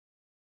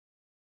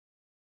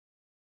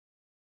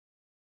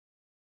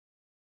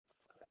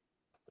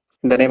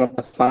In the name of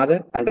the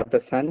Father, and of the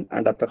Son,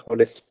 and of the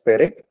Holy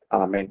Spirit.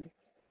 Amen.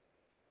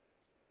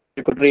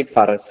 You could read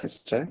for us,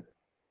 sister.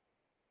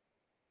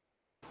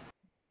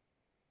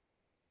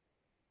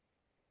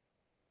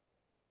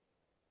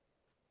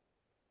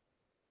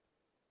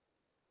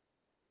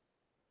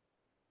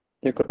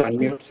 You could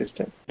unmute,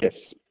 sister.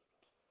 Yes.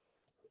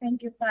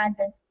 Thank you,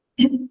 Father.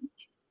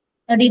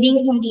 A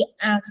reading from the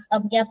Acts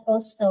of the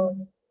Apostles.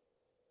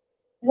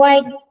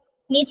 While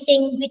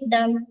meeting with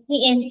them,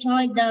 he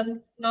enjoined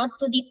them not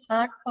to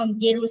depart from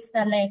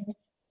Jerusalem,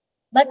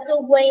 but to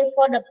wait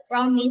for the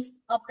promise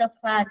of the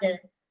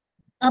Father,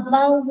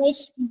 about which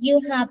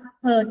you have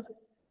heard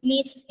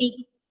me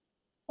speak.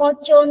 For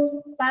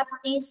John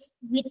baptized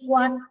with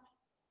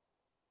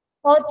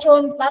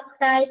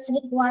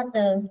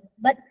water,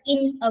 but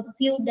in a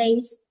few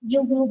days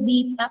you will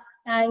be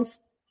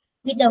baptized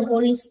with the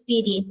Holy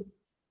Spirit.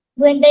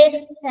 When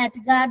they had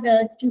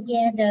gathered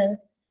together,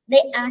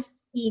 they asked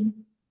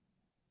him,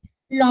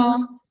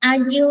 Lord, are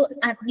you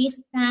at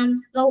this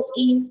time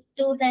going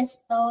to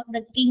restore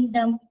the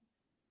kingdom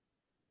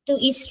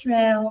to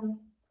Israel?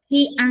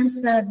 He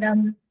answered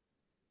them,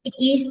 It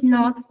is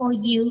not for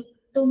you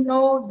to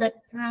know the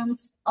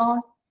times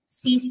or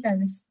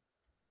seasons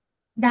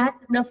that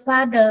the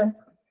Father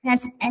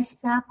has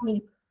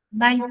established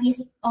by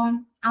his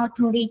own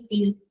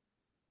authority,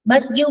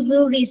 but you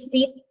will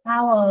receive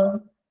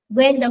power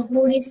when the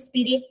Holy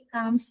Spirit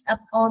comes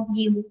upon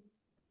you,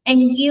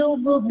 and you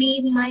will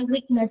be my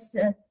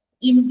witnesses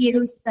in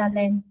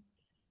Jerusalem,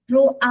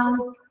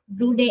 throughout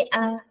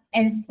Judea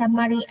and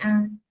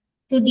Samaria,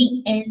 to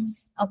the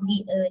ends of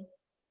the earth.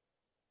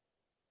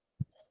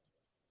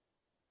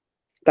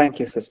 Thank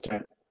you,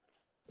 sister.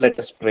 Let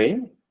us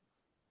pray.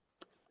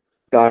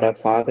 God our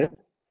Father,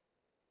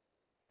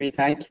 we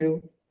thank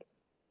you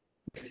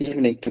this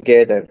evening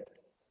together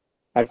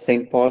at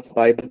St. Paul's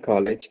Bible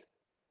College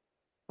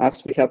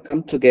as we have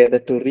come together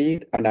to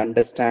read and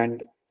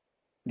understand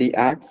the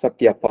Acts of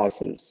the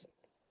Apostles,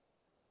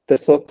 the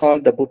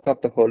so-called the book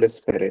of the Holy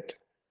Spirit.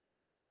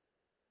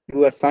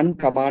 Your Son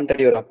commanded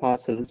your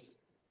apostles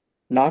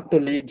not to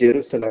leave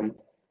Jerusalem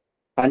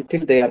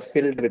until they are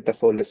filled with the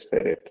Holy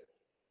Spirit.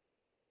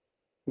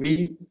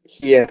 We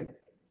here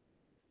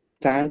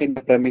stand in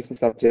the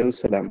premises of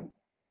Jerusalem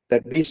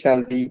that we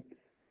shall be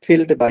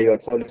filled by your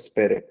Holy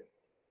Spirit,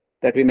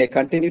 that we may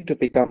continue to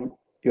become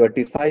your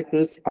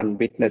disciples and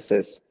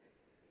witnesses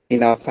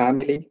in our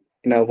family,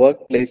 in our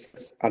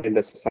workplaces, and in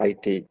the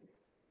society.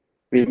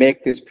 We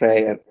make this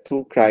prayer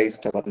through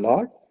Christ our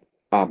Lord.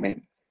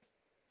 Amen.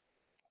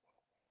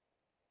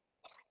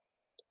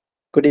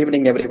 Good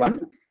evening,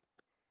 everyone,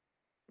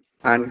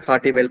 and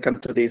hearty welcome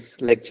to this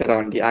lecture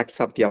on the Acts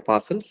of the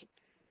Apostles.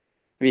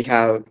 We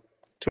have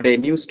today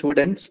new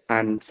students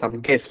and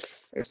some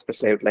guests.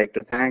 Especially, I would like to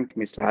thank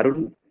Mr.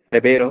 Arun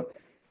Ribeiro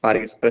for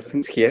his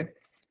presence here.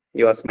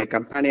 He was my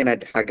companion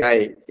at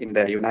Hagai in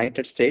the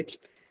United States,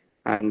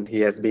 and he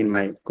has been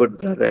my good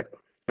brother.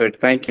 But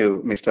thank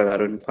you, Mr.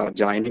 Arun, for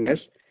joining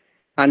us.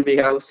 And we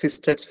have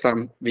sisters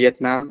from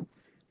Vietnam,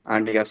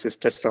 and we have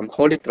sisters from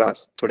Holy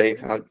Cross. Today,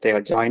 they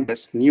have joined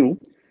us new.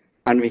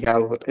 And we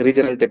have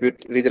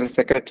Regional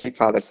Secretary,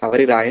 Father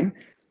Savari Ryan,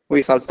 who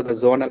is also the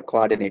zonal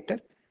coordinator.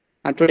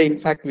 And today, in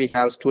fact, we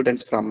have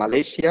students from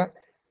Malaysia,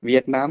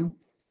 Vietnam,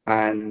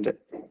 and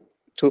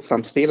two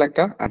from Sri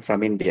Lanka and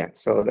from India.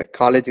 So the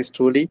college is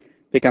truly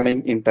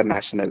becoming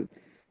international.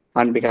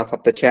 On behalf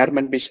of the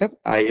Chairman Bishop,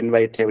 I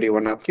invite every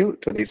one of you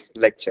to this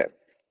lecture.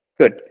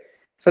 Good.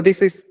 So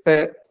this is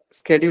the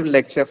scheduled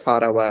lecture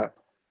for our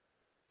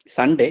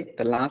Sunday,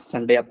 the last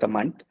Sunday of the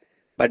month.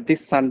 But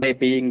this Sunday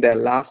being the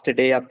last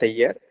day of the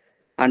year,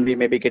 and we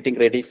may be getting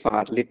ready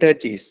for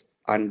liturgies,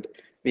 and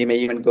we may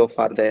even go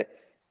for the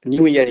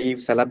New Year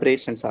Eve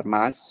celebrations or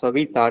Mass. So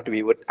we thought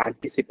we would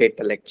anticipate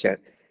the lecture.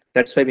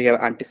 That's why we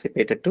have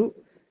anticipated to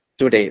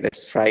today,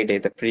 that's Friday,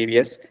 the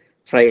previous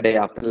Friday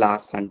of the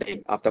last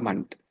Sunday of the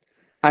month.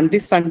 And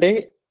this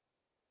Sunday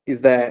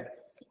is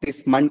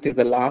this month is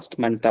the last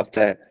month of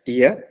the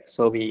year.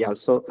 So we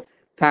also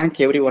thank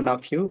every one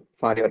of you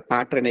for your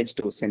patronage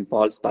to St.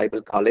 Paul's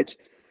Bible College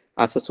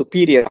as a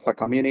superior of a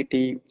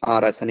community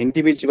or as an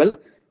individual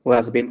who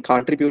has been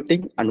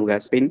contributing and who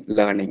has been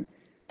learning.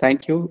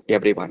 Thank you,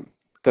 everyone.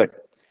 Good.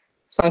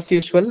 So as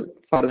usual,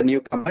 for the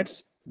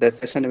newcomers, the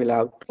session will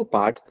have two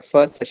parts. The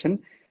first session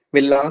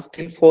will last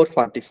till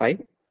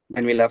 4:45.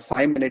 Then we'll have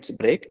 5 minutes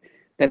break.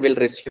 Then we'll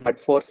resume at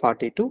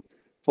 4:42,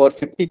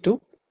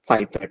 4:52,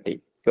 5:30.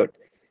 Good.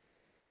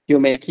 You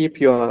may keep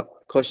your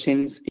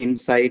questions,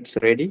 insights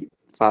ready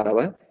for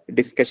our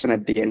discussion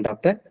at the end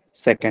of the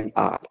second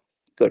hour.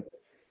 Good.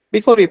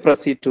 Before we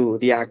proceed to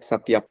the Acts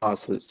of the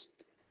Apostles,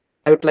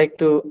 I would like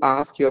to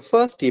ask your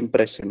first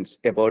impressions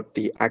about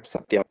the Acts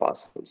of the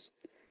Apostles.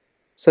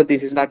 So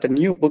this is not a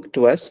new book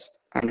to us,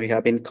 and we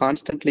have been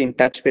constantly in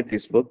touch with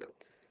this book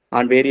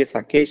on various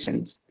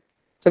occasions.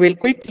 So we'll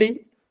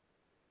quickly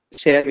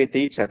share with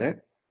each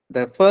other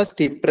the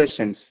first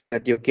impressions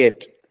that you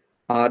get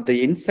or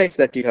the insights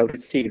that you have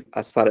received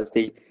as far as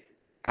the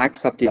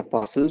Acts of the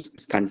Apostles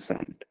is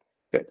concerned.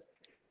 Good.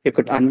 You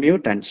could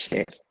unmute and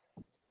share.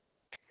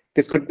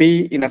 This could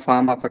be in a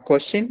form of a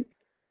question,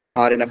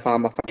 or in a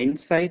form of an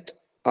insight,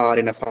 or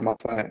in a form of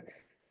a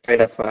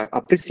kind of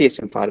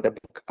appreciation for the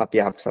book of the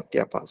Acts of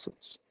the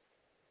Apostles.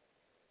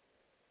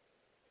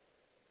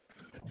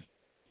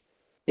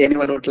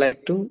 Anyone would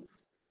like to?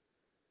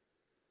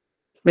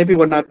 Maybe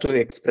one or two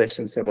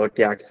expressions about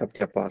the Acts of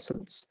the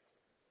Apostles.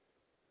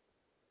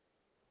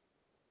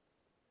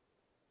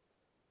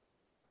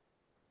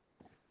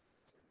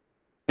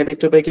 Maybe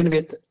to begin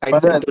with, I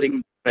said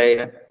during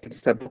prayer,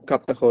 it's the book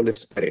of the Holy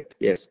Spirit.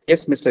 Yes,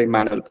 yes, Mr.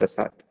 Emmanuel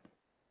Prasad.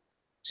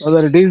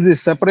 Whether it is the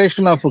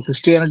separation of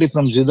Christianity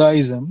from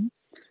Judaism,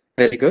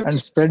 very good,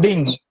 and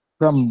spreading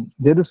from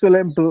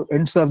Jerusalem to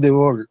ends of the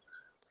world,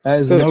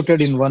 as good.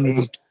 noted in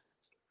 1:8.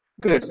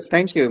 Good,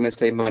 thank you,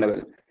 Mr.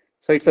 Emmanuel.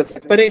 So it's a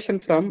separation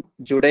from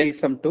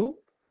Judaism to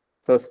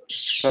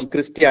from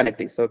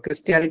Christianity. So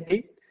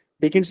Christianity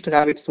begins to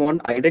have its own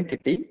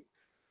identity,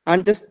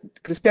 and this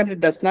Christianity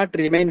does not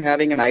remain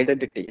having an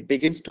identity. It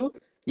begins to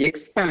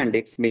expand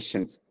its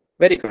missions.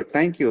 Very good,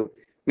 thank you,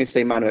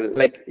 Mr. Emmanuel.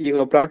 Like you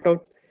have brought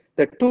out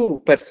the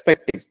two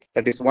perspectives.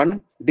 That is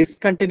one,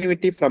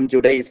 discontinuity from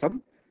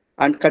Judaism,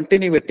 and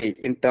continuity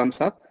in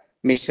terms of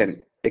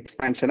mission,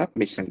 expansion of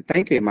mission.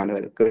 Thank you,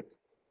 Emmanuel. Good.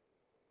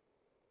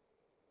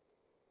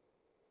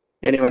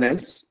 Anyone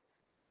else?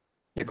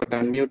 You could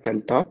unmute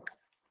and talk.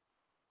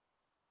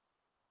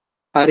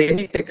 Or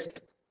any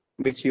text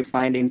which you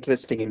find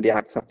interesting in the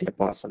Acts of the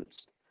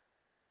Apostles.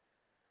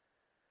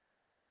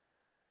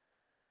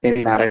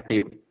 Any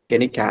narrative,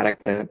 any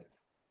character.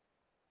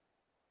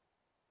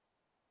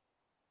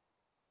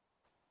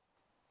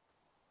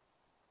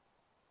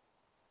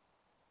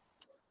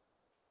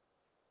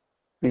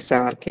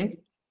 Mr. RK?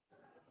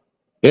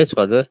 Yes,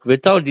 Father.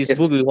 Without this Yes.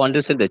 book, we won't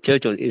understand the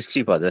church or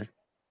history, Father.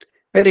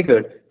 Very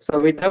good. So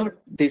without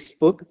this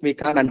book, we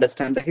can't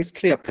understand the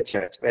history of the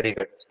church. Very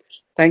good.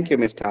 Thank you,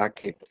 Mr.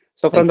 RK.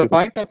 So from the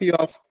point of view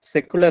of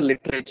secular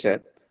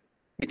literature,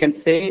 we can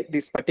say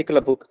this particular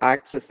book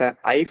acts as a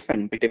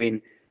hyphen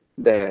between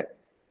the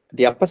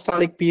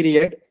apostolic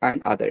period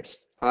and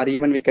others. Or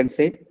even we can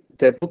say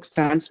the book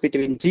stands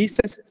between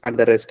Jesus and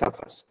the rest of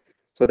us.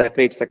 So that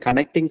way it's a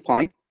connecting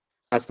point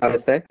as far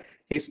as the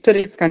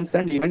history is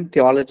concerned, even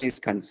theology is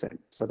concerned.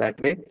 So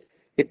that way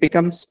it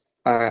becomes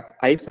a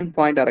hyphen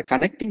point or a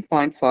connecting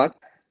point for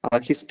our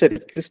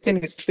history,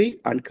 Christian history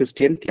and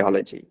Christian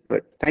theology.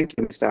 Good. Thank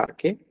you, Mr.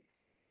 RK.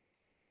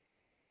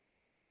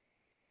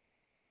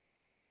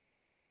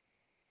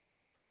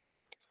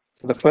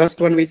 So the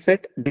first one we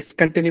said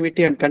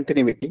discontinuity and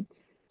continuity.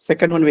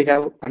 Second one we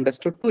have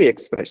understood two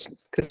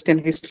expressions, Christian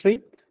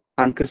history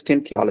and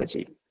Christian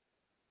theology.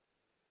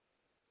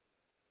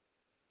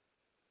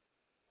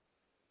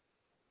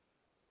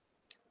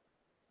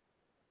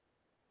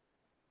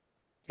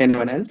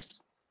 Anyone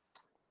else?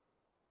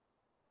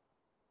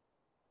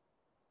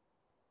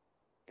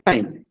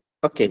 Time.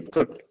 Okay,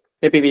 good.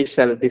 Maybe we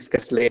shall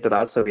discuss later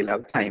also, we'll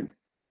have time.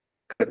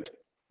 Good.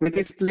 With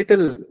this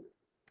little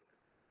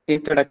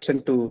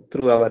introduction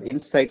through our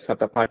insights of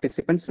the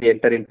participants, we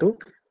enter into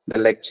the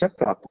lecture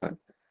proper.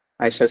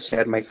 I shall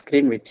share my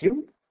screen with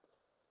you.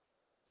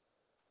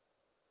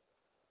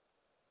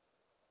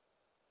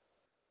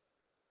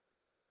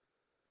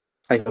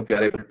 I hope you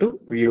are able to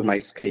view my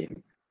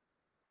screen.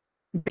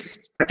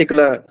 This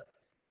particular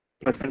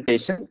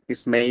presentation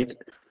is made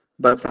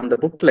from the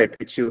booklet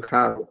which you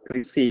have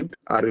received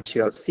or which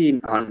you have seen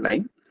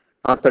online,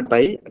 authored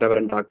by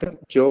Reverend Dr.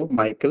 Joe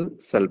Michael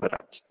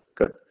Selvaraj.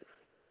 Good.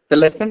 The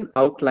lesson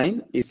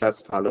outline is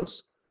as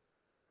follows.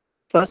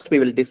 First, we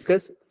will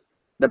discuss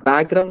the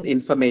background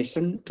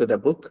information to the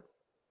book.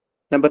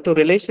 Number two,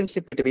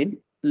 relationship between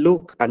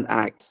Luke and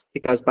Acts,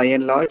 because by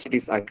and large it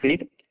is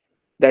agreed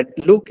that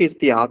Luke is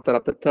the author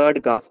of the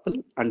third gospel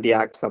and the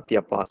Acts of the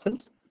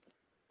Apostles.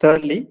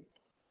 Thirdly,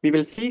 we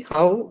will see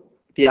how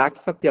the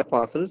Acts of the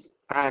Apostles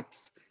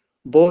acts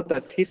both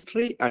as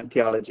history and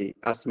theology,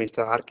 as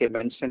Mr. RK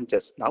mentioned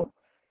just now.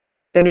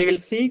 Then we will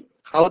see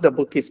how the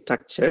book is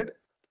structured.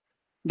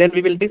 Then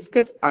we will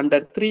discuss under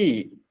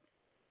three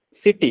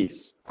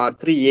cities or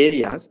three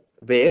areas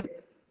where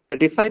the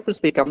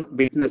disciples become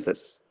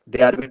witnesses.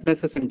 They are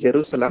witnesses in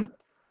Jerusalem,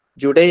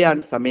 Judea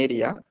and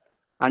Samaria,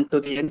 and to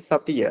the ends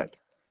of the earth.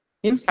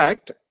 In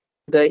fact,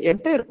 the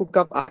entire book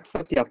of Acts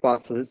of the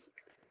Apostles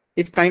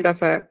is kind of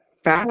a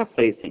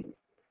paraphrasing.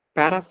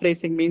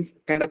 Paraphrasing means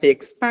kind of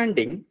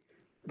expanding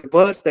the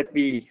words that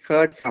we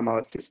heard from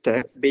our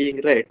sister being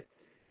read,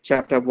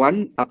 chapter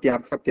 1 of the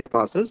Acts of the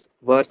Apostles,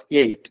 verse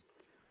 8,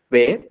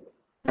 where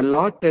the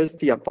Lord tells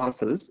the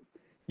apostles,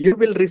 you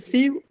will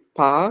receive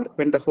power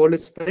when the Holy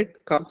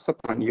Spirit comes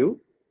upon you.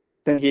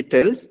 Then he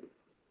tells,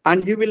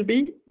 and you will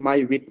be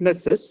my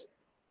witnesses,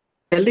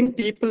 telling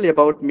people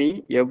about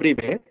me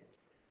everywhere,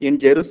 in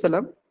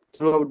Jerusalem,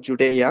 throughout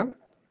Judea,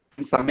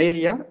 in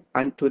Samaria,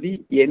 and to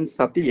the ends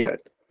of the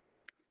earth.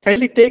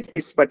 Kindly take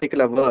these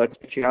particular words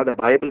if you have the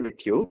Bible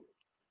with you.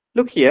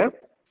 Look here,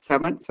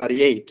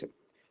 8.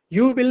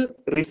 You will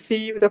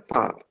receive the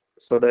power.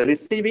 So the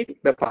receiving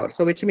the power.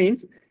 So which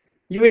means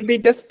you will be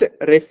just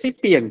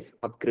recipients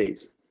of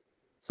grace.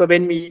 So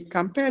when we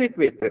compare it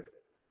with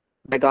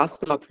the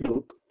Gospel of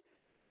Luke,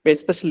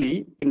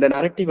 especially in the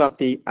narrative of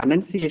the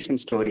Annunciation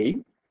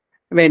story,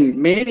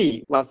 when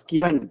Mary was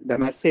given the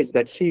message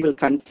that she will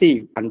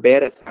conceive and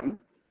bear a son,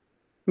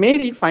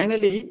 Mary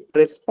finally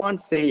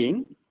responds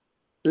saying,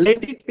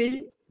 "Let it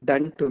be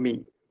done to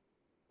me."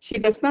 She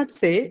does not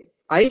say,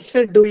 "I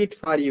shall do it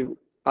for you,"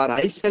 or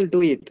 "I shall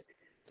do it."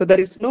 So there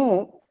is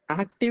no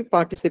active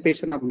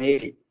participation of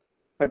Mary.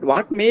 But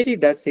what Mary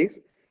does is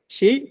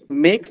she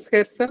makes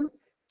herself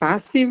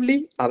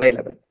passively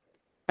available.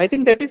 I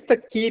think that is the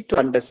key to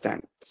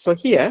understand. So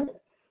here,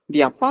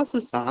 the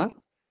apostles are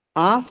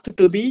asked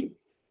to be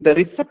the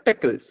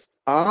receptacles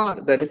or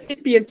the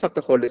recipients of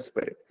the Holy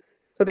Spirit.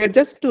 So they're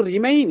just to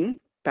remain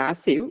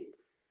passive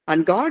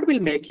and God will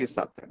make use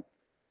of them.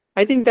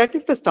 I think that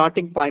is the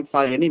starting point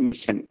for any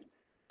mission.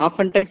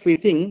 Oftentimes we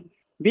think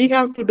we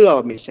have to do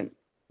our mission.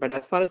 But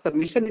as far as the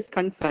mission is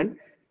concerned,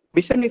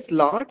 mission is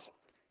Lord's,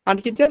 and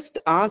He just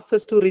asks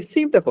us to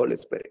receive the Holy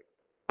Spirit.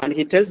 And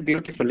He tells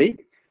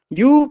beautifully,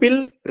 "You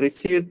will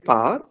receive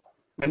power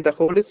when the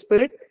Holy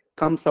Spirit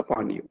comes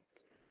upon you."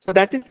 So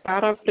that is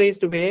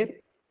paraphrased where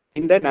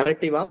in the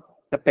narrative of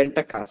the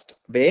Pentecost,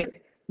 where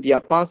the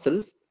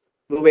apostles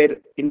who were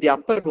in the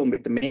upper room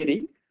with Mary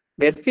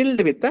were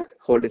filled with the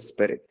Holy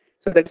Spirit.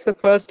 So that's the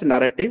first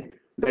narrative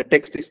the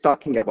text is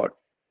talking about,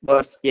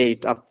 verse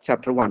 8 of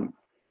chapter 1.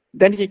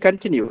 Then he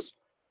continues,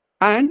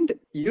 "And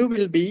you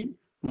will be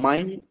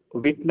my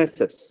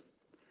witnesses."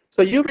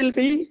 So you will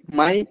be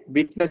my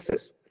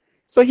witnesses.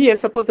 So here,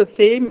 suppose the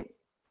same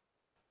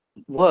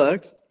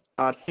words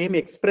or same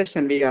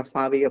expression we have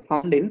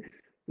found in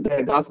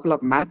the Gospel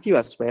of Matthew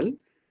as well.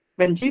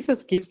 When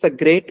Jesus gives the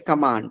great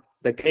command,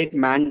 the great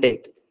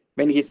mandate,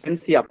 when he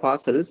sends the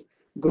apostles,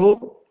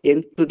 go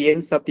into the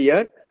ends of the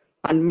earth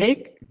and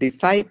make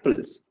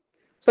disciples.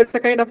 So it's a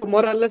kind of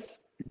more or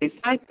less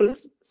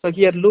disciples. So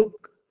here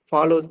Luke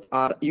follows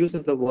or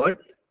uses the word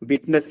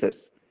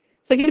witnesses.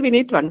 So here we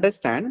need to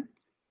understand,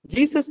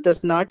 Jesus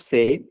does not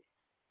say,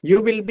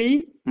 "You will be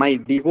my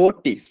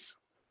devotees."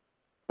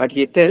 But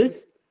he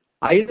tells,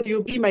 either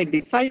you be my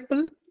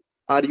disciple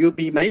or you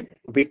be my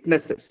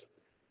witnesses.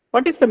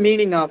 What is the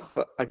meaning of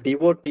a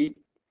devotee?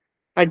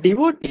 A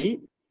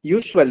devotee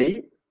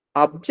usually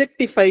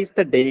objectifies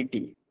the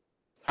deity.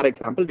 For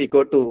example, we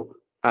go to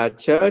a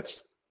church,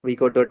 we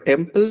go to a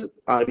temple,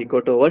 or we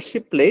go to a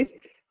worship place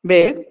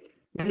where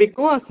when we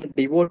go as a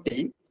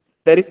devotee,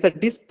 there is a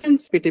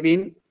distance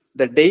between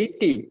the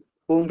deity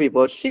whom we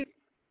worship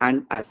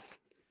and us.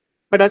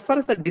 But as far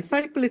as the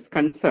disciple is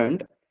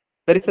concerned,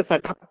 there is a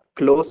sort of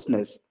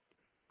closeness.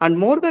 And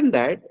more than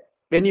that,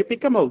 when you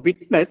become a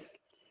witness,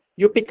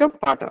 you become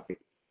part of it.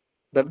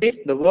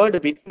 The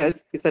word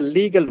witness is a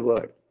legal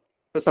word.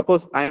 So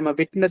suppose I am a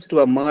witness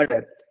to a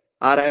murder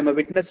or I am a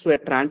witness to a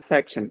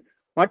transaction.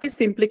 What is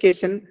the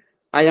implication?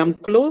 I am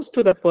close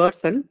to the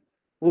person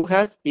who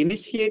has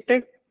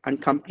initiated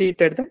and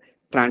completed the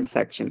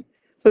transaction.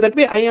 So that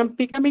way I am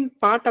becoming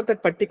part of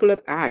that particular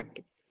act.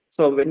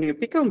 So when you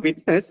become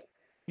witness,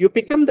 you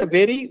become the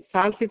very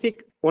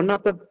salvific, one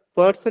of the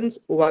persons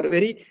who are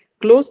very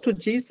close to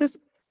Jesus,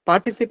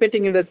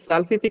 participating in the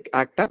salvific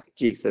act of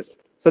Jesus.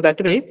 So that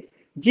way,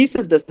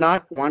 Jesus does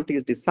not want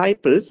his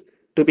disciples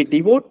to be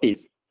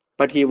devotees,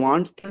 but he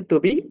wants them to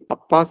be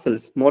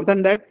apostles. More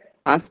than that,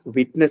 as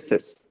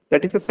witnesses.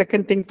 That is the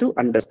second thing to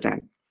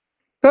understand.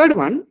 Third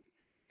one,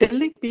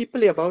 telling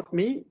people about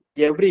me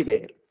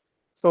everywhere.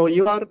 So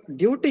your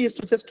duty is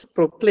to just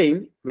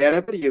proclaim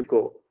wherever you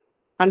go.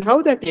 And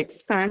how that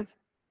expands,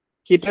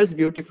 he tells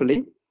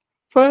beautifully,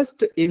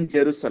 first in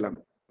Jerusalem.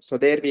 So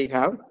there we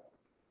have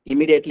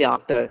immediately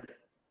after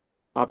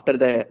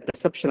the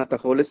reception of the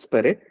Holy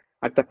Spirit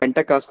at the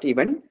Pentecost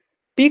event,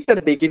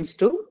 Peter begins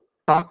to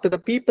talk to the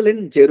people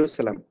in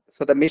Jerusalem.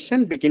 So the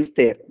mission begins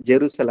there,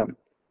 Jerusalem.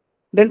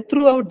 Then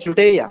throughout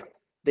Judea,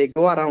 they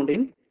go around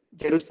in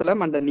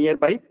Jerusalem and the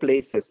nearby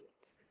places.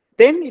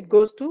 Then it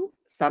goes to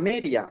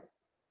Samaria.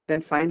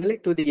 Then finally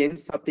to the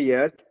ends of the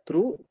earth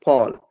through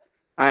Paul.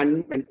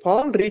 And when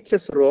Paul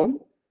reaches Rome,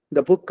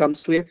 the book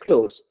comes to a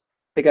close.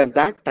 Because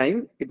that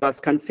time it was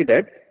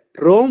considered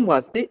Rome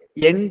was the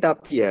end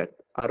of the earth.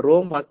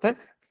 Rome was the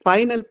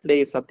final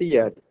place of the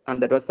earth.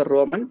 And that was the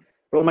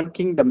Roman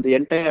kingdom. The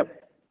entire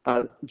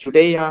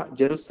Judea,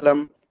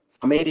 Jerusalem,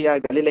 Samaria,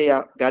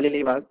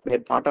 Galilee were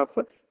part of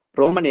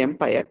Roman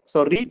Empire.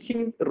 So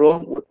reaching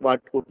Rome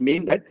would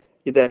mean that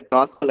the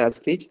gospel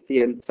has reached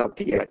the ends of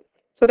the earth.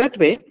 So that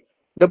way,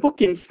 the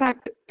book in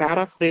fact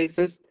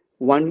paraphrases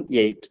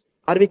 1:8,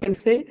 or we can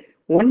say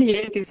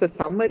 1:8 is a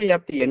summary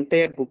of the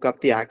entire book of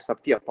the Acts of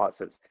the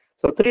Apostles.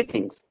 So three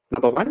things.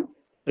 Number one,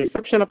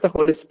 reception of the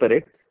Holy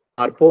Spirit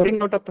or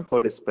pouring out of the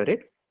Holy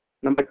Spirit.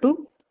 Number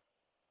two,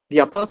 the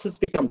apostles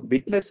become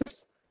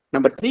witnesses.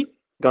 Number three,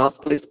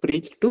 gospel is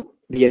preached to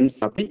the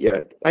ends of the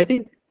earth. I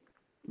think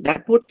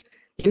that would,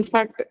 in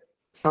fact,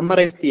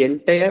 summarize the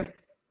entire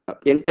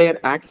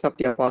Acts of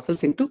the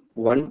Apostles into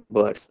one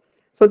verse.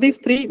 So these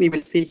three we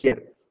will see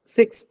here: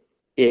 6,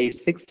 8,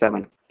 6,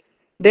 7.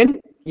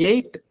 Then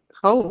 8,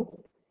 how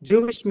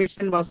Jewish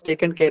mission was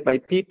taken care by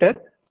Peter.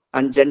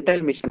 and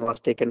Gentile mission was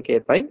taken care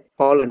by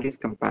Paul and his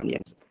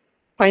companions.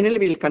 Finally,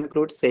 we will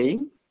conclude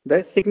saying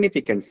the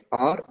significance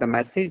or the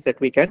message that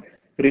we can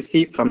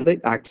receive from the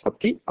Acts of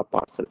the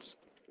Apostles.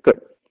 Good.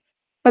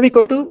 Now we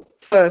go to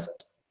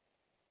first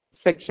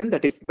section,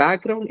 that is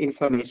background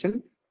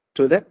information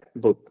to the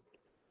book.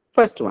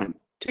 First one,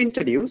 to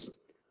introduce,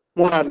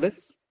 more or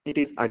less it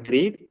is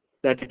agreed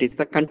that it is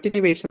the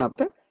continuation of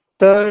the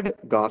third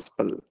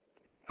gospel.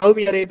 How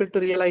we are able to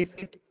realize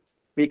it?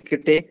 We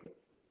could take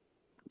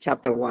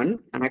chapter 1,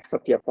 Acts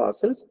of the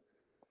Apostles,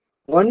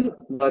 1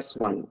 verse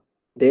 1.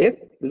 There,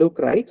 Luke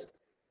writes,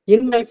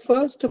 "In my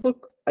first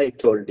book, I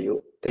told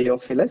you,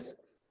 Theophilus,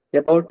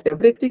 about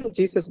everything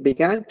Jesus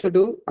began to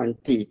do and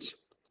teach,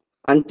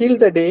 until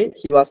the day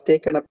he was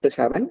taken up to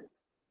heaven,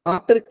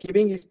 after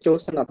giving his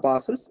chosen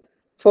apostles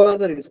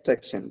further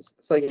instructions."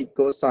 So he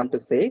goes on to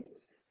say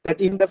that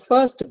in the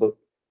first book,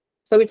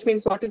 so which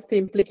means what is the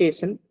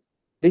implication?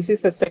 This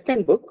is the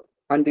second book,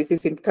 and this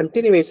is in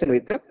continuation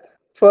with the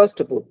first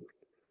book.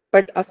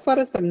 But as far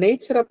as the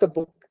nature of the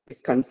book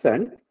is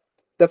concerned,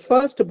 the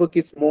first book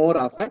is more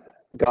of a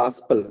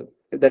gospel.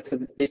 That's a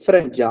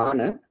different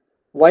genre.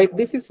 While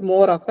this is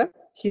more of a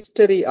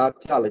history or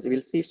theology.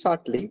 We'll see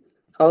shortly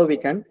how we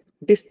can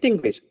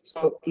distinguish.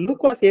 So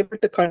Luke was able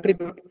to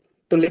contribute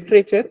to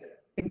literature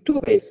in two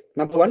ways.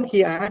 Number one,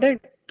 he added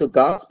to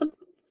gospel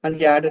and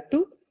he added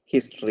to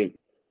history.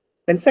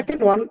 Then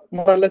second one,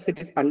 more or less it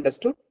is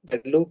understood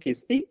that Luke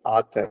is the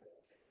author.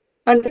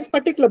 And this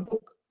particular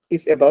book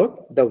is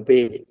about the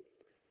way.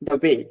 The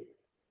way.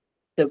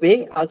 The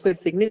way also is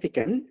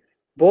significant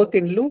both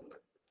in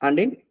Luke and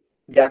in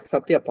the Acts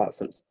of the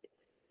Apostles.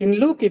 In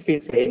Luke, if we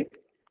say,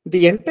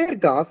 the entire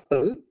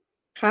gospel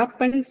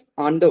happens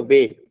on the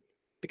way,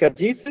 because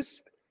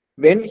Jesus,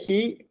 when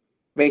he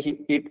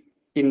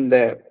in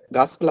the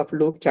Gospel of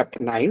Luke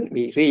chapter 9,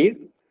 we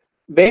read,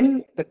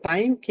 when the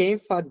time came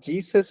for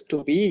Jesus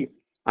to be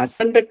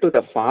ascended to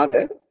the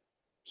Father,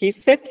 he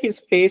set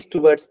his face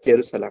towards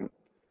Jerusalem.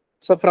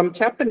 So from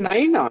chapter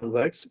 9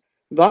 onwards,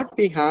 what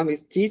we have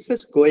is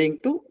Jesus going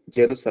to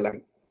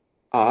Jerusalem,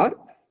 or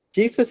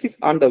Jesus is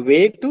on the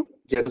way to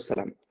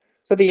Jerusalem.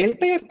 So the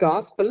entire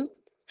gospel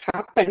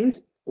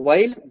happens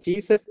while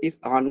Jesus is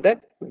on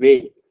the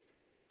way.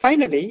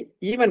 Finally,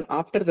 even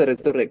after the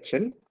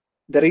resurrection,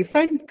 the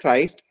risen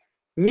Christ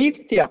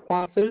meets the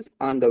apostles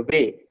on the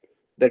way.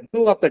 The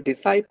two of the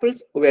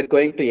disciples who were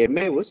going to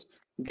Emmaus,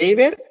 they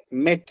were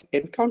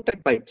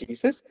encountered by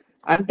Jesus,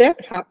 and that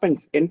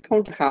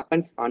encounter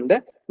happens on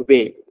the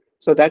way.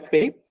 So that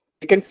way,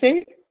 you can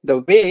say the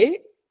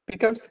way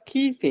becomes the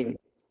key thing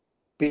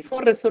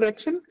before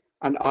resurrection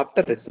and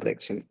after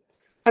resurrection.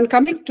 And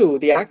coming to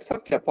the Acts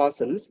of the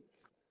Apostles,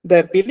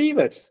 the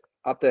believers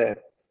of the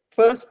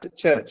first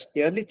church,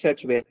 early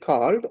church, were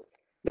called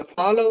the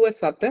followers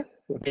of the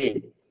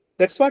way.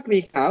 That's what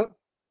we have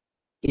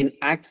in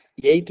Acts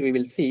 8. We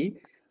will see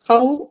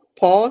how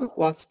Paul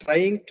was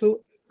trying to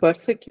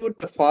persecute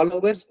the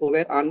followers who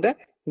were on the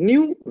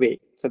new way.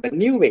 So the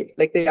new way,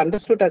 like they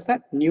understood as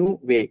a new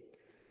way.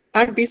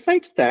 And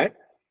besides that,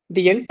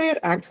 the entire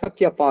Acts of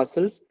the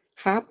Apostles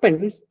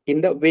happens in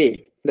the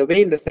way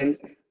in the sense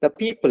the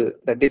people,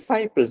 the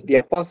disciples, the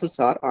apostles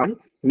are on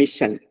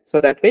mission.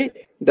 So that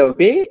way, the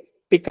way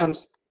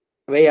becomes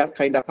a way of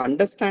kind of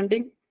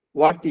understanding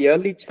what the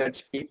early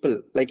church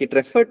people, like it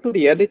referred to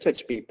the early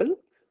church people,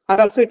 and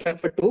also it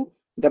referred to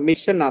the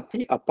mission of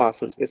the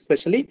apostles,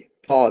 especially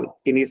Paul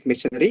in his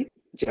missionary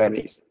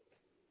journeys.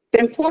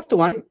 Then fourth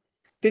one,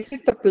 this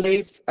is the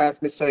place, as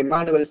Mr.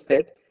 Emmanuel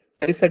said,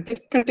 there is a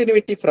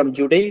discontinuity from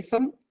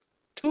Judaism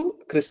to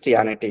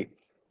Christianity.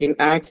 In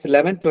Acts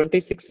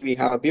 11:26, we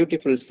have a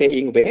beautiful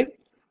saying where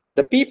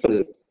the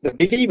people, the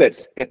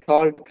believers, are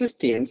called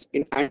Christians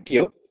in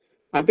Antioch.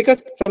 And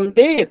because from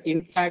there,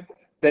 in fact,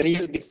 the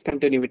real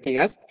discontinuity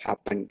has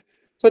happened.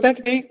 So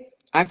that way,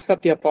 Acts of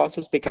the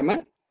Apostles become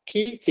a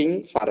key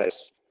thing for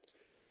us.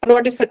 And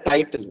what is the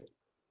title?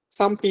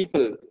 Some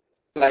people,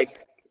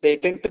 like, they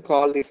tend to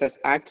call this as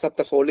Acts of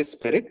the Holy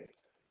Spirit.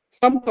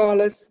 Some call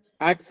us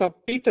Acts of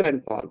Peter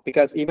and Paul,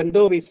 because even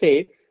though we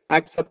say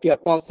Acts of the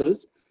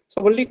Apostles,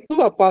 so only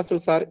two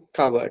apostles are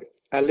covered.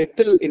 A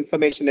little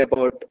information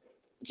about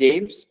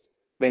James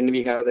when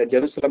we have the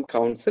Jerusalem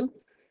Council,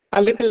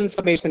 a little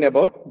information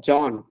about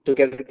John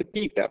together with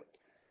Peter.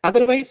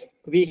 Otherwise,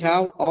 we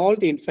have all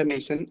the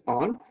information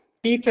on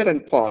Peter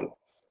and Paul.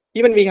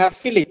 Even we have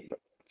Philip.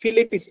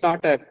 Philip is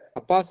not an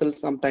apostle.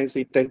 Sometimes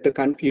we tend to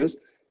confuse.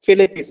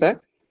 Philip is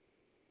an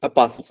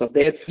apostle. So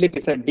there, Philip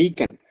is a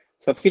deacon.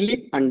 So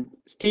Philip and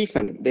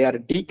Stephen, they are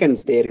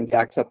deacons there in the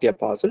Acts of the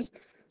Apostles.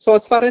 So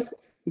as far as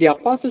the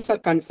apostles are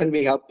concerned,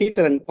 we have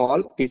Peter and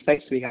Paul.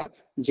 Besides, we have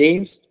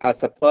James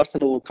as a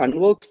person who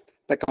convokes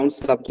the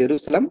Council of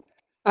Jerusalem,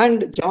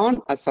 and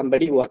John as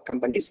somebody who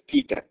accompanies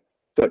Peter.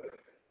 Good.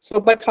 So,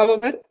 but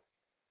however,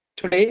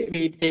 today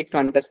we take to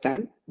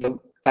understand the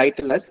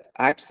title as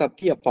Acts of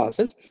the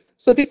Apostles.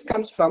 So this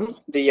comes from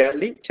the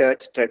early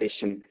church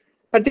tradition.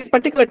 But this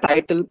particular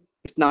title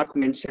is not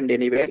mentioned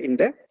anywhere in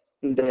the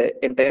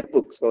entire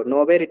book. So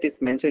nowhere it is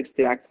mentioned it's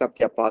the Acts of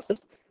the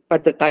Apostles.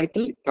 but the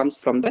title comes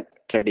from the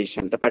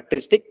tradition, the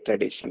patristic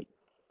tradition.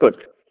 Good.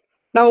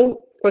 Now,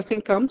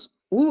 question comes,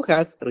 who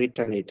has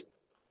written it?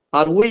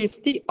 Or who is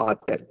the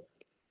author?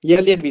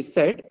 Earlier we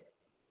said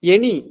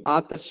any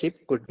authorship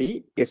could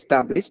be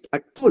established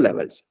at two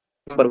levels.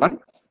 Number one,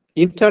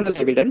 internal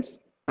evidence.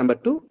 Number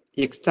two,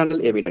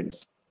 external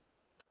evidence.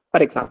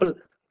 For example,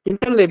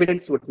 internal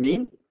evidence would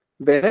mean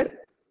where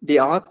the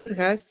author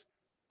has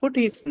put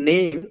his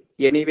name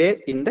anywhere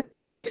in the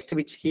text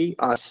which he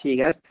or she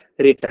has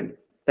written.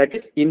 That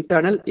is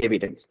internal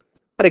evidence.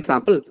 For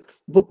example,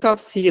 Book of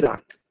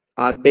Sirach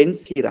or Ben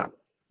Sirach.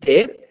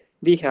 There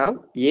we have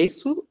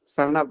Yesu,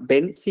 son of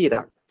Ben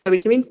Sirach. So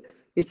which means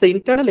it's the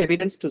internal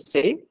evidence to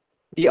say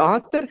the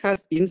author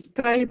has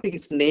inscribed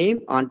his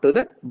name onto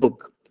the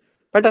book.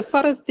 But as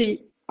far as the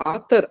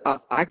author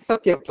of Acts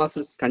of the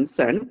Apostles is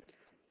concerned,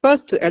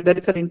 first there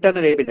is an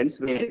internal evidence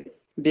where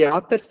the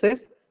author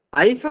says,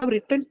 I have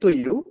written to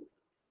you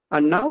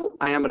and now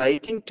I am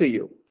writing to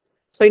you.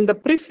 So in the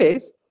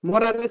preface,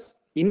 more or less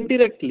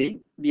indirectly,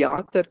 the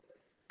author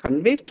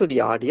conveys to the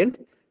audience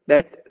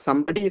that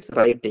somebody is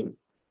writing.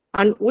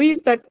 And who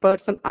is that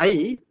person?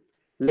 I.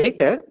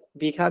 Later,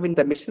 we have in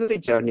the missionary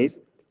journeys,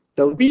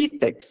 the we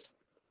text,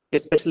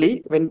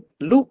 especially when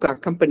Luke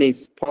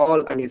accompanies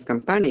Paul and his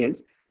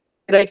companions,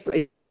 he writes,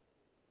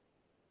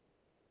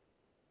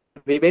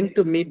 we went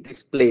to meet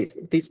this place,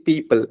 these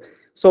people.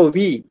 So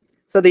the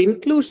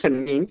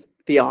inclusion means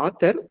the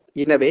author,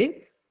 in a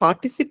way,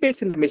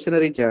 participates in the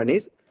missionary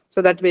journeys.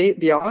 So that way,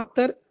 the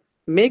author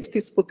makes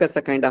this book as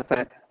a kind of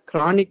a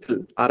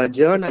chronicle or a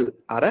journal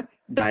or a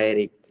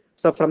diary.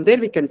 So from there,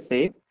 we can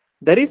say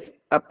there is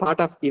a part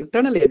of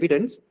internal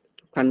evidence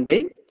to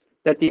convey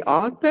that the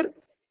author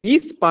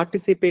is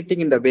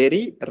participating in the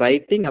very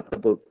writing of the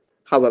book.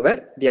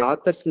 However, the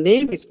author's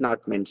name is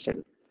not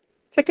mentioned.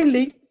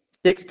 Secondly,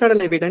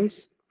 external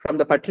evidence from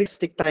the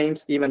patristic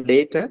times, even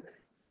later,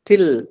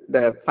 till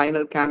the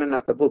final canon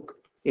of the book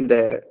in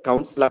the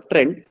Council of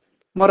Trent,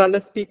 more or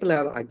less people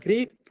have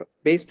agreed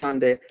based on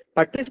the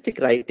patristic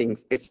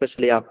writings,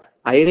 especially of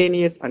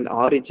Irenaeus and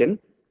Origen.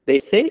 They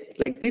say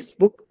like this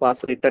book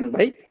was written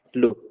by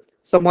Luke.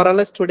 So more or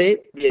less today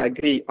we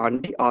agree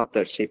on the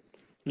authorship.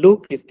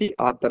 Luke is the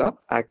author of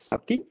Acts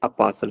of the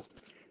Apostles.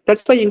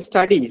 That's why in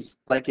studies,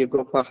 like you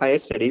go for higher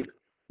studies,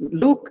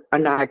 Luke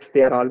and Acts,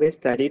 they are always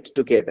studied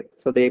together.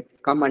 So they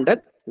come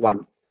under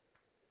one.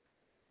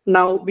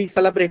 Now we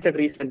celebrated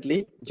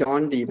recently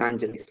John the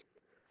Evangelist.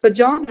 So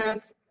John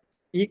has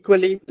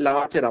equally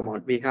larger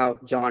amount. We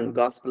have John,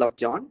 Gospel of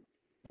John,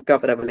 Book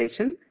of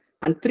Revelation,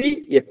 and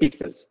 3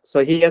 epistles.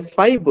 So he has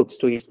 5 books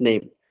to his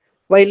name.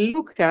 While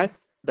Luke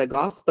has the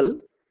Gospel,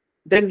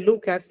 then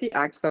Luke has the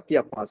Acts of the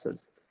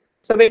Apostles.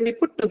 So when we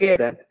put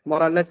together,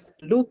 more or less,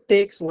 Luke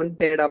takes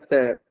 1/3 of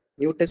the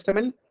New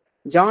Testament.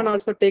 John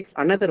also takes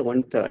another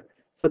 1/3.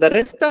 So the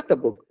rest of the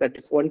book, that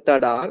is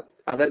 1/3, are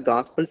other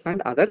Gospels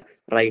and other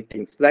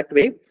writings. That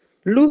way,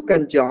 Luke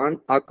and John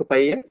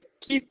occupy a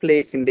key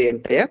place in the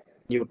entire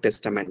New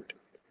Testament.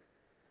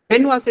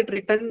 When was it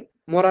written?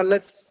 More or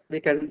less, we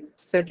can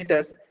set it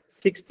as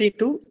 60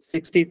 to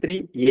 63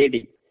 AD.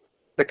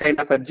 The kind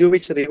of a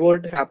Jewish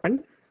revolt happened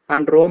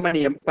and Roman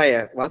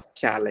Empire was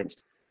challenged.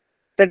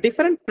 The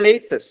different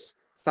places,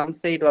 some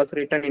say it was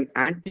written in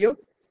Antioch,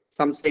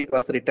 some say it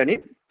was written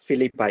in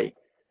Philippi.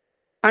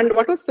 And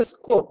what was the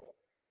scope?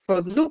 So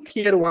Luke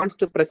here wants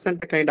to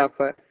present a kind of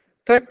a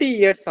 30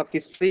 years of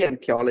history and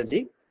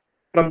theology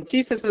from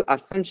Jesus'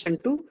 ascension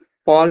to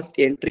Paul's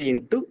entry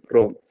into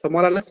Rome. So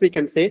more or less we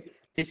can say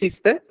this is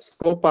the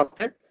scope of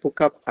the book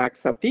of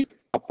Acts of the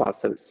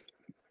Apostles.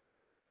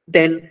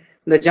 Then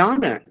the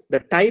genre,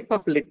 the type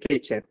of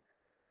literature,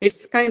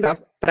 it's kind of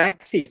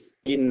praxis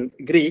in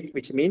Greek,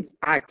 which means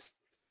acts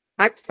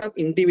of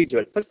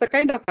individuals. So it's a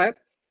kind of a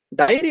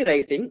diary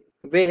writing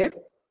where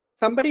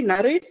somebody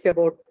narrates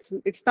about,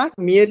 it's not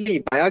merely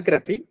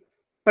biography,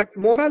 but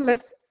more or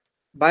less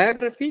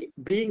biography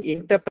being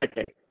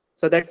interpreted.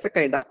 So that's the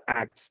kind of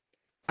acts.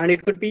 And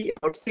it could be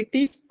about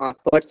cities or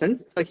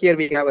persons. So here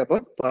we have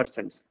about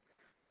persons.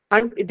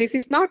 And this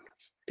is not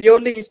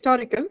purely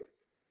historical.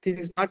 This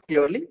is not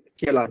purely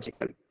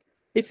theological.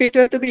 If it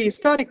were to be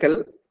historical,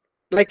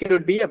 like it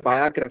would be a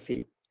biography.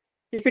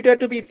 If it were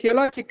to be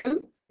theological,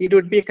 it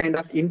would be a kind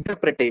of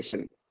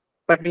interpretation.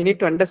 But we need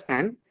to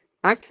understand,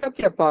 Acts of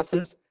the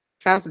Apostles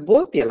has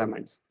both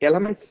elements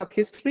of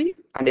history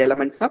and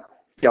elements of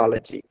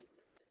theology.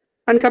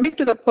 And coming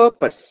to the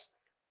purpose,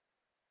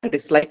 that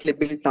is slightly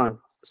built on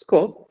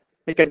scope,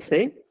 we can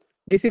say,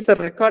 this is a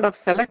record of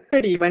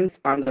selected events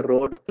on the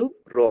road to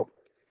Rome.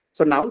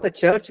 So now the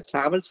church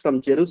travels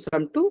from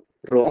Jerusalem to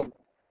Rome.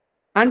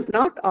 And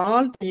not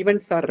all the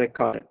events are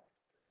recorded.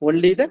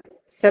 Only the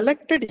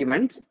selected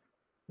events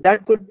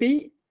that could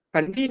be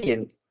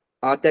convenient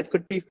or that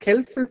could be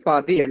helpful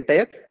for the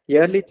entire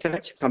early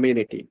church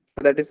community.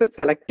 So that is a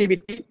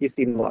selectivity is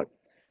involved.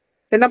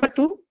 Then number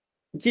 2,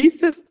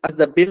 Jesus as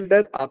the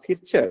builder of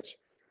his church.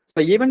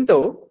 So even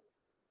though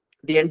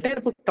the entire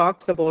book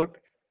talks about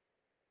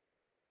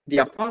the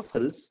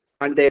apostles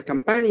and their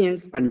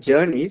companions and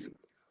journeys,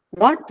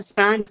 what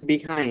stands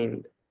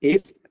behind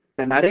is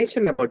a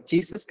narration about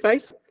Jesus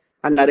Christ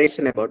and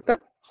narration about the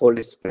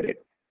Holy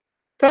Spirit.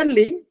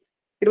 Thirdly,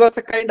 it was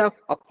a kind of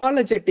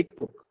apologetic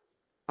book.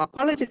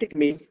 Apologetic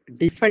means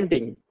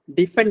defending,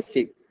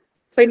 defensive.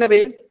 So in a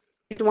way,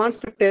 it wants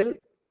to tell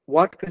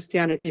what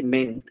Christianity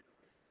meant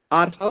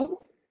or how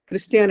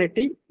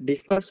Christianity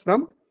differs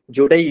from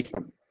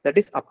Judaism. That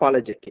is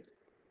apologetic.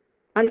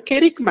 And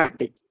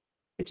charismatic,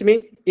 which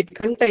means it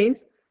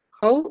contains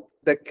how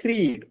the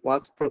creed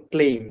was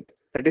proclaimed.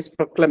 That is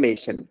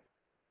proclamation.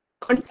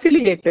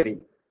 Conciliatory.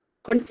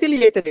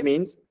 Conciliatory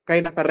means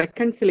kind of a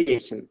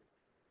reconciliation.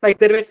 Like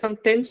there were some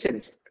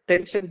tension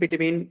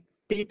between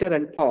Peter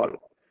and Paul,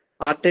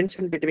 or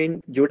tension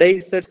between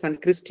Judaizers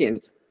and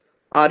Christians,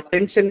 or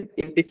tension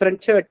in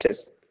different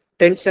churches,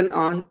 tension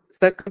on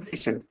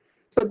circumcision.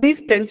 So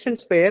these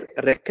tensions were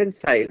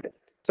reconciled.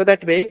 So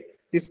that way,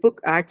 this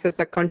book acts as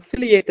a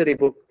conciliatory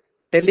book,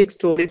 telling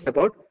stories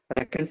about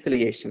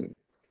reconciliation.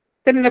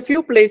 Then in a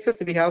few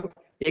places, we have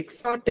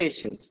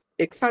exhortations.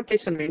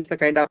 Exhortation means a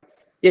kind of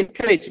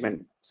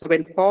encouragement. So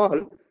when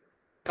Paul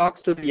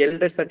talks to the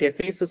elders at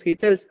Ephesus, he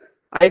tells,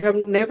 I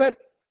have never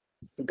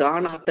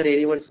gone after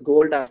anyone's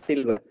gold or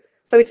silver.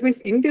 So which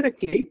means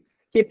indirectly,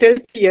 he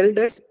tells the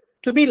elders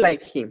to be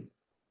like him,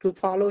 to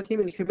follow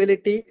him in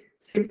humility,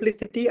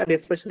 simplicity, and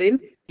especially in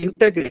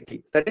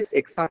integrity. That is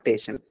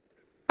exhortation.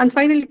 And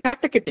finally,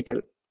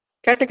 catechetical.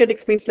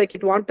 Catechetics means like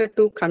it wanted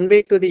to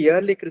convey to the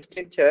early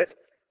Christian church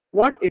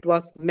what it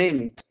was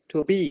meant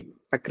to be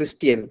a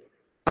Christian,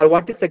 or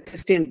what is a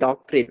Christian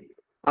doctrine,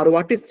 or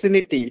what is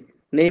Trinity,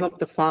 name of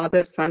the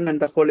Father, Son, and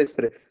the Holy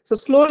Spirit. So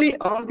slowly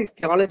all these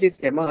theologies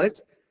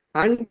emerged,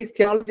 and these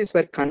theologies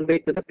were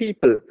conveyed to the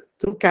people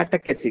through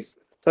catechesis.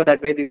 So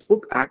that way this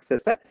book acts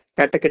as a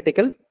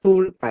catechetical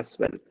tool as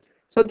well.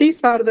 So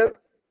these are the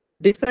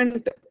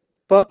different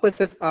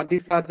purposes, or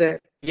these are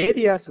the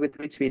areas with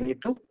which we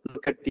need to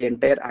look at the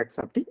entire Acts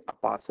of the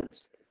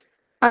Apostles.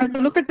 And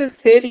to look at the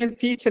salient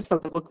features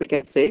of the book, we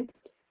can say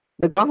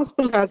the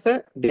gospel has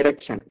a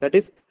direction, that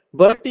is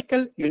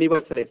vertical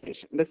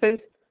universalization. In the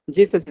sense,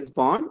 Jesus is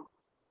born,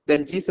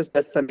 then Jesus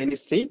does the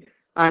ministry,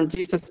 and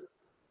Jesus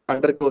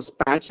undergoes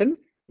passion,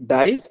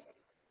 dies,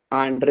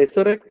 and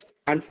resurrects,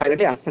 and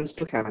finally ascends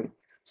to heaven.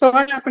 So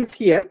what happens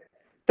here?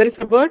 There is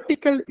a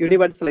vertical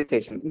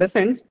universalization. In the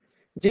sense,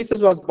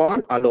 Jesus was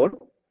born alone,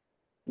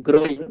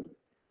 growing,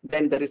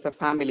 then there is a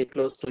family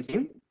close to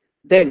him,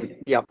 then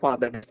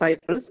the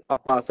disciples,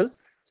 apostles.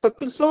 So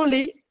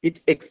slowly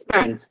it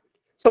expands.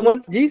 So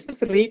once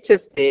Jesus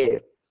reaches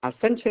there,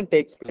 ascension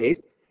takes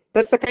place,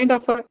 there's a kind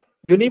of a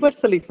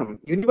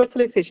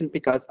universalization,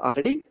 because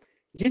already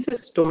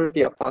Jesus told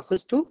the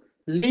apostles to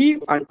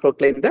leave and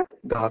proclaim the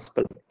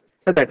gospel.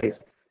 So that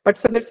is. But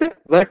so let's say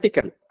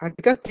vertical. And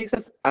because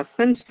Jesus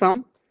ascends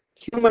from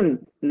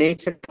human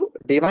nature to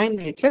divine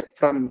nature,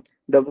 from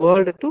the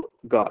world to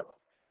God.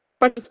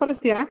 But as far as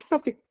the Acts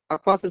of the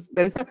Apostles,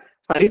 there is a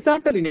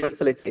horizontal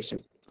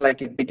universalization.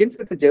 Like it begins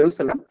with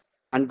Jerusalem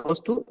and goes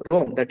to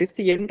Rome. That is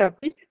the end of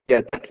the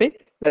earth. That way,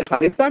 that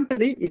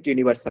horizontally it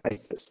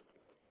universalizes.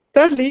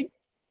 Thirdly,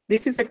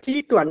 this is a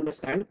key to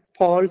understand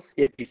Paul's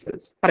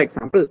epistles. For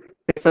example,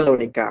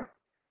 Thessalonica.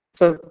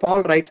 So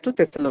Paul writes to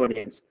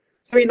Thessalonians.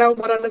 So we now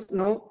more or less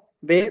know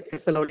where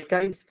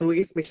Thessalonica is through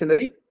his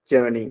missionary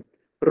journey.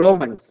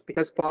 Romans,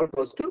 because Paul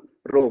goes to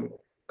Rome.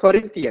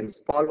 Corinthians,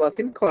 Paul was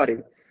in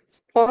Corinth.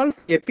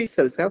 Paul's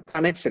epistles have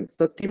connections.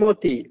 So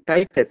Timothy,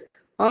 Titus,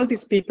 all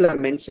these people are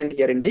mentioned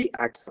here in the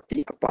Acts of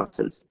the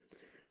Apostles.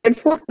 And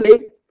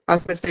fourthly,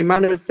 as Mr.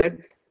 Emmanuel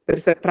said, there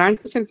is a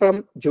transition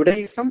from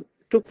Judaism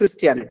to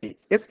Christianity.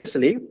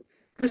 Especially,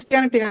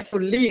 Christianity had to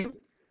leave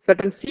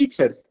certain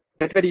features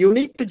that were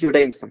unique to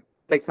Judaism.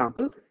 For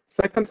example,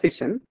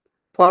 circumcision,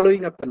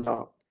 following up the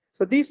law.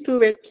 So these two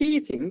were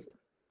key things,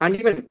 and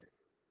even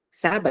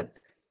Sabbath.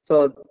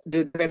 So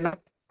they were not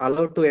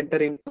allowed to enter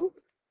into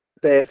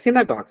the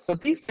synagogue. So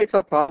these types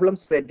of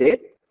problems were there.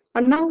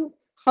 And now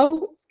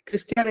how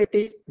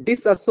Christianity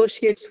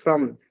disassociates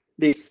from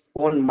this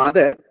own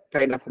mother,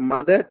 kind of a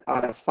mother or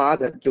a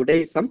father,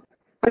 Judaism,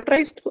 and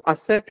tries to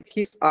assert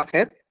his or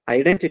her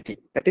identity.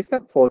 That is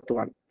the fourth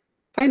one.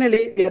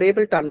 Finally, we are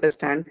able to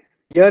understand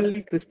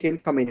early Christian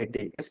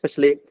community,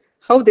 especially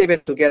how they were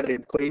together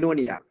in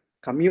koinonia,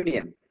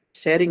 communion,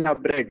 sharing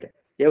of bread,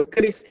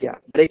 Eucharistia,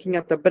 breaking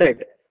of the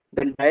bread,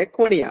 then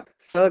diaconia,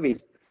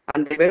 service,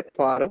 and they were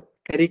for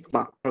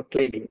kerygma,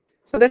 proclaiming.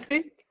 So that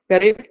way, we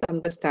are able to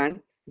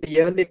understand the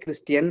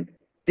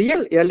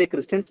real early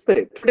Christian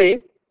spirit.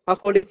 Today, our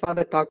Holy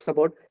Father talks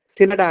about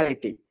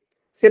synodality.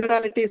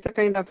 Synodality is a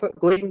kind of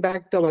going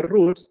back to our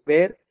roots,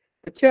 where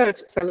the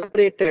church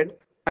celebrated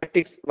at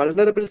its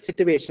vulnerable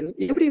situation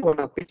every one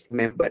of its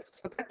members.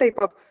 So that type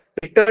of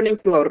returning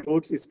to our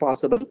roots is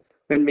possible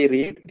when we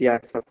read the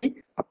Acts of the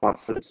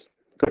Apostles.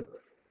 Good.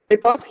 I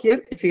pause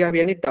here. If you have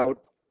any doubt,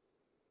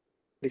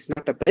 this is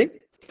not a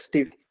break,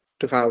 Steve,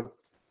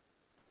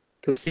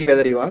 to see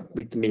whether you are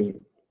with me.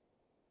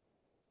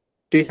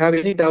 Do you have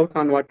any doubt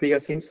on what we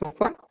have seen so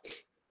far?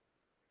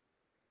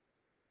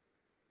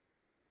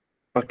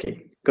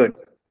 Okay, good.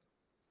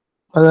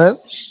 Father,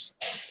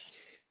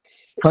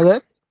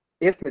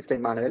 Yes, Mr.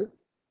 Emmanuel.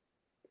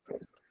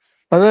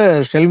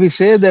 Father, shall we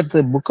say that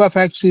the book of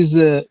Acts is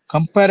a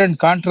compare and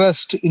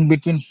contrast in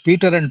between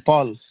Peter and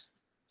Paul?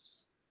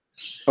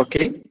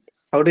 Okay.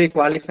 How do you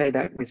qualify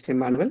that, Mr.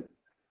 Emmanuel?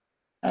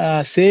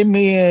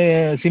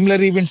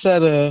 Similar events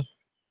are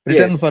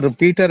written Yes. for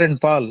Peter and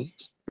Paul.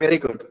 Very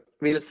good.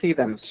 We'll see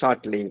them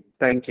shortly.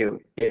 Thank you.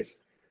 Yes.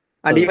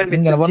 And Father, even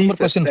with one more Jesus,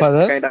 question, that's a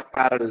Father. kind of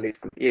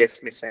parallelism. Yes,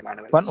 Mr.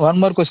 Emmanuel. One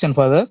more question,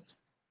 Father.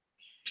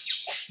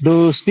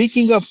 Do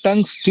speaking of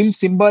tongues still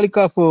symbolic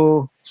of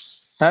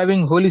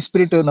having Holy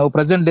Spirit now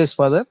present days,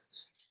 Father?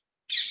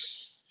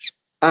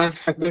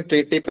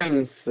 It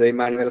depends,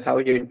 Emmanuel, how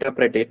you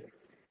interpret it.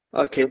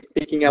 Okay,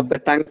 speaking of the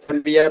tongues,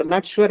 and we are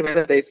not sure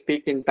whether they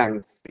speak in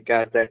tongues,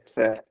 because that's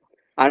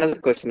another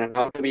question. And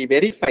how do we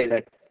verify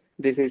that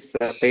this is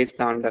based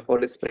on the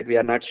Holy Spirit? We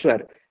are not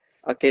sure.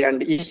 Okay,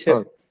 and each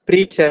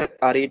preacher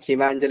or each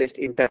evangelist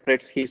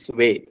interprets his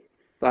way.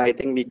 So I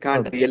think we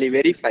can't really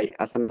verify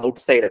as an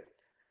outsider.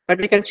 But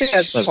we can say,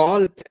 as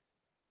Paul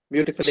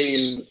beautifully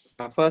in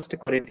 1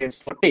 Corinthians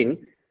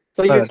 14,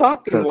 so you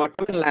talk in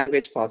whatever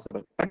language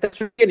possible, but there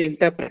should be an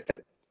interpreter.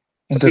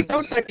 So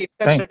without that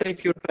interpreter,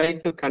 if you try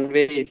to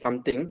convey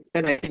something,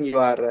 then I think you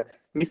are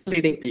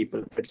misleading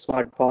people. That's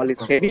what Paul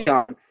is heavy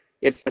on,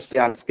 especially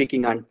on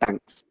speaking on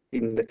tongues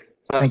in the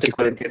 1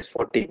 Corinthians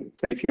 14.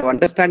 So if you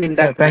understand in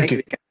that way,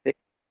 we can say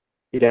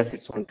it has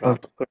its own problem.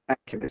 Good.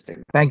 Thank you,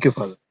 Mr. Thank you,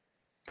 Father.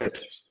 Good.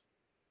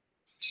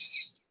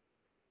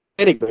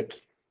 Very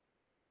good.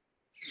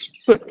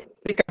 Good.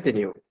 We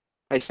continue.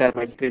 I share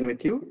my screen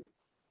with you.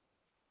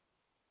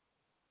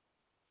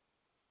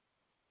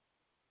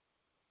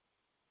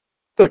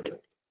 Good.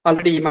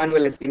 Already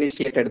Emmanuel has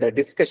initiated the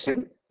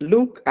discussion.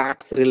 Luke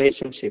Acts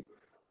relationship,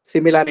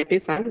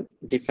 similarities and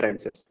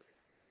differences.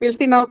 We'll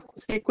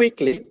see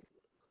quickly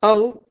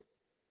how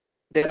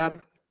there are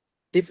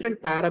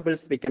different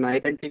parables we can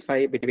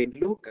identify between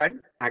Luke and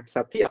Acts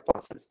of the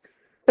Apostles.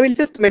 So we'll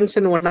just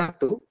mention one or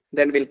two,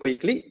 then we'll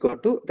quickly go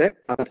to the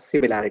other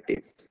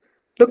similarities.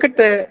 Look at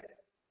the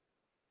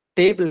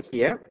table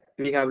here.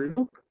 We have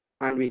Luke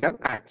and we have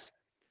Acts.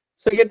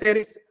 So here there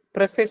is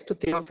preface to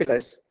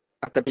Theophilus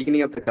at the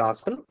beginning of the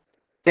gospel.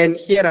 Then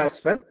here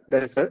as well,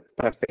 there is a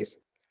preface.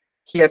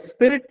 Here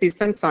Spirit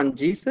descends on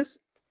Jesus.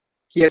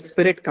 Here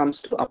Spirit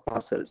comes to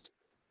apostles.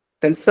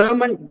 Then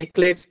sermon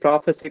declares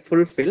prophecy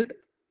fulfilled.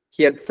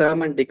 Here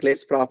sermon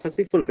declares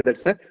prophecy fulfilled.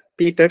 That's a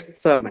Peter's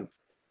sermon.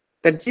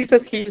 Then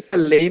Jesus heals a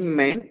lame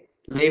man.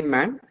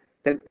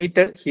 Then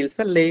Peter heals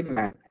a lame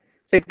man.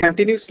 So it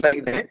continues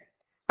like that.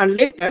 And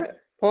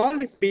later,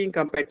 Paul is being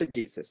compared to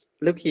Jesus.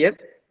 Look here,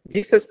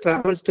 Jesus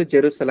travels to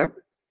Jerusalem.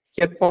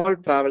 Here Paul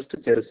travels to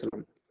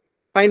Jerusalem.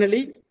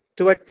 Finally,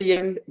 towards the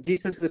end,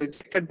 Jesus is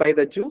rejected by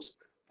the Jews.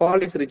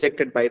 Paul is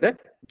rejected by the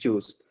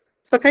Jews.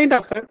 So kind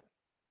of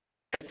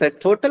it's a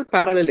total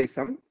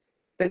parallelism.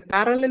 Then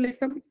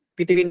parallelism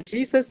between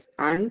Jesus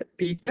and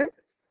Peter,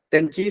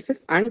 then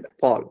Jesus and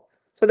Paul.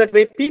 So that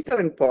way Peter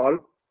and Paul,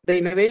 they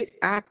in a way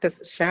act as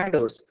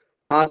shadows,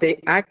 or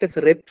they act as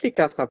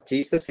replicas of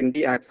Jesus in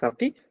the Acts of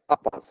the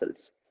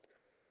Apostles.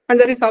 And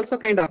there is also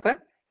kind of a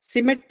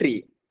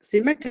symmetry.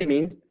 Symmetry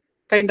means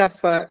kind of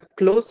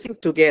closing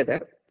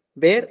together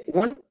where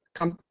one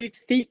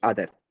completes the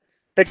other.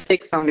 Let's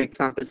take some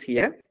examples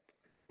here.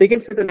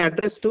 Begins with an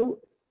address to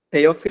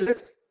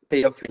Theophilus.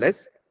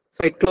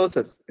 So it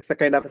closes. It's a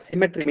kind of a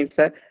symmetry, means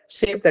a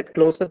shape that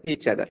closes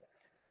each other.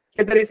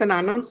 Here there is an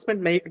announcement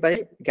made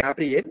by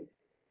Gabriel.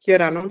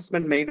 Here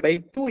announcement made by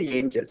two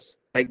angels.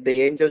 Like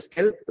the angels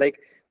tell, like,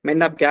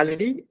 men of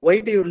Galilee, why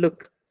do you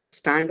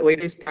stand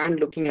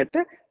looking at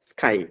the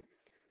sky?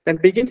 Then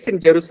begins in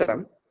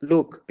Jerusalem,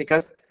 Luke,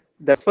 because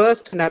the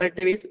first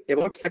narrative is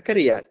about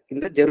Zacharias in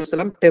the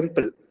Jerusalem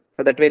temple.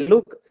 So that way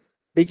Luke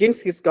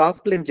begins his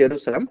gospel in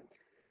Jerusalem.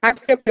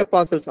 Acts of the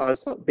Apostles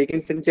also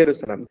begins in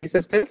Jerusalem.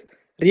 Jesus tells,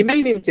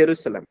 remain in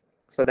Jerusalem.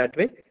 So that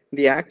way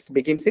the Acts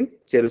begins in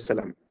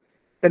Jerusalem.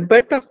 Then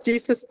birth of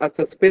Jesus as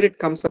the Spirit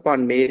comes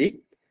upon Mary.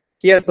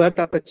 Here birth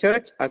of the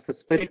church as the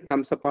Spirit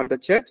comes upon the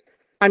church.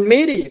 And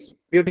Mary is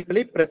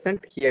beautifully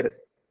present here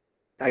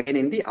again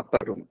in the upper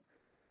room.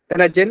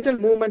 Then a gentle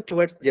movement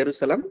towards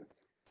Jerusalem.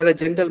 Then a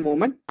gentle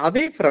movement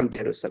away from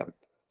Jerusalem.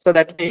 So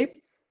that way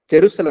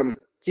Jerusalem,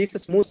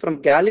 Jesus moves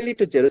from Galilee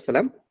to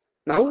Jerusalem.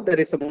 Now there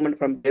is a movement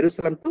from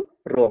Jerusalem to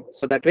Rome.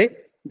 So that way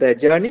the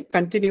journey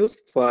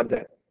continues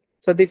further.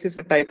 So this is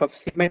a type of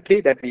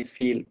symmetry that we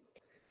feel.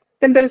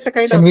 Then there is a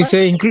kind Can of we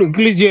say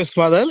inclusius,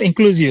 Father?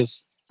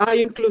 Inclusius.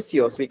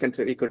 Inclusios, we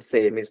could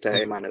say,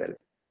 Mr. Emmanuel.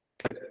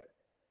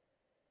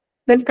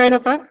 Then kind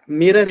of a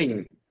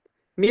mirroring.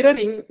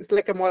 Mirroring is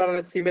like a more or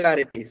less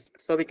similarities.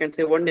 So we can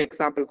say one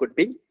example could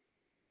be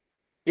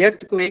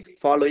earthquake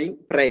following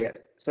prayer.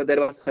 So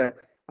there was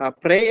a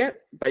prayer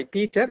by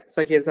Peter.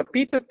 So here's a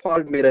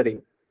Peter-Paul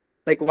mirroring.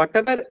 Like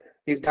whatever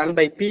is done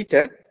by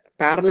Peter,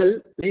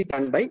 parallelly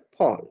done by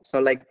Paul. So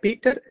like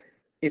Peter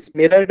is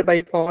mirrored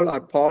by Paul, or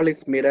Paul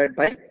is mirrored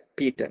by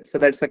Peter. So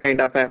that's a kind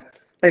of a,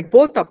 like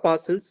both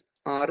apostles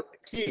are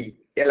key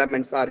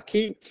elements, are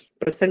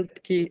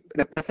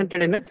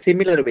presented in a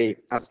similar way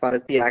as far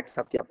as the Acts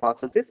of the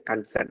Apostles is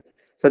concerned.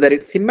 So there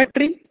is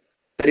symmetry,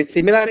 there is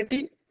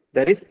similarity,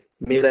 there is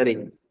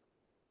mirroring.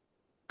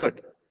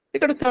 Good. We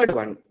got a third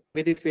one.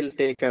 With this, we'll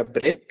take a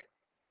break.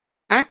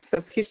 Acts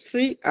as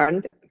history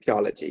and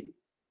theology.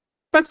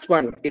 First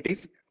one, it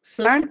is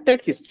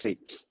slanted history.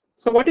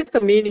 So what is the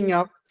meaning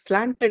of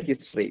slanted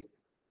history?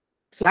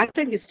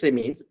 Slanted history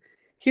means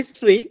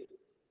history,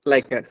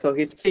 so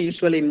history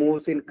usually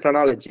moves in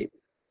chronology.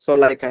 So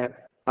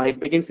it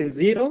begins in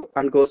 0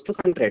 and goes to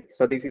 100.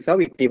 So this is how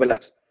it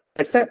develops.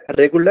 That's a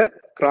regular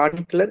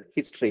chronicler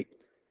history.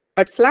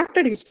 But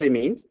slanted history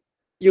means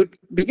you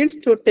begins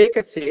to take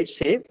a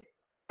shape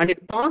and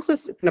it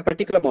passes in a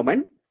particular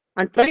moment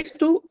and tries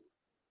to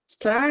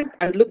slant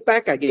and look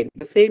back again,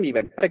 the same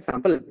event. For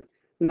example,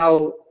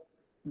 now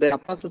the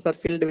apostles are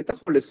filled with the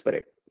Holy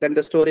Spirit. Then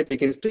the story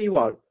begins to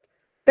evolve.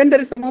 Then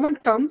there is a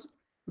moment comes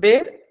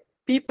where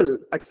people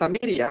at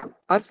Samaria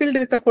are filled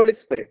with the Holy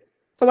Spirit.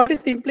 So what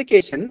is the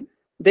implication?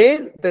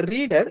 There, the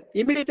reader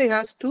immediately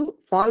has to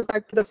fall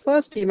back to the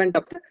first event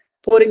of the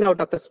pouring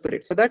out of the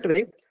Spirit. So that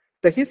way,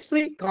 the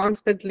history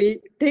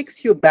constantly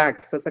takes you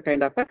back. So it's a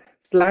kind of a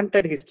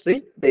slanted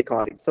history, they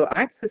call it. So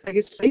Acts is a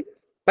history,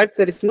 but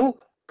there is no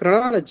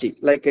chronology,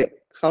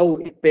 how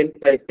it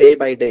went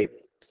by day.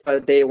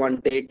 Day 1,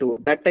 day 2.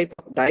 That type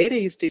of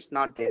diary history is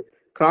not there.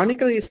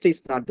 Chronicle history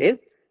is not there.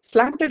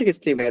 Slanted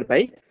history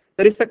whereby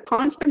there is a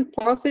constant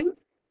pausing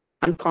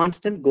and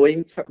constant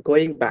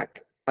going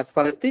back. As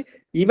far as the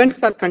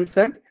events are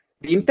concerned,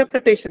 the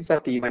interpretations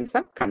of the events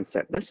are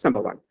concerned. That's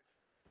number one.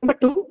 Number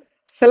two,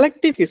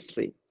 selective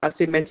history. As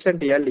we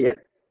mentioned earlier,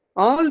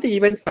 all the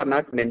events are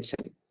not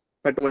mentioned,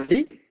 but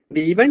only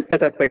the events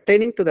that are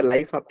pertaining to the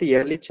life of the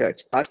early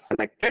church are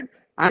selected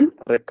and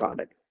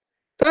recorded.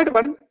 Third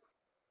one,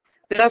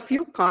 there are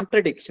few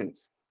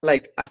contradictions,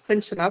 like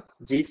ascension of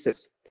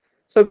Jesus.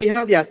 So we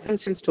have the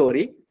ascension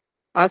story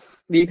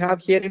as we have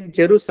here in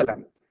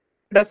Jerusalem.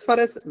 But as far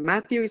as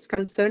Matthew is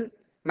concerned,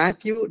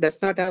 Matthew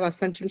does not have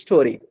ascension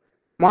story.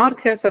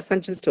 Mark has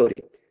ascension story.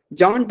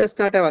 John does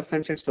not have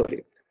ascension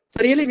story.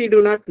 So really we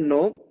do not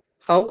know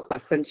how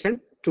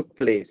ascension took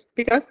place.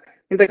 Because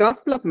in the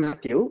Gospel of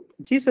Matthew,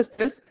 Jesus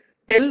tells,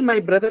 tell my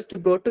brothers to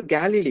go to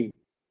Galilee.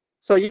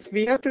 So if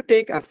we have to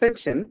take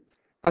ascension,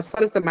 as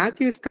far as the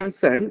Matthew is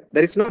concerned,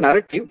 there is no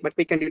narrative, but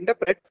we can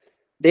interpret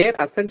their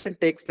ascension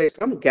takes place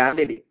from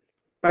Galilee.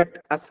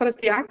 But as far as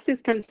the Acts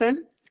is concerned,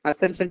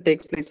 ascension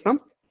takes place from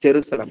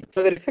Jerusalem.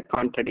 So there is a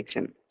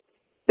contradiction.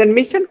 Then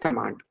mission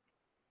command.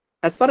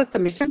 As far as the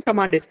mission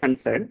command is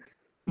concerned,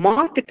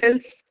 Mark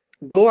tells,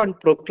 go and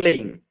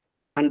proclaim.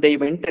 And they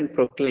went and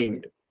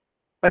proclaimed.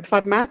 But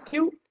for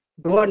Matthew,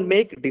 go and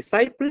make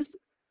disciples,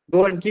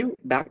 go and give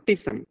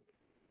baptism.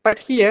 But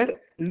here,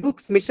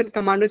 Luke's mission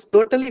command is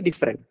totally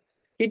different.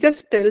 He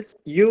just tells,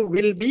 you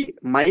will be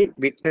my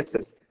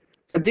witnesses.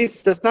 So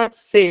this does not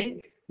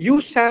say,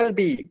 you shall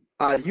be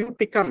or you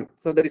become.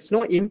 So there is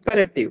no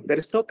imperative, there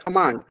is no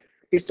command.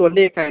 It's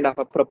only a kind of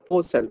a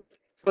proposal.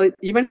 So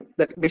even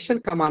that mission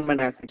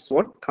commandment has its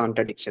own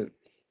contradiction.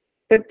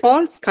 Then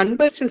Paul's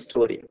conversion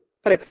story.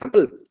 For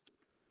example,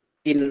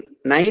 in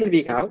 9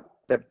 we have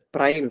the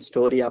prime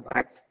story of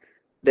Acts,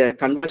 the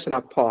conversion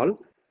of Paul.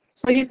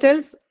 So he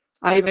tells,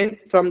 I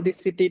went from this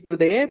city to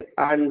there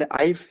and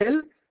I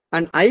fell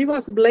and I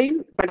was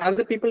blind, but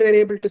other people were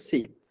able to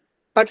see.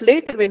 But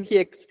later when he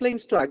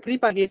explains to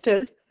Agrippa, he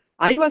tells,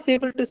 I was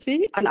able to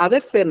see and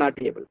others were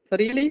not able. So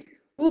really,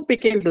 who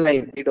became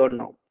blind? We don't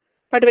know.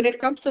 But when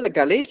it comes to the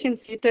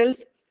Galatians, he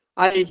tells,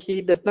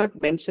 he does not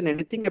mention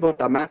anything about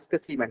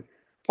Damascus even.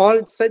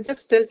 Paul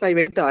just tells, I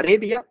went to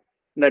Arabia,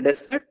 in the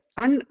desert,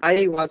 and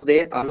I was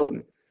there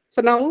alone.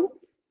 So now,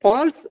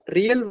 Paul's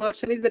real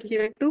version is that he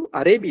went to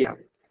Arabia.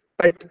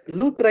 But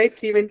Luke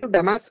writes he went to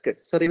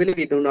Damascus. So really,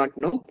 we do not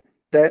know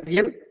the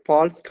real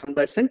Paul's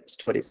conversion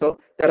story. So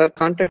there are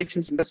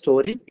contradictions in the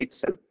story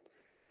itself.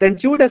 Then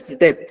Judas'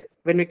 death,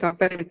 when we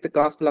compare it with the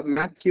Gospel of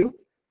Matthew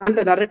and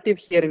the narrative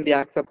here in the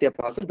Acts of the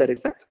Apostle, there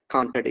is a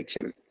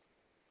contradiction.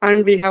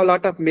 And we have a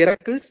lot of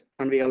miracles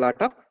and we have a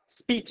lot of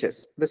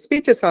speeches. The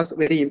speeches are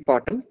very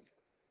important,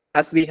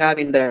 as we have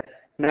in the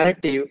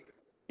narrative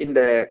in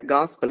the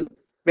Gospel,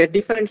 where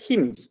different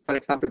hymns, for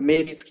example,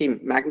 Mary's hymn,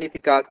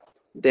 Magnificat,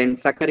 then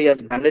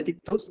Zacharias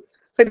Benedictus.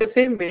 So in the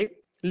same way,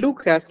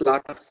 Luke has a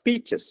lot of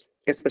speeches,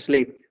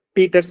 especially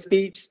Peter's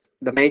speech,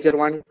 the major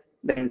one,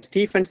 then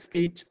Stephen's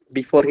speech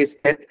before his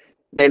death,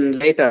 then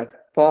later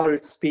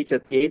Paul's speech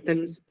at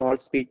Athens, Paul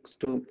speaks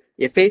to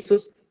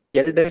Ephesus,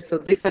 elders. So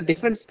these are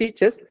different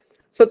speeches.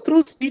 So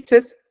through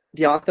speeches,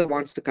 the author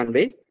wants to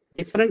convey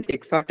different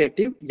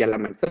exhortative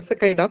elements. That's a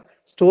kind of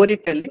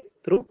storytelling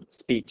through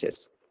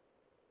speeches.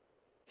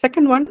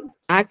 Second one,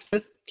 Acts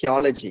as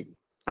theology.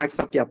 Acts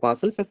of the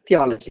Apostles as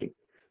theology.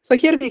 So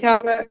here we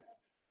have a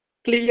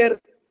clear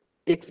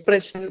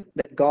expression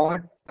that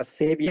God as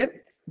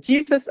Savior,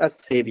 Jesus as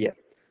Savior.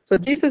 So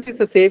Jesus is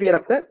the Savior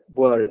of the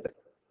world.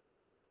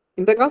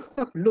 In the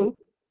Gospel of Luke,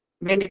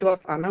 when it was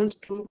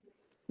announced to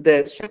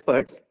the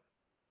shepherds,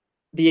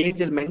 the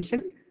angel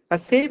mentioned, a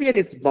Savior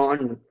is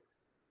born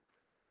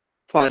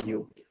for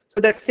you.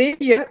 So that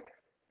Savior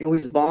who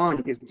is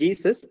born is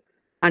Jesus.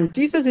 And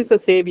Jesus is a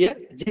savior.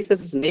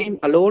 Jesus' name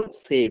alone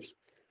saves.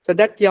 So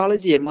that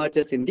theology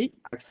emerges in the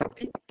Acts of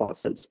the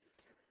Apostles.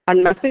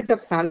 And message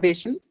of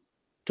salvation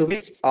to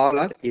which all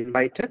are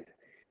invited.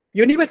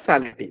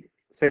 Universality.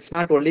 So it's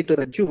not only to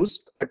the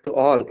Jews, but to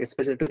all,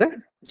 especially to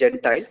the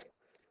Gentiles.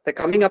 The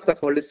coming of the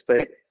Holy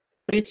Spirit,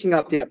 preaching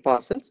of the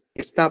apostles,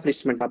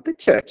 establishment of the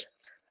church.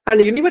 And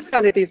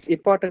universality is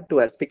important to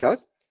us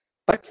because,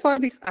 but for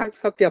these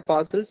acts of the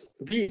apostles,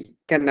 we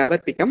can never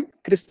become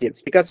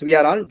Christians because we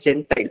are all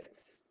Gentiles.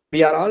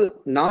 We are all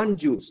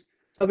non-Jews.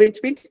 So which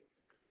means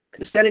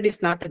Christianity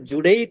is not a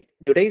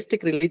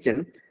Judaistic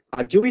religion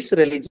or Jewish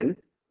religion,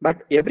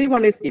 but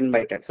everyone is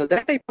invited. So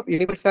that type of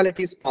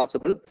universality is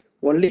possible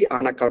only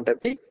on account of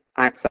the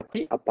acts of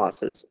the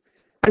apostles.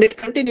 And it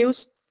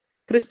continues,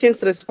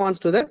 Christians' response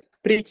to the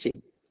preaching.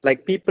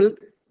 Like people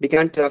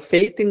began to have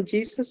faith in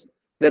Jesus.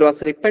 There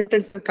was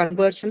repentance and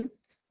conversion,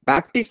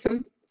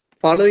 baptism,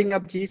 following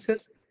of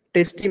Jesus,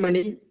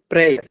 testimony,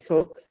 prayer.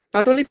 So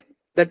not only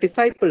the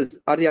disciples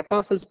or the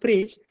apostles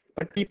preached,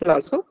 but people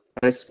also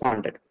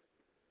responded.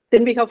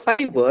 Then we have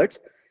 5 words: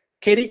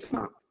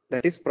 kerygma,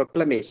 that is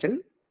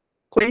proclamation;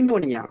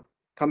 koinonia,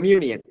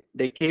 communion,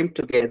 they came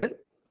together,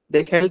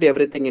 they held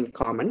everything in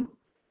common;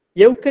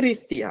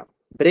 eucharistia,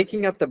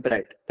 breaking of the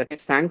bread, that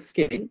is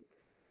thanksgiving;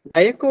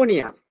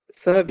 diaconia,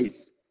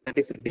 service, that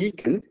is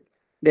deacon;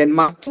 then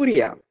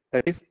martyria,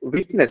 that is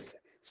witness.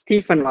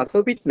 Stephen was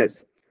a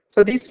witness.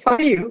 So these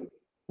 5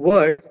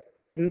 words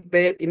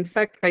were in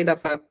fact kind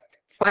of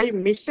 5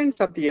 missions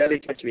of the early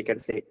church, we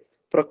can say: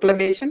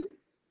 proclamation,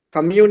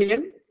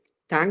 communion,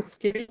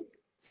 thanksgiving,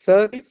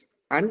 service,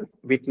 and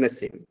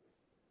witnessing.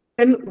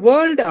 Then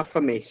world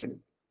affirmation.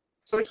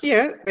 So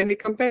here, when we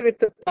compare with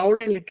the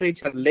Pauline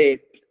literature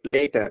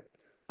later,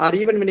 or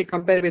even when you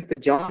compare with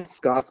John's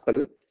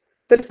gospel,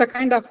 there is a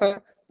kind of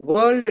a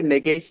world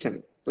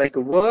negation. Like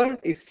world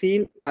is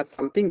seen as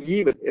something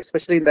evil,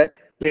 especially in the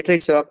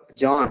literature of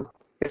John,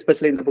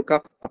 especially in the book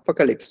of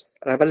Apocalypse,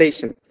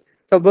 Revelation.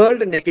 So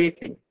world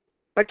negating.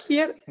 But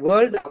here,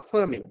 world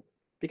affirming.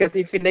 Because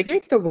if we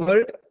negate the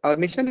world, our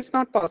mission is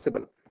not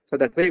possible. So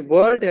that way,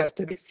 world has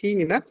to be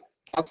seen in a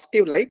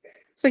positive light.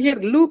 So here,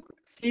 Luke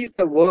sees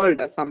the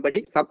world as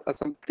something,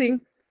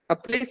 a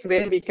place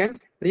where we can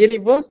really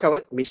work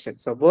our mission.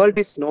 So world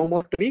is no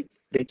more to be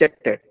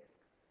rejected.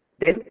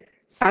 Then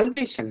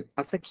salvation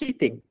as a key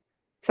thing.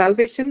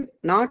 Salvation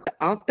not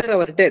after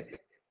our death,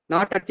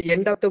 not at the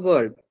end of the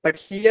world, but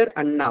here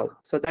and now.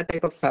 So that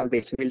type of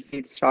salvation, we'll see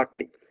it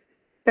shortly.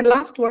 The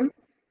last one,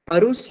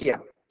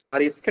 parousia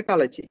or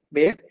eschatology,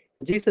 where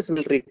Jesus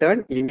will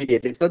return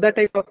immediately. So that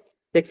type of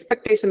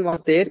expectation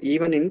was there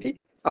even in the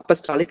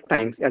apostolic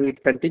times, and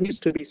it continues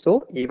to be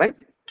so even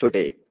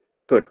today.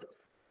 Good.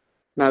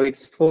 Now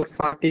it's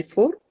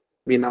 4:44.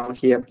 We now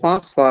here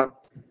pause for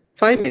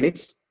 5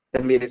 minutes,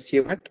 then we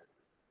resume at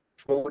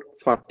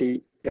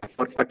 4:40,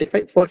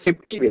 4:45,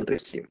 4:50 we'll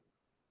resume.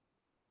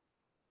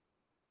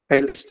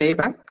 I'll stay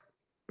back.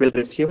 We'll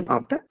resume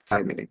after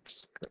 5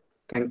 minutes.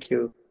 Thank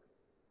you.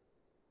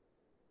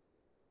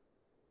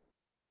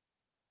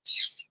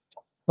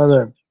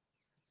 Father,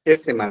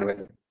 Yes,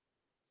 Emmanuel.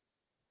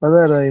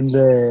 Father, in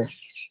the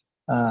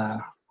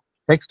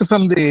text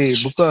from the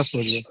book of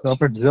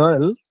Prophet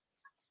Joel,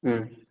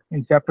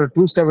 in chapter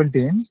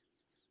 2:17,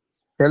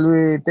 shall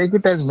we take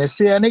it as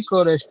messianic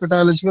or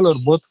eschatological or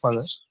both,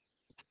 Father?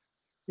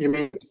 You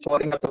mean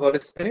pouring of the Holy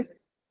Spirit?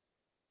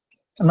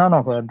 No,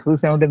 Father.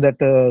 2:17, that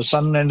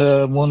sun and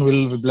moon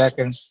will be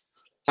blackened.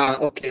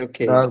 Okay.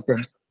 Okay.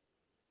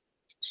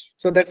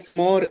 So that's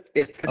more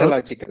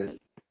eschatological.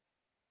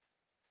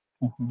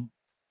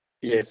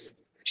 Yes,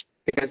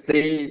 because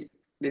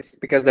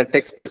because the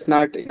text is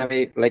not in a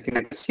way like in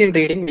a Christian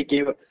reading we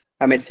give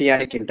a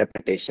messianic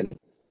interpretation,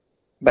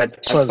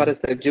 but as far as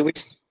the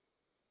Jewish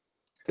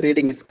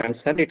reading is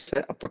concerned, it's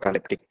an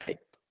apocalyptic type.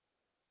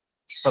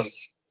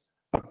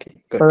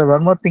 Okay, good. Father,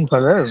 one more thing,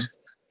 Father.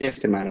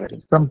 Yes,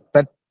 Emmanuel. From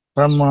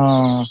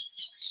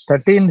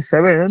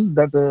 13:7,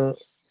 that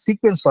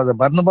sequence for the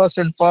Barnabas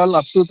and Paul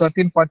up to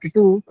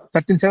 13:42,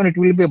 13:7, it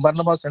will be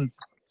Barnabas and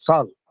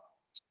Saul.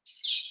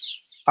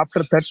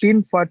 After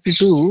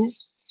 13:42,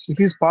 it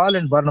is Paul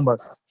and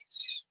Barnabas.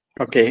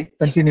 Okay.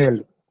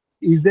 Continually.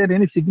 Is there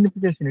any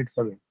significance in it,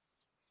 Father?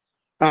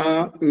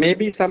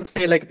 Maybe some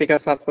say like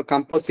because of a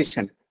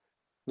composition,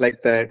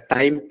 like the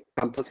time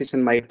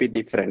composition might be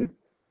different,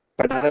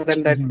 but other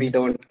than that, we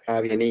don't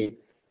have any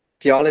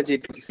theology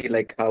to see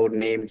like how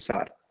names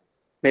are.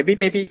 Maybe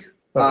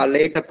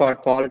later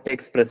part Paul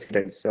takes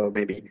precedence. So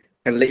maybe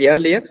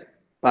earlier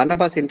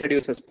Barnabas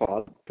introduces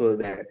Paul to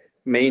the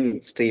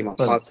mainstream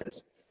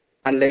apostles,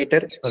 and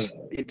later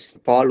it's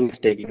Paul who is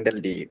taking the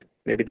lead.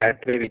 Maybe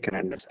that way we can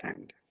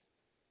understand.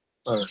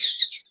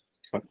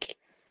 Okay.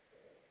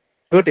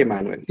 Good,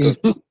 Emmanuel. Good.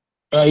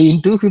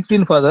 In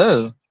 2:15,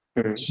 Father,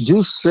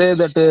 Jews say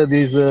that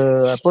these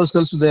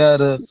apostles, they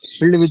are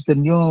filled with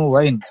new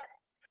wine.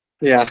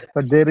 Yeah.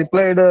 But they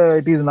replied,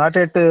 it is not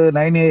at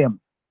 9 a.m.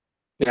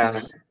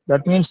 Yeah.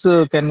 That means,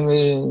 can we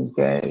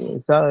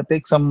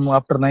take some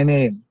after 9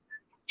 a.m.?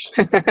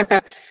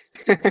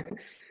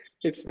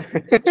 It's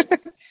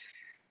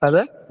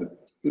Father?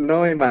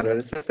 no, Emmanuel.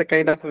 It's just a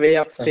kind of way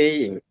of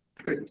saying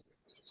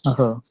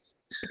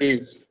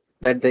maybe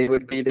that they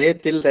would be there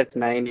till that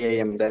 9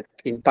 a.m. That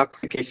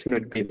intoxication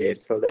would be there.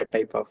 So that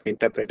type of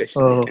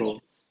interpretation we can.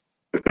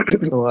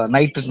 So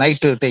night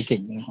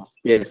taking.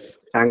 Yes,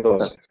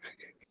 hangover.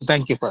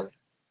 Thank you, Father.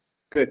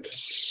 Good.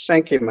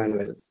 Thank you,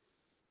 Emmanuel.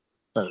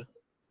 Father.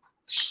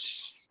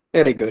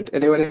 Very good.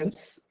 Anyone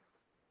else?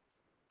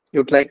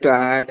 You'd like to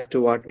add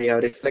to what we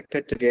have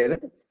reflected together?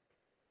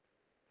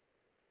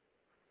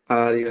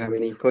 Or you have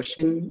any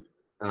question?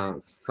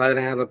 Father,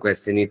 I have a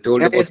question. You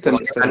told Yes,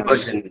 about Mr. the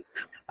conversion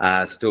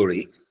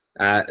story.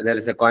 There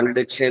is a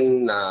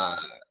contradiction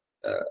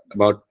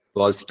about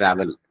Paul's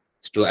travel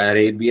to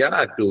Arabia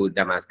or to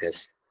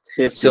Damascus.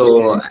 Yes.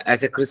 So,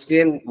 as a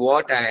Christian,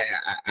 what I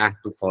have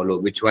to follow?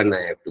 Which one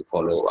I have to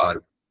follow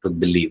or to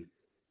believe?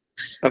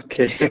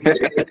 Okay.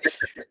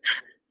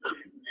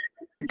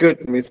 Good,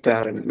 Mr.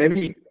 Aaron.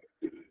 Maybe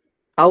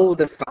how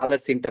the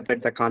scholars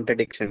interpret the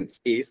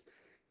contradictions is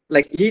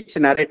like each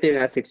narrative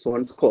has its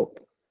own scope.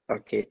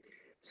 Okay.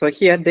 So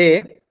here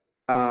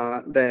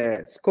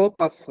the scope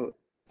of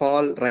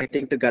Paul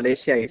writing to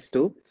Galatia is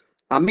to,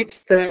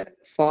 amidst the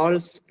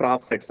false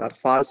prophets or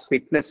false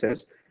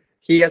witnesses,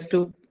 he has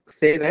to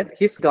say that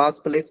his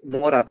gospel is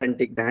more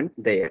authentic than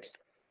theirs.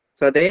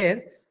 So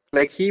there,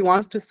 like he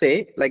wants to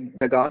say, like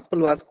the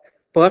gospel was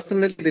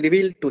personally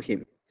revealed to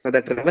him. So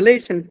that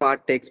revelation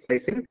part takes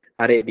place in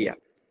Arabia.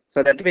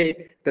 So that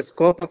way, the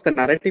scope of the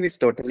narrative is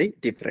totally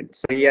different.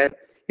 So here,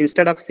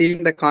 instead of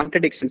seeing the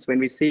contradictions, when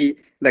we see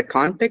the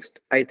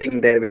context, I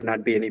think there will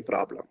not be any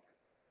problem.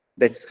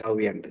 This is how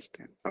we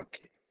understand.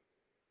 Okay.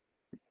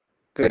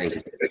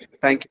 Good.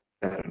 Thank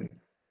you, Aaron.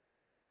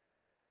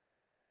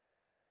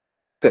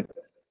 Good.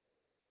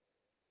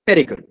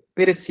 Very good.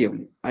 We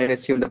resume. I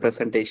resume the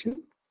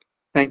presentation.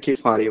 Thank you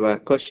for your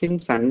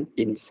questions and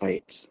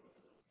insights.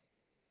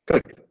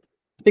 Good.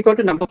 We go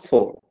to number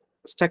 4.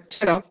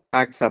 Structure of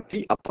Acts of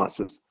the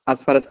Apostles.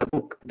 As far as the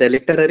book, the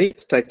literary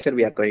structure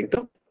we are going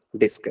to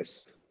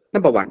discuss.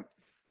 Number 1.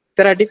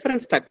 There are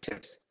different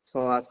structures.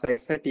 So as I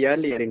said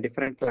earlier in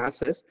different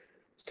classes,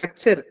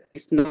 structure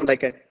is not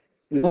like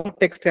no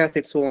text has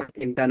its own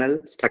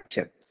internal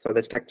structure. So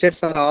the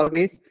structures are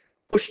always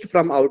pushed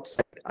from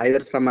outside,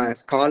 either from a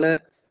scholar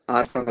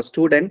or from a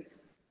student,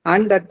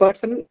 and that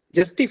person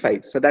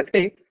justifies. So that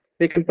way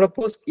we can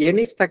propose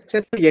any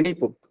structure to any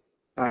book.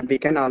 And we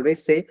can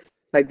always say,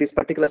 like this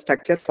particular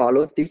structure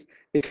follows this.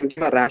 We can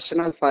give a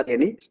rationale for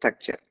any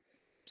structure.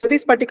 So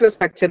this particular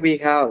structure we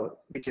have,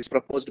 which is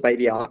proposed by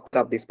the author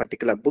of this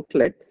particular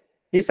booklet,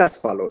 is as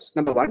follows.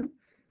 Number 1,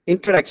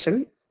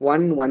 introduction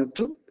 1:1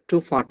 to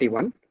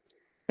 241.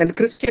 Then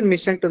Christian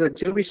mission to the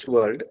Jewish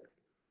world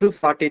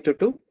 242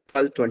 to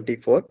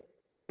 1224.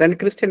 Then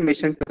Christian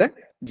mission to the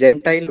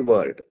Gentile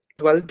world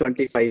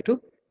 1225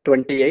 to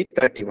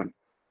 2831.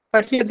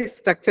 But here this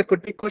structure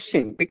could be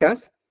questioned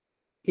because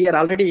here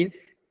already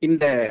in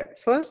the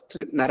first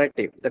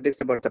narrative, that is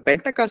about the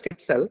Pentecost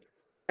itself,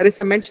 there is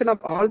a mention of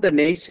all the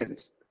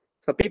nations.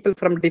 So people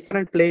from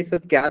different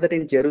places gathered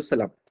in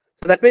Jerusalem.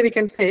 So that way we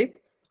can say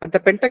at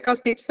the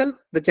Pentecost itself,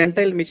 the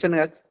Gentile mission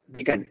has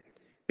begun.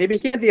 Maybe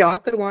here the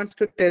author wants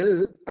to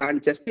tell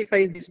and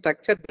justify the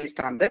structure based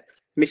on the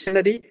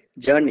missionary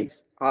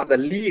journeys or the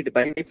lead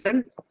by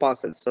different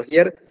apostles. So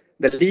here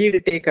the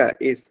lead taker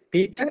is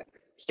Peter,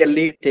 here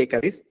lead taker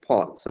is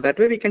Paul. So that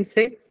way we can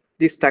say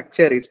the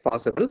structure is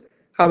possible.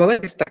 However,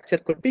 the structure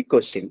could be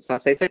questioned. So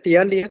as I said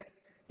earlier,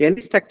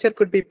 any structure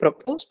could be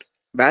proposed,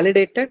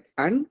 validated,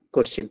 and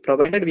questioned,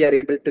 provided we are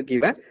able to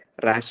give a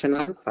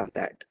rationale for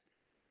that.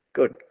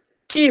 Good.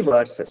 Key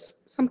verses.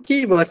 Some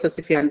key verses,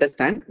 if you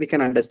understand, we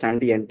can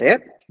understand the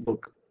entire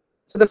book.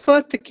 So the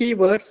first key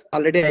verse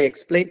already I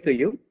explained to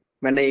you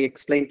when I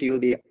explained to you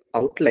the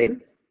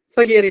outline.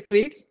 So here it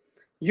reads,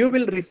 you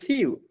will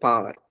receive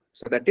power.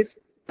 So that is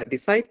the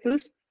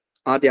disciples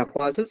or the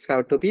apostles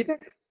have to be the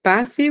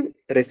passive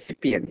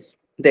recipients.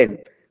 Then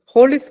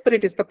Holy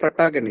Spirit is the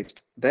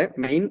protagonist, the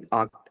main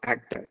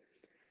actor.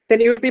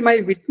 Then you will be my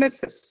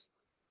witnesses.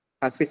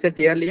 As we said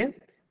earlier,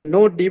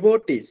 no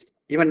devotees,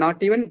 even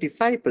not even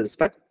disciples,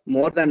 but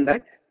more than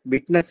that,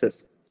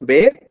 witnesses.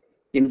 Where?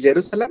 In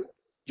Jerusalem,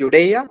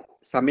 Judea,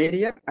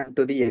 Samaria, and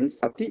to the ends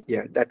of the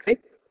earth. That way,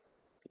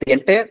 the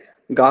entire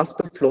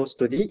gospel flows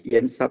to the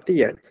ends of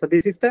the earth. So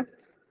this is the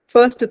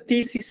first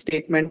thesis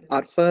statement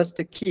or first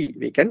key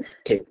we can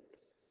take.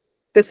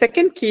 The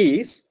second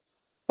key is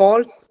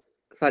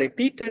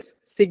Peter's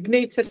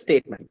signature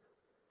statement.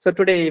 So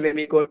today, when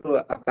we go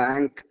to a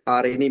bank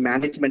or any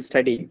management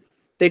study,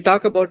 they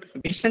talk about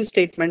vision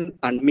statement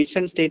and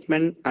mission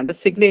statement and the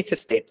signature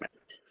statement.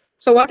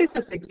 So what is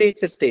a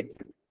signature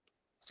statement?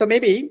 So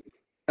maybe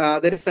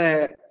there is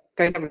a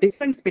kind of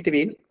difference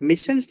between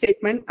mission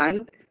statement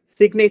and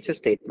signature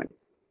statement.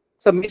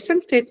 So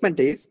mission statement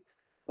is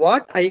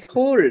what I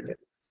hold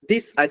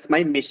this as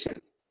my mission.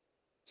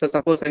 So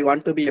suppose I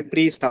want to be a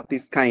priest of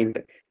this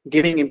kind,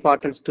 giving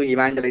importance to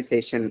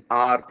evangelization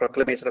or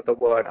proclamation of the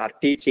word or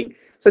teaching.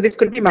 So this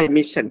could be my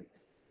mission.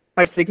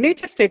 My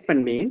signature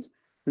statement means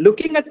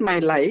looking at my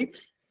life,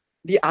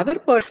 the other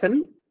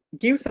person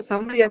gives a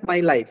summary of my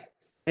life.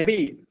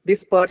 Maybe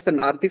this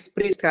person or this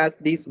priest has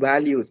these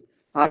values,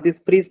 or this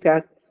priest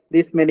has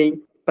these many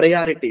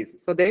priorities.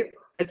 So there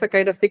is a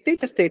kind of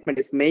signature statement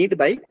is made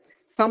by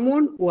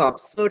someone who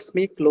observes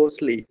me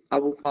closely,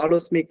 or who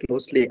follows me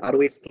closely, or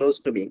who is close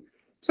to me.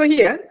 So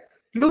here,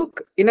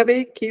 Luke in a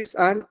way gives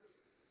a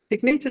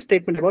signature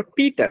statement about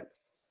Peter.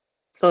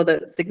 So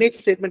the signature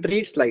statement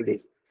reads like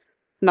this.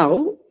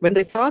 Now, when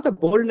they saw the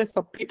boldness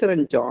of Peter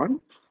and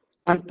John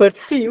and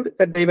perceived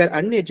that they were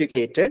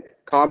uneducated,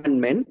 common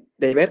men,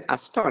 they were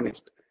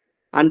astonished.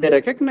 And they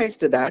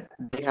recognized that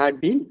they had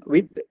been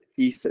with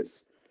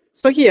Jesus.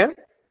 So here,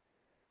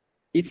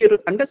 if you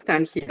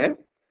understand here,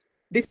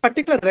 this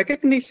particular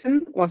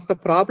recognition was the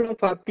problem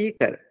for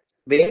Peter,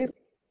 where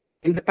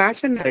in the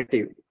Passion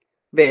narrative,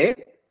 where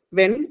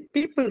when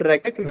people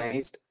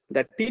recognized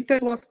that Peter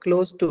was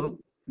close to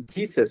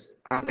Jesus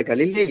and the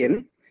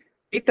Galilean,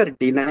 Peter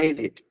denied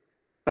it.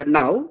 But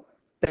now,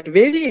 that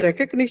very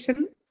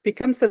recognition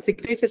becomes the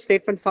signature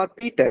statement for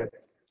Peter.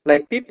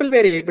 Like people were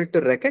able to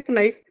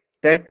recognize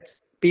that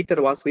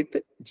Peter was with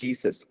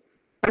Jesus.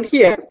 And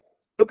here,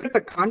 look at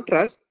the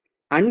contrast,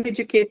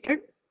 uneducated,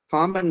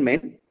 common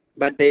men,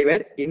 but they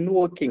were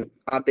invoking,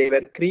 or they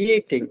were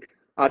creating,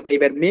 or they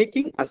were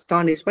making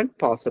astonishment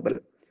possible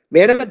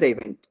wherever they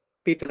went,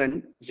 Peter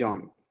and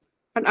John.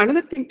 And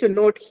another thing to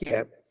note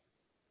here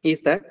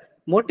is the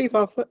motive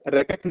of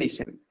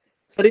recognition.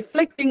 So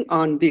reflecting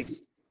on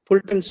this,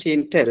 Fulton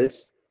Sheen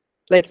tells,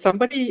 like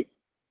somebody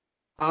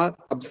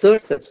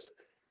observes us,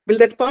 will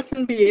that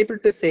person be able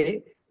to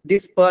say,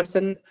 this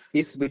person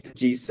is with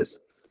Jesus?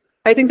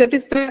 I think that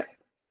is the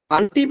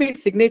ultimate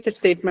signature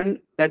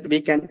statement that we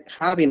can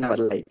have in our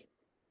life.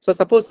 So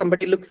suppose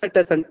somebody looks at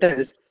us and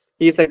tells,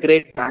 he is a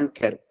great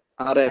banker,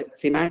 or a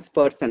finance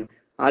person,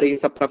 or he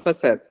is a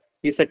professor,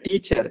 he is a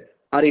teacher,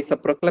 or he is a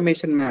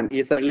proclamation man, he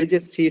is a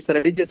religious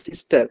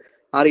sister,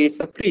 or he is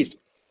a priest.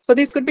 So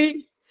these could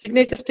be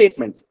signature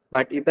statements.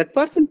 But if that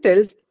person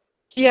tells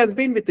he has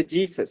been with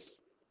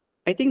Jesus,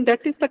 I think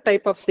that is the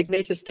type of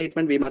signature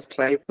statement we must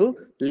try to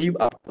live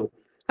up to.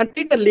 And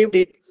Peter lived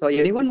it. So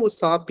anyone who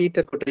saw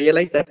Peter could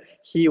realize that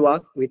he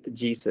was with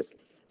Jesus.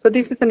 So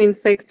this is an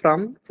insight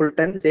from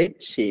Fulton J.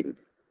 Sheen.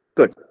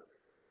 Good.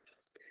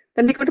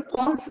 Then we go to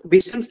Paul's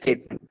vision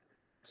statement.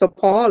 So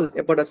Paul,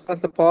 about as far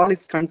as Paul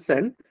is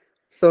concerned,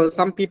 so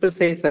some people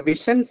say it's a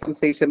vision, some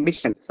say it's a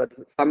mission. So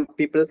some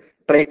people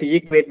try to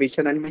equate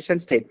vision and mission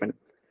statement.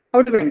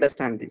 How do we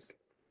understand this?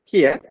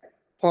 Here,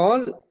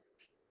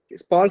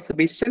 Paul's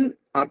vision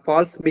or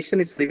Paul's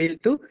mission is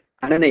revealed to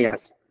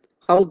Ananias.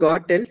 How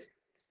God tells,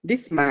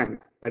 this man,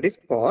 that is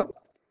Paul,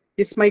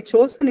 is my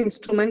chosen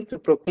instrument to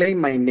proclaim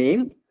my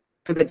name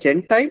to the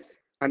Gentiles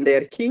and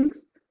their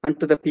kings and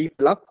to the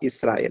people of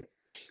Israel.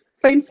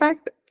 So in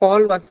fact,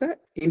 Paul was an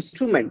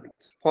instrument.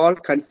 Paul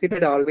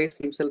considered always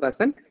himself as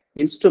an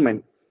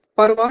instrument.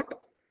 For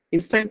what?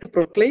 It's time to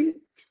proclaim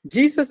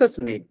Jesus'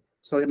 name.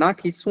 So not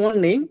his own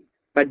name,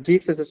 but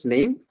Jesus'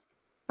 name.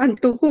 And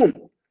to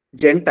whom?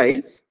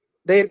 Gentiles,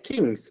 their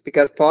kings,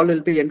 because Paul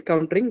will be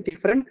encountering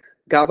different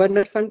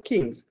governors and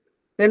kings.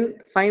 Then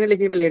finally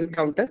he will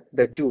encounter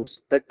the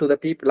Jews, that to the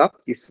people of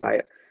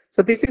Israel.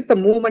 So this is the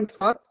movement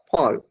for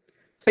Paul.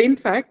 So in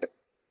fact,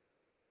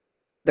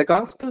 the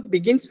gospel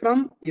begins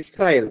from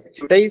Israel,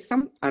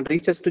 Judaism, and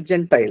reaches to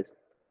Gentiles.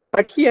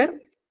 But here,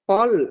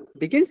 Paul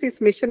begins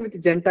his mission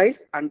with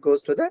Gentiles and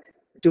goes to the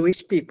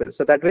Jewish people.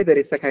 So that way there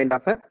is a kind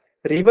of a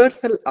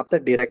reversal of the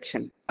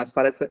direction. As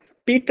far as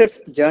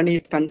Peter's journey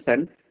is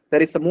concerned,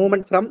 there is a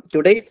movement from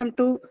Judaism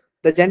to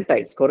the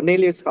Gentiles,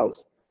 Cornelius'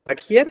 house. But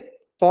here,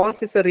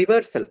 Paul's is a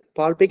reversal.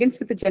 Paul begins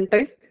with the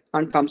Gentiles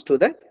and comes to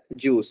the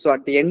Jews. So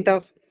at the end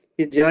of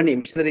his journey,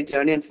 missionary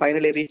journey, and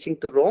finally reaching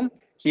to Rome,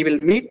 he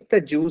will meet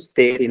the Jews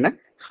there in a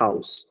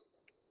house.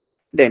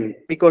 Then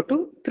we go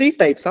to three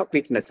types of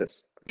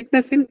witnesses.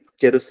 Witness in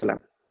Jerusalem.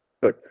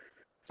 Good.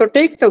 So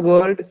take the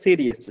world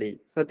seriously.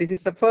 So this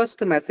is the first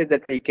message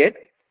that we get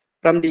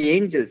from the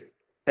angels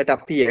that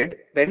appeared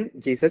when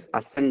Jesus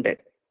ascended.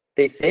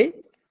 They say,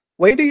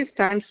 why do you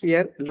stand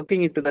here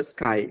looking into the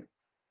sky?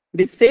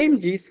 The same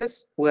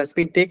Jesus who has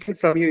been taken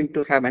from you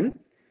into heaven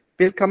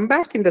will come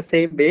back in the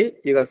same way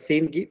you have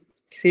seen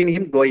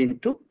him go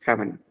into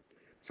heaven.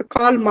 So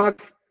Karl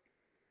Marx,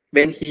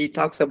 when he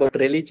talks about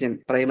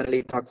religion,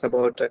 primarily talks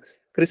about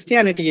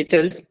Christianity, he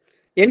tells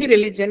any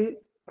religion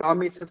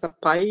promises a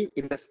pie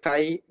in the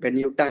sky when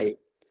you die.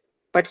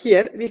 But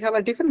here we have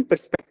a different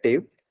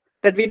perspective,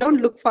 that we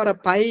don't look for a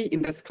pie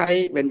in the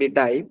sky when we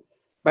die,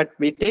 but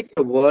we take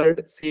the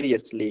world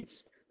seriously.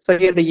 So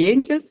here the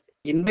angels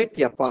invite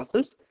the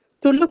apostles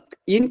to look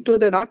into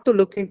the, not to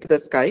look into the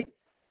sky,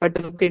 but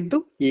to look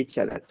into each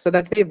other. So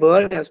that way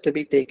world has to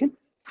be taken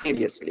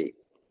seriously.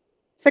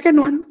 Second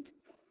one,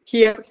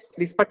 here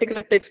this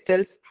particular text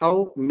tells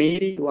how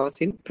Mary was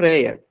in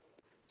prayer.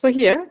 So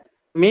here,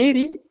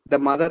 Mary, the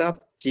mother of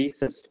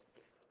Jesus.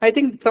 I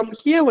think from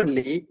here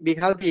only we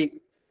have the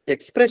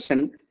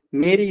expression,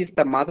 Mary is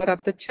the mother of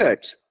the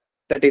church.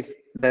 That is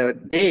the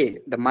day,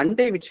 the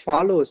Monday which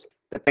follows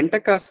the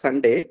Pentecost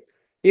Sunday,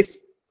 is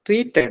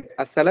treated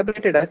or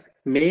celebrated as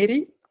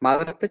Mary,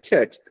 mother of the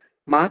church,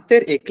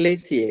 Mater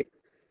Ecclesiae,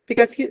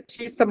 because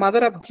she is the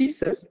mother of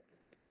Jesus,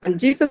 and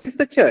Jesus is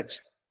the church.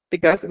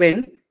 Because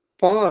when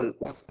Paul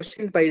was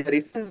questioned by the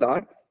risen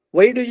Lord,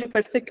 why do you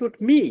persecute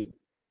me?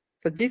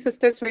 So Jesus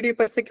tells, why do you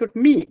persecute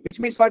me? Which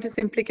means, what is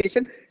the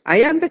implication?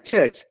 I am the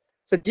church.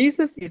 So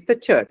Jesus is the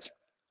church.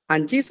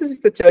 And Jesus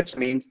is the church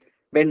means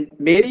when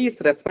Mary is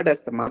referred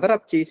as the mother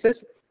of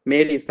Jesus,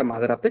 Mary is the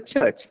mother of the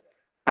church.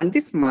 And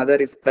this mother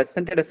is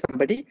presented as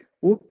somebody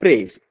who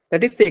prays.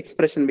 That is the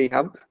expression we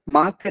have,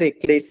 Mater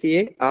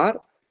Ecclesiae,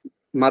 or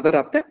mother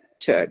of the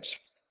church.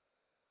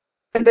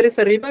 And there is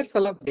a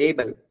reversal of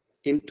Babel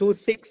in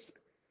 2:6.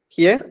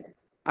 Here,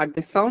 at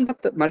the sound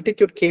of the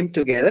multitude came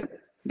together,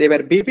 they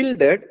were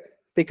bewildered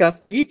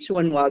because each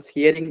one was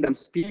hearing them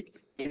speak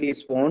in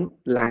his own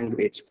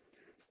language.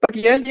 But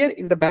earlier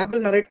in the Babel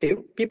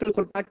narrative, people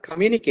could not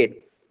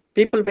communicate.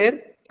 People were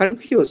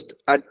confused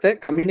at the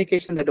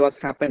communication that was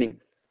happening.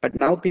 But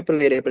now people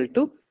were able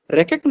to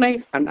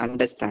recognize and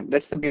understand.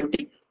 That's the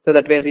beauty. So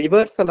that were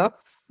reversal of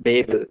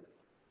Babel.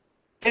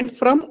 And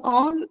from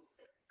all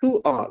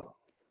to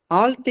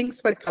all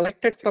things were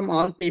collected from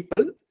all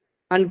people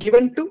and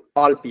given to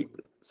all people.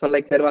 So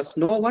like there was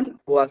no one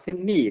who was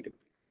in need.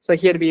 So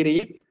here we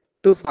read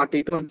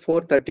 2:42 and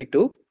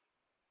 4:32.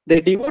 They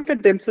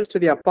devoted themselves to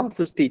the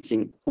apostles'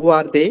 teaching. Who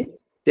are they?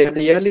 They are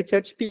the early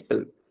church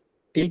people.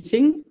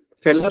 Teaching,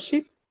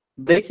 fellowship,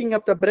 breaking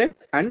up the bread,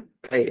 and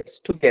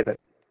prayers together.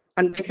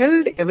 And they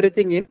held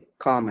everything in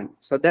common.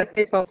 So that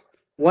type of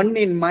one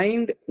in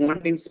mind,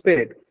 one in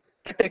spirit,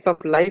 that type of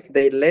life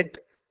they led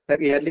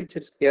the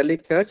early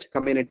church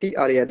community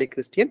or early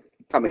Christian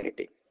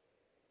community.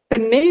 The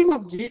name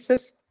of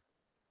Jesus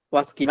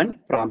was given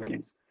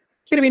prominence.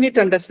 Here we need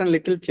to understand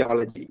little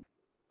theology.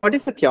 What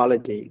is the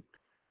theology?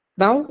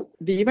 Now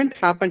the event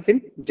happens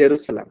in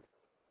Jerusalem.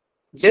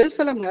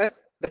 Jerusalem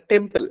has the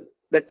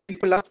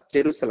temple of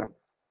Jerusalem,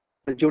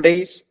 the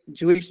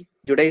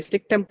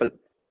Judaistic temple.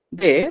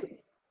 There,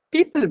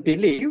 people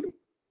believed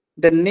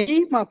the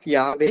name of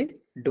Yahweh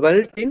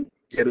dwelt in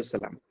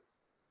Jerusalem.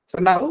 So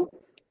now,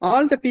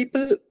 all the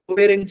people who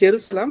were in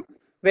Jerusalem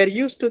were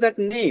used to that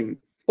name,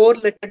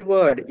 four-lettered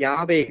word,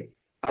 Yahweh,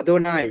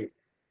 Adonai.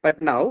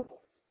 But now,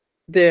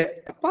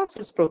 the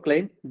apostles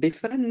proclaim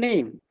different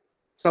name.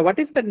 So what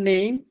is the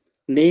name?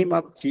 Name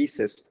of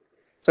Jesus.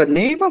 So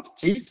name of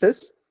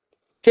Jesus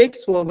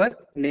takes over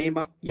name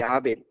of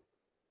Yahweh.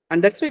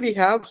 And that's why we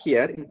have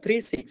here in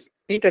 3:6,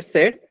 Peter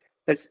said,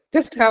 that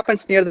just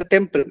happens near the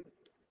temple.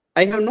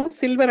 I have no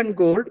silver and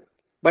gold,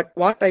 but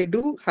what I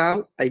do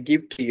have, I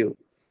give to you.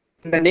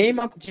 In the name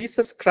of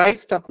Jesus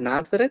Christ of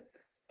Nazareth,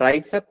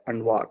 rise up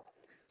and walk.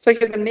 So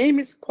here the name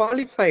is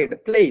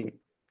qualified, plain.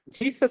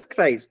 Jesus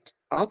Christ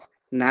of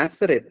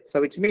Nazareth.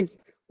 So which means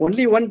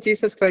only one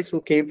Jesus Christ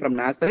who came from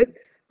Nazareth.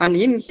 And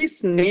in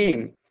his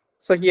name,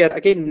 so here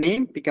again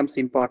name becomes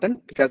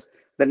important because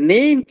the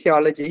name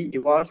theology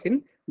evolves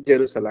in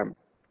Jerusalem.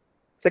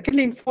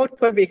 Secondly, in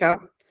 4:12 we have,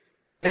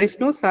 there is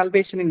no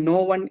salvation in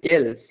no one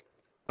else,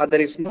 or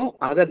there is no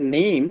other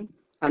name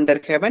under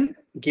heaven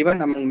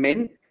given among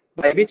men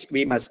by which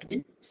we must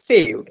be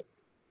saved.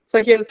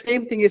 So here the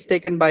same thing is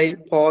taken by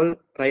Paul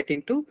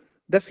writing to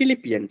the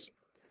Philippians.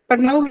 But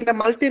now in a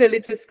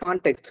multi-religious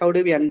context, how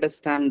do we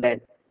understand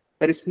that?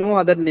 There is no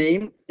other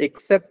name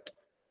except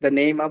the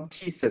name of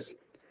Jesus.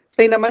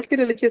 So in a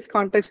multi-religious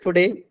context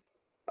today,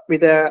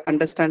 with the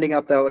understanding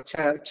of the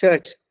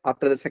church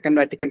after the Second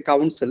Vatican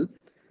Council,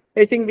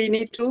 I think we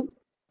need to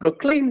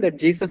proclaim that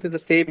Jesus is the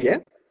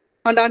Savior.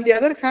 And on the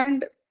other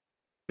hand,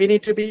 we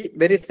need to be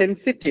very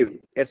sensitive,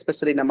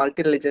 especially in a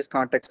multi-religious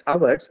context,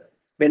 ours,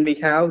 when we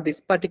have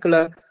this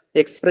particular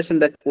expression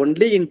that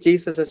only in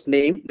Jesus'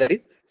 name there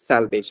is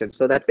salvation.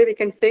 So that way we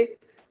can say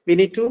we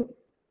need to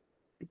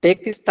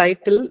take this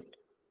title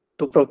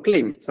to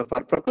proclaim. So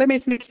for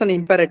proclamation, it's an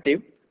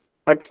imperative,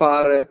 but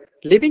for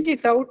living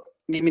it out,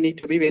 we need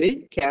to be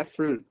very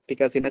careful,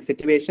 because in a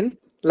situation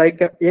like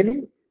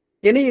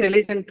any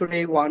religion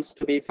today wants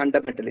to be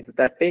fundamentalist.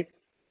 That way,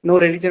 no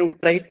religion will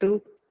try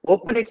to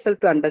open itself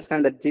to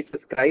understand that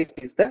Jesus Christ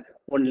is the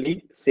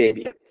only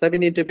Savior. So we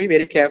need to be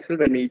very careful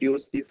when we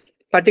use these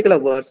particular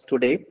words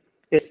today,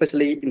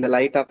 especially in the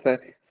light of the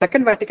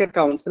Second Vatican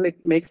Council.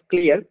 It makes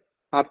clear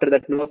after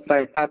that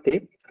Nostra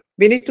Aetate,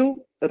 we need to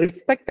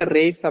respect the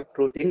race of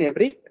truth in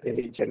every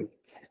religion.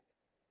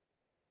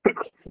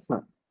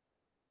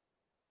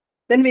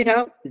 Then we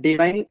have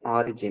divine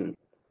origin.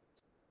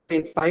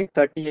 In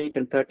 5:38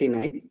 and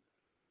 39,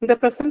 in the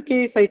present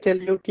case, I tell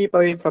you, keep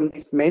away from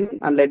these men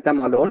and let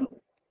them alone.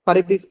 For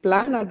if this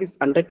plan or this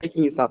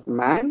undertaking is of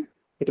man,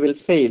 it will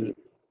fail.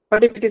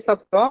 But if it is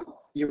of God,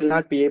 you will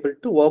not be able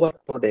to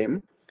overthrow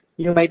them.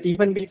 You might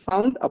even be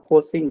found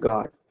opposing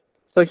God.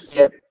 So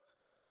here,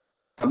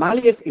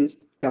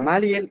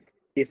 Gamaliel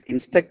is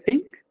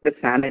instructing the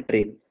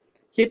Sanhedrin.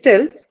 He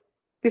tells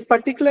this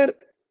particular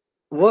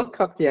work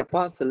of the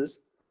apostles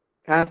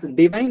has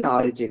divine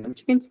origin,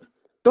 which means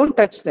don't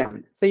touch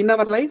them. So in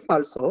our life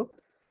also,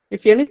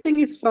 if anything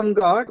is from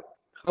God,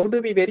 how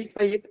do we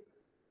verify it?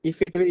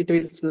 If it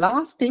is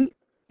lasting,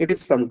 It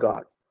is from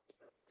God.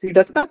 So it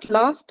does not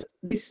last.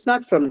 This is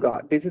not from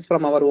God. This is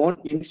from our own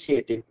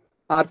initiative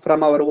or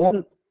from our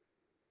own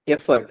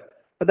effort.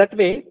 But that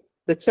way,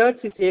 the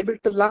church is able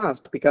to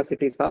last because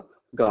it is of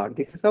God.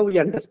 This is how we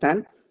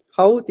understand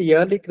how the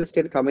early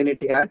Christian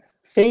community had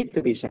faith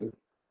vision.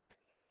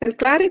 And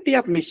clarity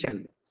of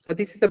mission. So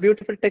this is a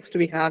beautiful text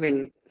we have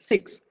in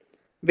 6,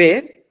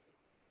 where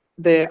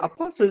the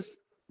apostles,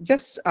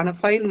 just on a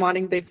fine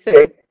morning, they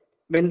said,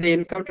 when they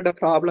encountered a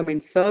problem in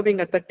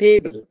serving at the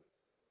table,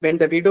 when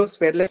the widows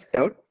were left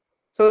out,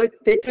 so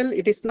they tell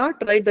it is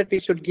not right that we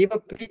should give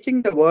up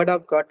preaching the word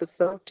of God to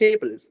serve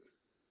tables,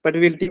 but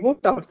we will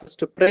devote ourselves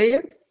to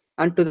prayer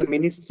and to the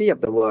ministry of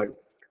the word.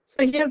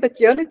 So here the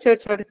early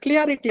church had a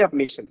clarity of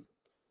mission.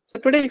 So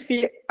today, if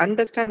we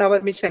understand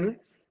our mission,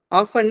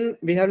 often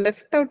we have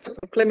left out the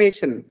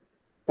proclamation.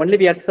 Only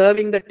we are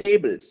serving the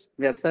tables,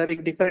 we are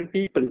serving different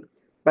people.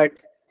 But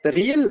the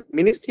real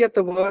ministry of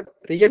the word,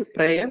 real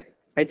prayer,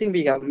 I think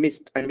we have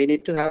missed, and we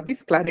need to have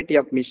this clarity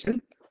of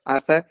mission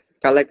as a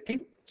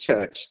collective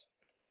church.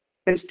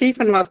 And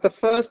Stephen was the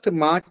first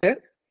martyr,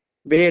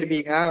 where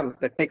we have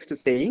the text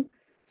saying,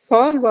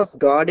 Saul was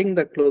guarding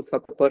the clothes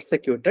of the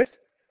persecutors,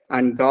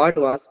 and God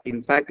was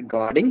in fact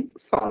guarding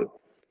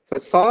Saul. So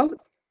Saul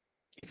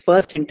is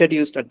first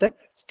introduced at the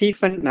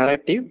Stephen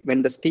narrative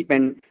when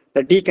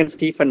the deacon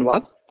Stephen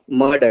was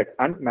murdered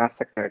and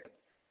massacred.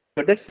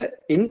 So that's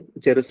in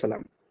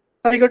Jerusalem.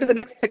 Now we go to the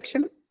next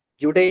section,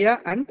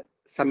 Judea and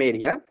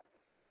Samaria.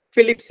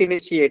 Philip's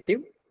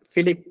initiative.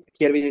 Philip,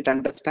 here we need to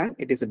understand,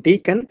 it is a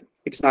deacon,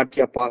 it's not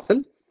the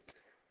apostle.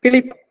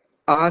 Philip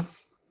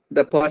asks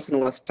the person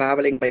who was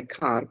traveling by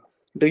car,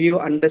 do you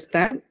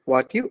understand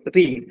what you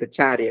read, the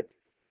chariot?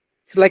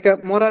 It's like a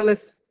more or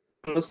less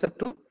closer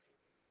to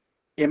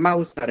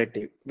Emmaus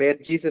narrative, where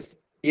Jesus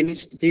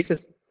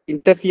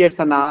interferes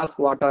and asks,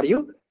 what are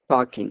you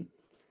talking?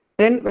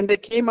 Then when they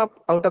came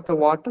up out of the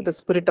water, the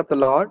Spirit of the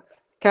Lord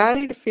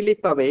carried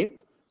Philip away,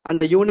 and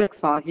the eunuch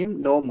saw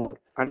him no more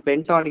and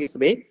went on his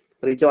way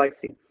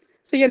rejoicing.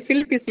 So here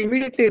Philip is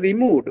immediately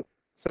removed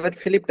so that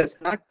Philip does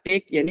not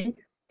take any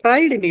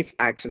pride in his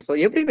action. So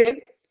everywhere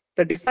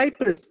the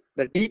disciples,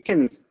 the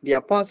deacons, the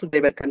apostles, they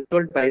were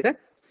controlled by the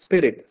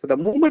Spirit. So the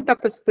movement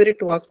of the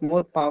Spirit was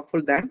more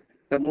powerful than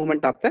the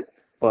movement of the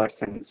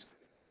persons.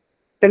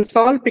 Then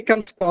Saul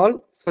becomes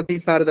Paul. So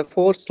these are the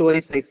 4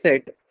 stories I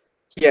said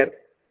here.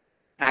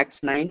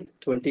 Acts 9,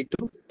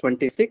 22,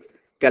 26,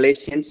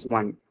 Galatians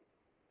 1.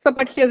 So,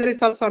 but here there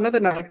is also another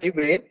narrative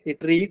where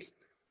it reads,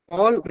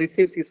 Paul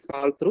receives his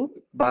call through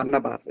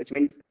Barnabas, which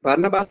means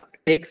Barnabas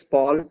takes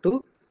Paul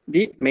to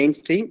the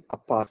mainstream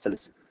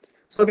apostles.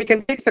 So we can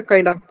say it's a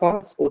kind of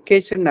Paul's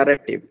occasion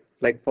narrative,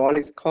 like Paul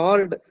is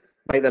called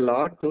by the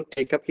Lord to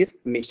take up his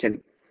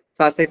mission.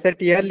 So as I said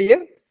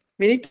earlier,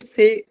 we need to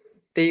say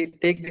they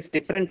take these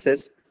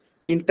differences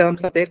in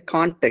terms of their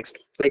context.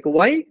 Like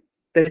why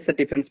there is a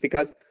difference?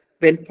 Because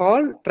when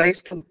Paul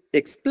tries to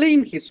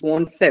explain his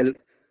own self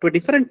to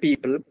different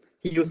people,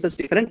 he uses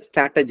different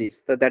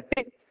strategies. So that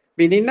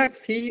we need not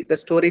see the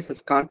stories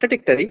as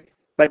contradictory,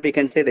 but we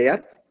can say they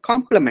are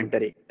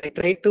complementary. They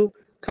try to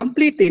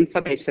complete the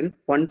information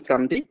one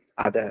from the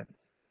other.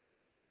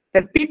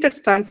 Then Peter's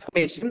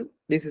transformation,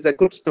 this is a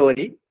good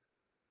story.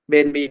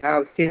 When we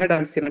have synod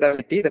and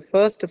synodality, the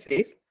first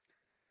phase,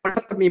 one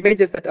of the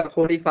images that our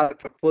Holy Father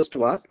proposed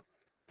was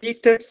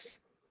Peter's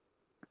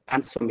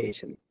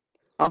transformation.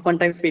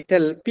 Oftentimes we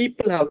tell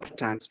people how to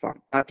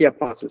transform, not the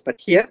apostles.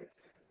 But here,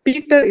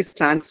 Peter is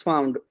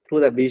transformed through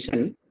the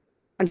vision,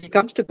 and he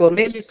comes to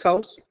Cornelius'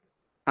 house,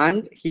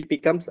 and he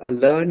becomes a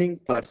learning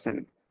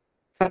person.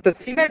 So at the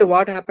synod,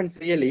 what happens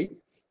really?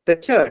 The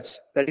church,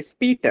 that is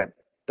Peter,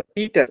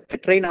 the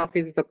train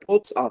office is the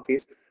Pope's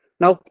office.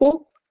 Now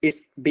Pope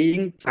is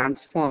being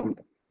transformed.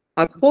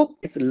 Our Pope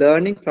is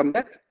learning from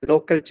the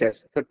local church.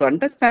 So to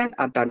understand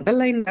or to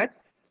underline that,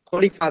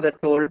 Holy Father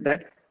told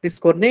that this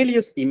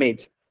Cornelius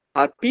image,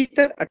 or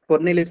Peter at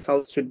Cornelius'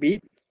 house, should be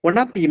one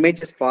of the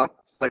images for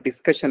a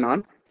discussion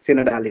on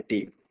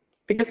synodality.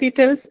 Because he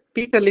tells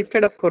Peter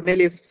lifted up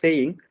Cornelius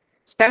saying,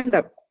 stand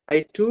up,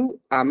 I too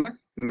am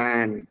a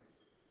man.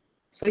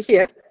 So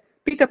here,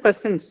 Peter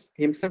presents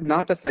himself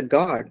not as a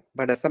God,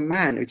 but as a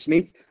man, which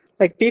means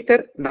like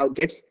Peter now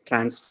gets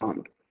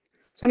transformed.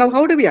 So now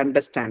how do we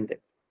understand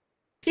it?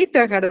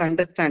 Peter had an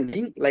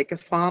understanding like a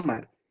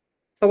farmer.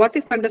 So what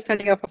is the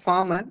understanding of a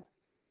farmer?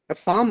 A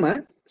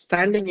farmer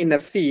standing in a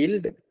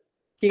field,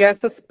 he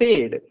has a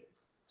spade.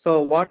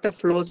 So water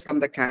flows from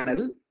the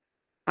canal,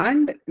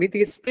 and with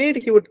his spade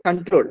he would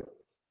control.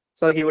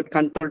 So he would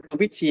control to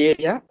which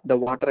area the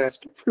water has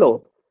to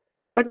flow.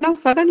 But now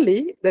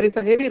suddenly there is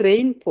a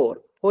heavy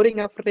pouring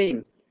of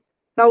rain.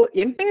 Now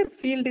entire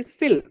field is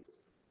filled.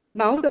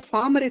 Now the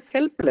farmer is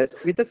helpless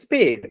with a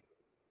spade.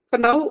 So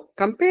now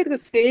compare the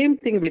same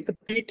thing with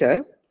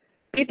Peter.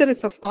 Peter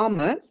is a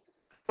farmer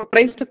who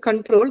tries to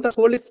control the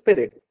Holy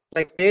Spirit,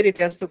 like where it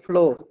has to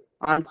flow,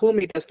 on whom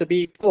it has to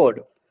be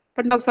poured.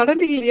 But now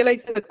suddenly he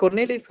realizes at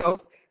Cornelius'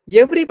 house,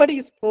 everybody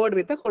is poured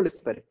with the Holy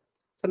Spirit.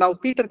 So now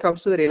Peter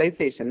comes to the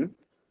realization,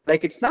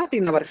 like it's not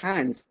in our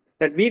hands,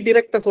 that we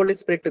direct the Holy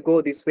Spirit to go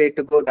this way,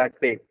 to go that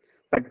way.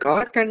 But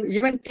God can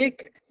even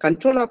take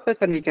control of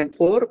us and He can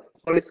pour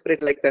Holy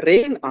Spirit like the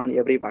rain on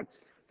everyone.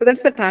 So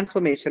that's the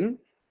transformation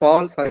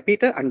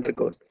Peter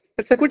undergoes.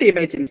 It's a good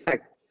image, in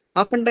fact.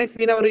 Oftentimes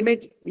in our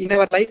image, in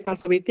our life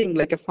also, we think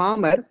like a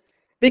farmer,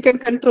 we can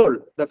control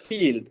the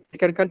field, we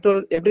can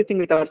control everything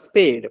with our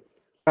spade.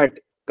 But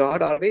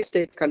God always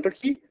takes control.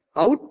 He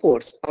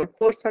outpours and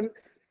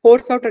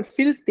pours out and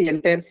fills the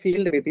entire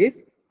field with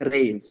His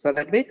rain. So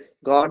that way,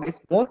 God is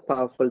more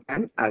powerful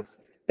than us.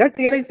 That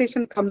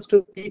realization comes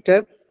to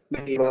Peter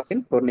when he was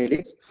in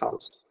Cornelius'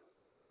 house.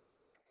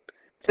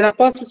 The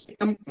apostles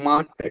become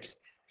martyrs.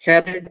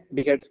 Herod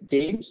begets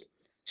James.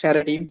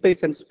 Herod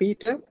imprisons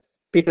Peter.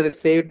 Peter is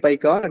saved by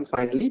God, and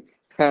finally,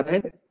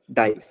 Herod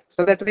dies.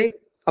 So that way,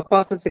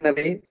 apostles in a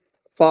way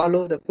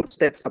follow the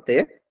footsteps of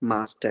their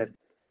master.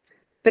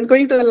 Then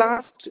going to the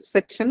last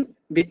section,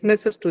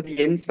 witnesses to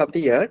the ends of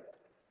the earth.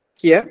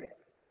 Here,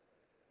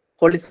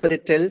 Holy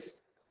Spirit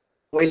tells,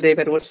 while they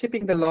were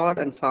worshipping the Lord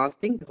and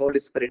fasting, the Holy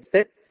Spirit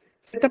said,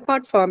 "Set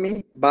apart for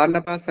me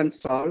Barnabas and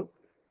Saul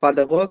for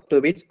the work to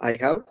which I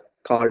have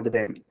called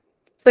them."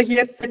 So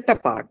here, set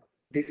apart.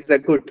 This is a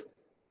good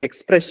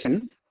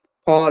expression.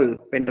 Paul,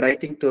 when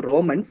writing to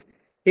Romans,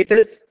 he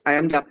tells, "I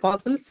am the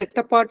apostle set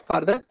apart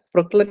for the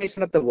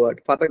proclamation of the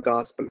word, for the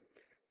gospel."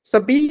 So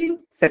being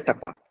set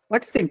apart,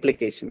 what's the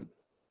implication?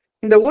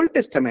 In the Old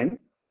Testament,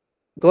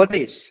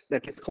 Kodesh,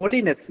 that is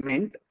holiness,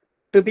 meant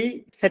to be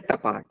set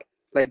apart.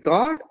 Like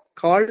God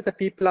called the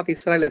people of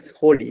Israel as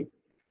holy.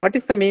 What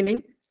is the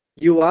meaning?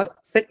 You are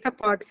set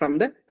apart from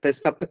the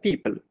rest of the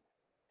people.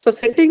 So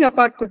setting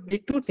apart could be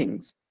two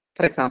things.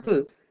 For example,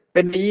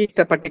 when we eat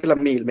a particular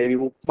meal, maybe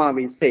upma,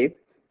 we say,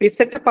 we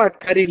set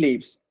apart curry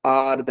leaves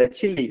or the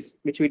chilies,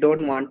 which we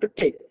don't want to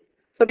take.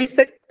 So we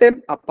set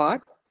them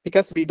apart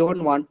because we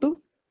don't want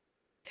to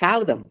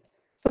have them.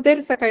 So there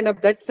is a kind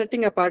of that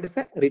setting apart is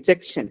a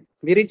rejection.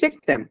 We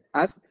reject them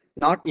as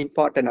not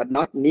important or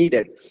not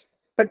needed.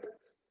 But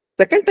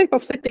second type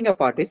of setting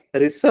apart is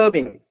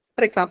reserving.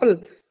 For example,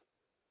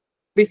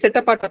 we set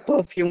apart a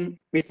perfume,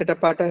 we set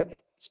apart a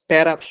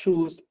pair of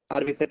shoes,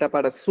 or we set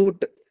apart a suit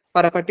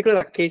for a particular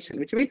occasion,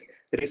 which means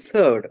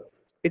reserved,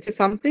 which is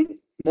something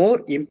more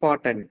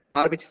important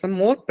or which is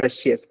more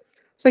precious.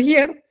 So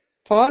here,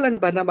 Paul and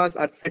Barnabas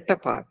are set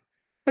apart.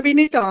 So we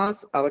need to ask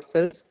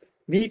ourselves,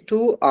 we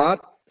too are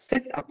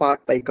set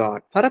apart by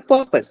God for a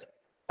purpose.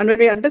 And when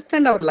we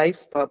understand our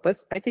life's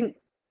purpose, I think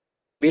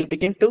we'll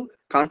begin to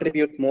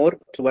contribute more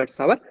towards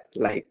our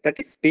life. That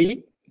is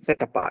being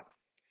set apart.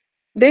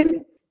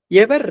 Then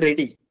ever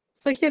ready.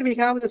 So here we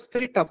have the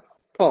spirit of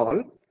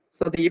Paul.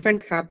 So the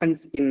event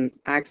happens in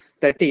Acts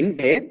 13,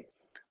 where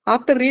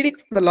after reading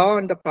the law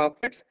and the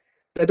prophets,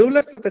 the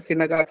rulers of the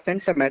synagogue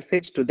sent a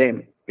message to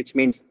them, which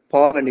means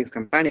Paul and his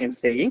companions,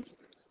 saying,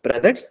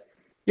 "Brothers,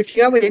 if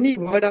you have any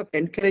word of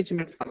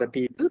encouragement for the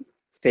people,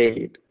 say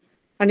it."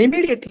 And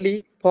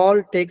immediately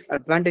Paul takes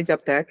advantage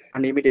of that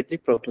and immediately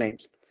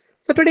proclaims.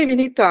 So today we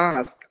need to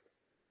ask,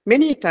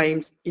 many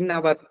times in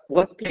our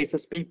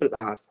workplaces, people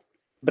ask,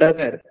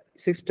 "Brother,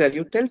 sister,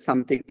 you tell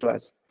something to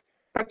us."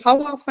 But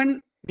how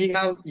often we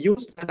have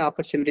used that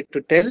opportunity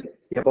to tell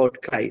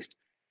about Christ?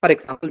 For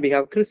example, we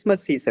have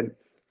Christmas season.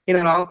 In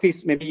our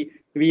office, maybe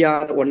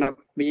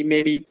we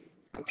may be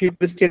a few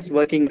Christians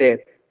working there.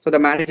 So the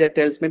manager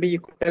tells, maybe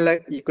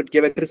you could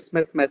give a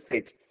Christmas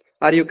message,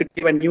 or you could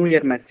give a New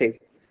Year message.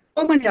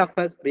 How many of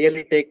us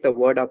really take the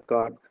word of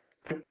God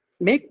and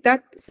make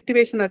that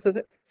situation as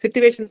a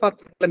situation for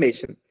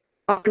proclamation?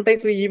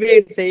 Sometimes we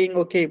evade saying,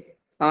 "Okay,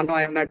 no,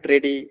 I am not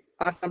ready."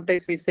 Or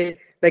sometimes we say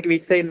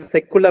in a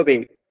secular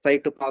way, try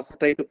to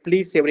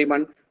please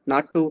everyone,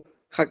 not to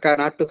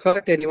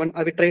hurt anyone,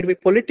 or we try to be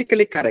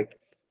politically correct.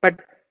 But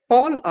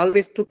Paul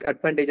always took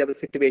advantage of the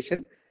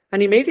situation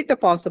and he made it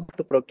possible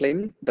to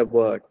proclaim the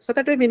word. So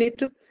that way we need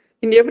to,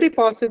 in every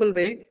possible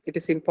way, it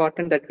is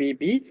important that we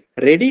be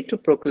ready to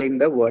proclaim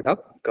the word of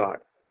God.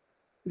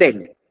 Then,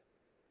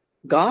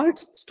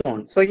 God's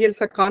stone. So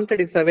here's a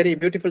content, is a very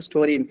beautiful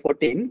story in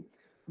 14,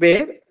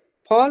 where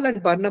Paul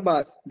and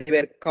Barnabas, they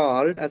were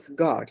called as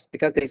gods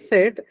because they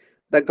said,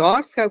 "The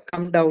gods have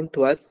come down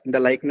to us in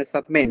the likeness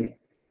of men."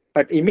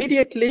 But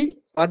immediately,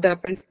 what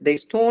happens? They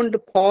stoned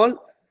Paul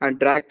and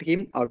dragged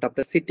him out of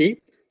the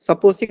city,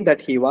 supposing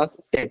that he was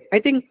dead. I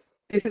think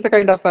this is a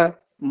kind of a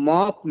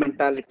mob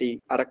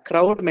mentality or a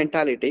crowd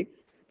mentality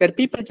where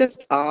people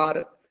just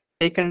are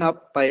taken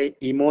up by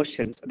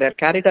emotions. They're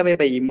carried away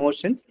by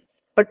emotions.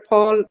 But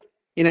Paul,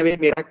 in a way,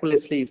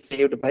 miraculously is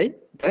saved by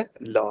the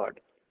Lord.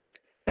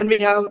 And we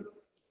have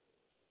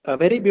a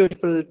very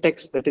beautiful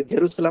text, that is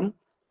Jerusalem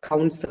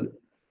Council.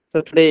 So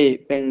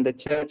today, when the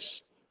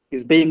church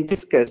is being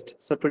discussed,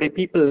 so today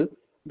people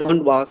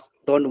don't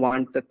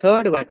want the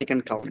Third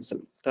Vatican Council.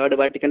 Third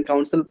Vatican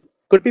Council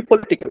could be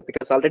political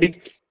because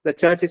already the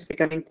church is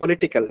becoming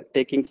political,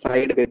 taking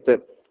side with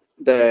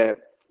the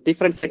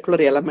different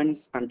secular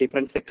elements and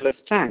different secular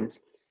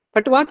strands.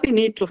 But what we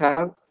need to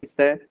have is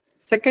the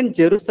Second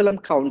Jerusalem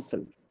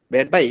Council,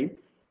 whereby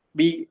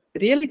we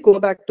really go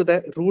back to the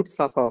roots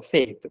of our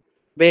faith,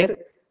 where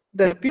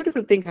the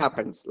beautiful thing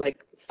happens,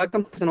 like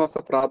circumcision was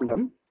a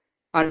problem,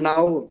 and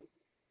now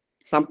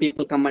some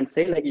people come and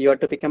say, like, you have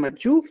to become a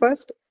Jew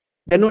first,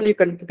 then only you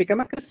can become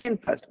a Christian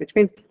first, which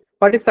means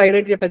what is the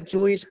identity of a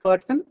Jewish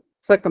person?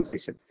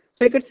 Circumcision.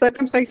 So you get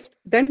circumcised,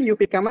 then you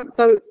become a,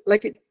 so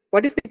like,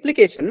 what is the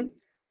implication?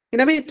 In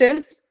a way, it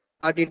tells,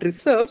 or it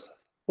reserves,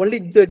 only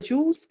the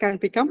Jews can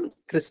become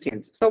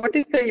Christians. So what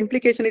is the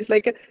implication is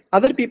like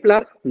other people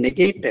are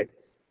negated.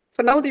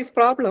 So now this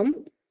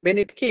problem, when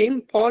it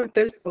came, Paul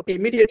tells, okay,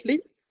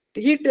 immediately,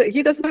 he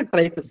does not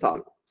try to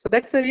solve. So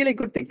that's a really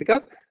good thing,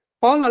 because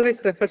Paul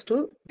always refers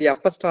to the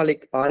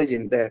apostolic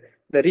origin, the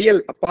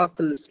real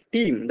apostles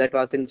team that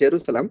was in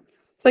Jerusalem.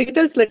 So he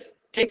tells, let's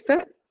take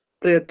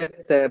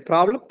the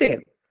problem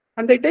there.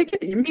 And they take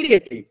it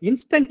immediately,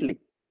 instantly.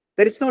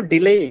 There is no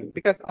delaying,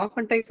 because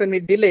oftentimes when we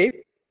delay,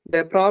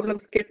 the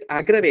problems get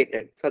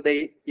aggravated. So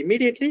they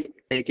immediately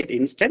take it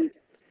instant.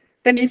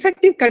 Then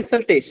effective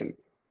consultation.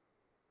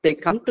 They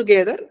come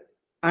together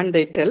and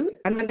they tell,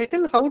 and when they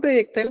tell, how do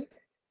they tell?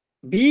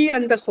 We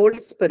and the Holy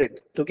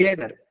Spirit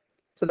together.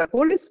 So the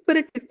Holy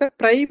Spirit is the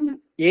prime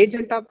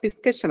agent of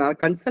discussion or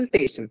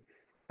consultation.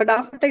 But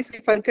oftentimes we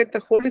forget the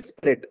Holy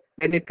Spirit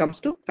when it comes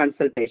to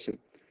consultation.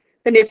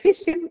 Then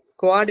efficient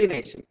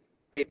coordination.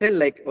 They tell,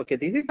 like, okay,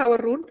 this is our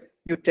rule.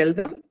 You tell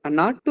them, and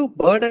not to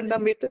burden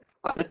them with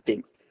other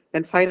things.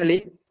 Then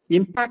finally,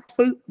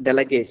 impactful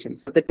delegation.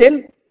 So they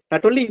tell,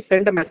 not only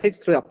send a message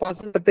through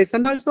apostles, but they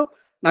send also,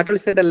 not only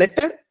send a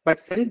letter, but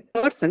send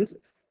persons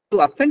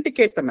to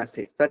authenticate the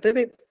message. That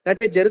way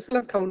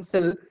Jerusalem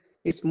Council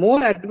is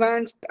more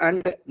advanced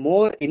and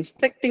more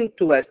instructing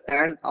to us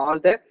than all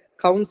the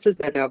councils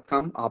that have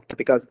come after,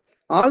 because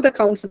all the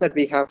councils that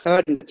we have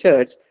heard in the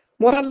church,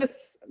 more or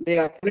less, they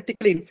are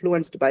politically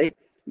influenced by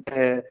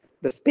the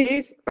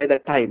space, by the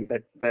time,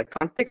 the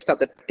context of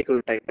that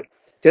particular time. But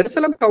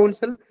Jerusalem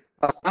Council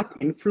was not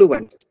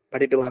influenced,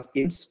 but it was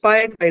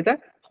inspired by the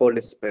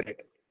Holy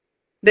Spirit.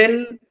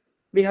 Then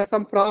we have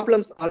some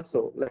problems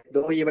also, like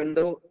even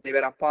though they were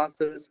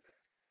apostles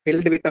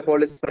filled with the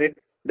Holy Spirit,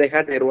 they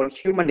had their own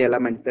human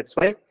elements. That's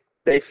why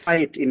they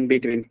fight in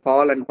between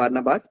Paul and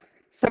Barnabas,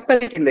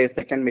 separate in their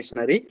second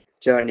missionary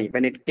journey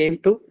when it came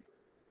to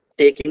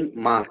taking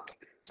Mark.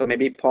 So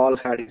maybe Paul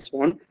had his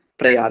own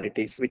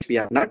priorities, which we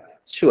are not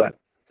sure.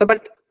 So,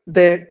 but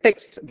the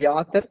text, the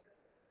author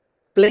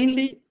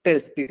plainly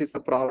tells this is a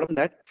problem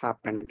that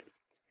happened.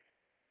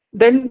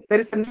 Then there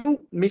is a new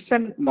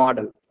mission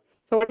model.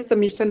 So what is the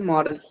mission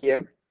model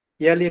here?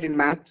 Earlier in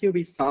Matthew,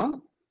 we saw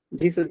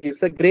Jesus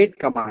gives a great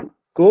command.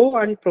 Go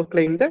and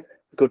proclaim the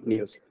good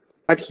news.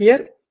 But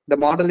here, the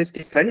model is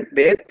different,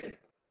 where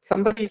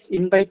somebody is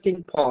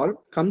inviting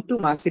Paul, come to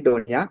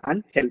Macedonia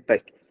and help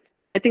us.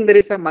 I think there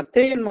is a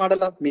Matthean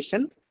model of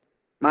mission,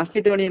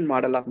 Macedonian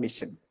model of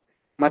mission.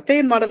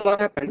 Matthean model, what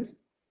happens?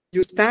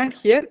 You stand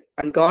here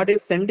and God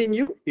is sending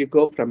you, you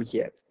go from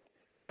here.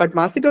 But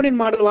Macedonian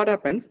model, what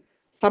happens?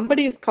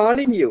 Somebody is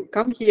calling you,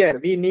 come here,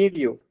 we need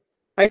you.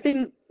 I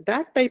think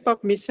that type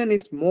of mission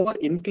is more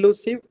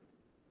inclusive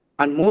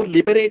and more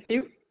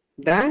liberative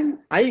than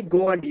I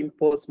go and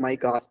impose my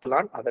gospel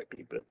on other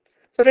people.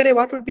 So today,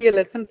 what would be a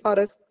lesson for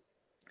us?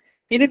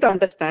 We need to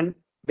understand,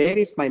 where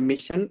is my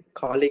mission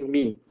calling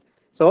me?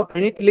 So I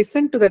need to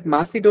listen to that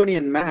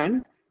Macedonian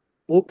man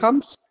who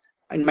comes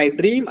in my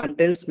dream and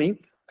tells me,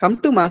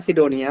 come to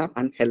Macedonia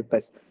and help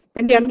us.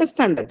 And we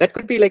understand that. That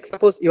could be like,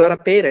 suppose you are a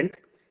parent,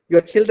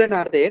 your children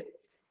are there,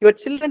 your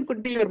children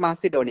could be your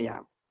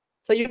Macedonia.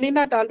 So you need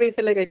not always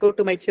say, like, I go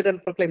to my children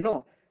and proclaim.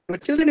 No, your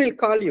children will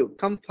call you,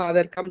 come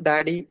father, come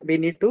daddy, we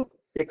need to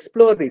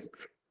explore this.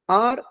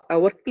 Or a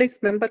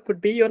workplace member could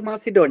be your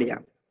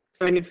Macedonia.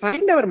 So when we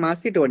find our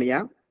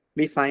Macedonia,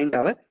 we find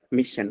our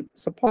mission.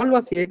 So Paul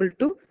was able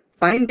to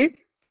find it.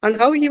 And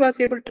how he was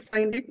able to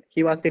find it?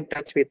 He was in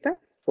touch with the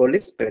Holy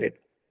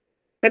Spirit.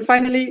 Then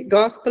finally,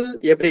 gospel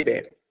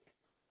everywhere.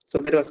 So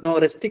there was no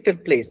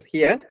restricted place.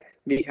 Here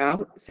we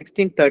have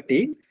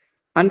 16:30.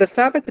 On the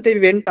Sabbath day,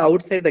 we went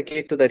outside the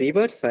gate to the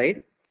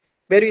riverside,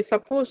 where we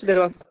supposed there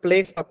was a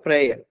place of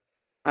prayer.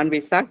 And we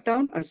sat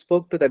down and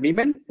spoke to the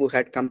women who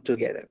had come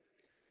together.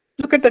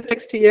 Look at the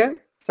text here.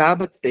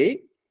 Sabbath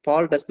day,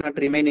 Paul does not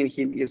remain in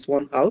his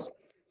own house,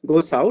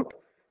 goes out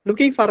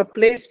looking for a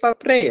place for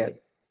prayer.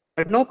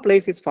 But no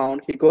place is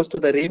found. He goes to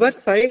the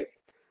riverside,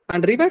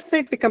 and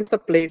riverside becomes the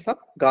place of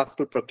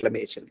gospel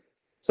proclamation.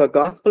 So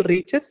gospel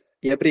reaches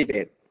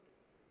everywhere.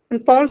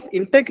 And Paul's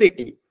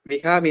integrity we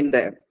have in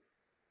the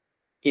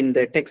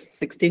text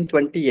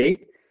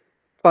 16:28.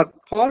 For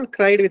Paul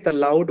cried with a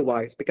loud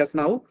voice, because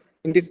now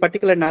in this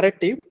particular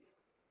narrative,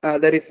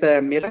 there is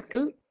a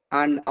miracle,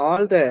 and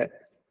all the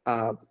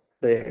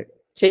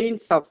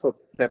chains of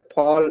the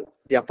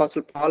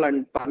apostle Paul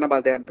and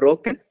Barnabas, they are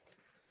broken,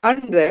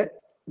 and the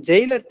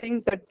jailer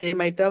thinks that they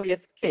might have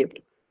escaped,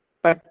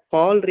 but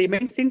Paul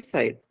remains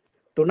inside.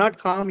 Do not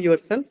harm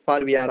yourself, for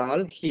we are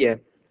all here.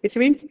 Which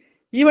means,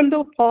 even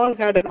though Paul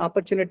had an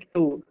opportunity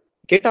to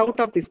get out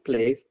of this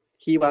place,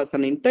 he was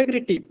an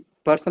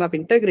person of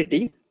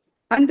integrity,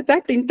 and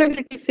that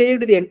integrity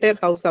saved the entire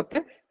house of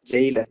the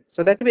jailer.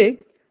 So that way,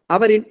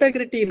 Our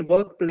integrity in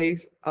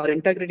workplace, our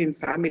integrity in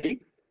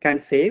family can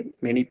save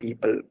many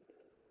people.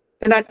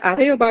 Then at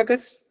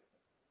Areopagus,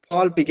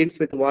 Paul begins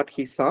with what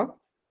he saw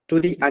to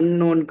the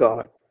unknown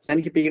God,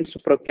 and he begins to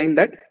proclaim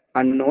that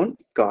unknown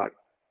God.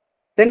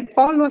 Then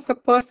Paul was a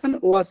person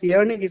who was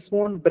earning his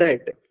own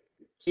bread.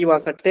 He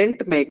was a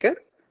tent maker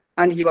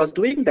and he was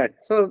doing that.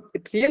 So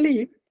it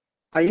really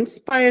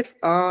inspires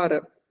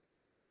our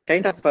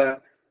kind of,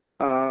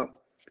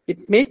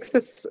 it makes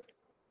us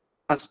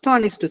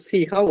astonished to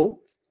see how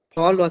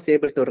Paul was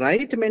able to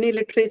write many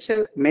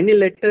literature, many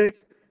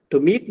letters, to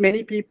meet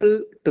many people,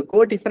 to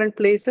go different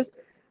places.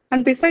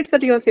 And besides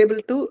that, he was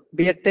able to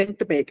be a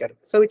tent maker.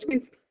 So which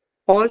means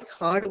Paul's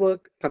hard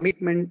work,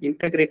 commitment,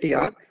 integrity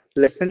are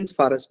lessons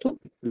for us to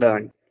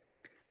learn.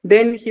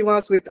 Then he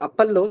was with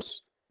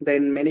Apollos.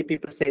 Then many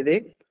people say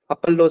they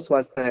Apollos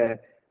was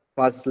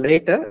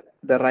later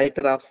the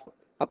writer of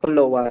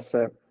Apollo was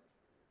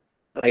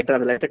writer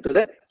of the letter to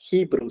the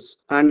Hebrews.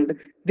 And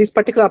this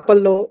particular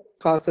Apollo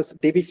causes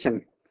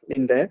division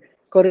in the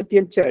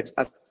Corinthian church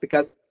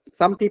because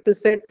some people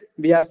said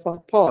we are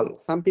for Paul,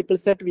 some people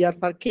said we are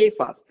for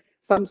Cephas,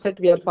 some said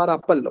we are for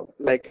Apollo.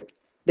 Like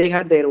they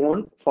had their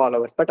own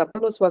followers, but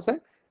Apollos was a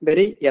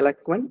very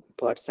eloquent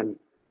person.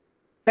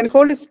 And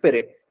Holy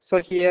Spirit. So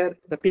here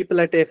the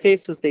people at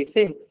Ephesus, they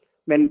say,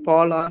 when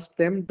Paul asked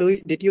them,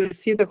 did you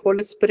receive the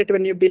Holy Spirit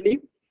when you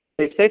believe?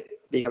 They said,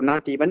 we have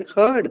not even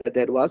heard that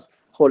there was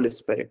Holy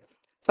Spirit.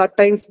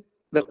 Sometimes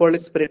the Holy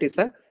Spirit is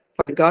a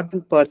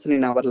forgotten person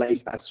in our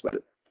life as well.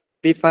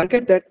 We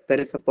forget that there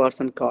is a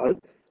person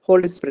called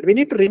Holy Spirit. We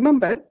need to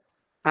remember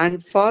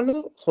and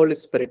follow Holy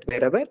Spirit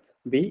wherever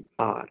we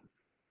are.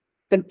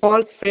 Then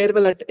Paul's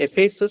farewell at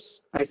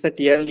Ephesus, I said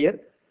earlier,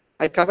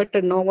 I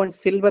coveted no one's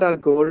silver or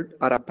gold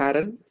or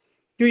apparel.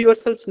 You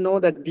yourselves know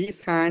that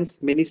these hands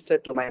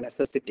ministered to my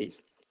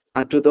necessities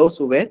and to those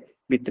who were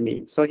with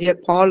me. So here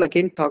Paul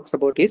again talks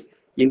about his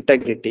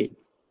integrity.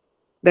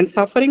 Then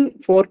suffering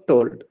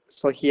foretold.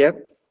 So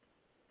here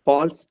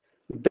Paul's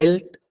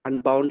built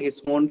and bound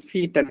his own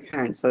feet and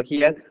hands. So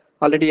here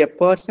already a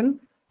person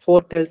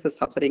foretells the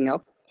suffering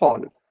of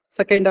Paul.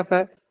 So kind of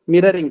a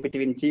mirroring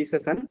between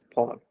Jesus and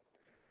Paul.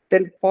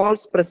 Then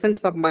Paul's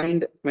presence of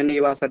mind when he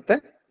was at the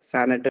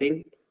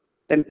Sanhedrin.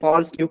 Then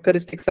Paul's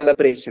Eucharistic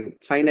celebration.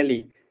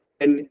 Finally,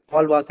 when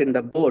Paul was in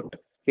the boat,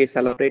 he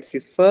celebrates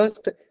his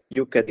first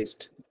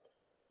Eucharist.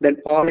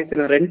 Then Paul is in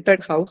a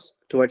rented house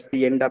towards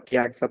the end of the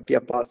Acts of the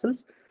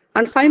Apostles.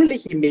 And finally,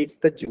 he meets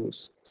the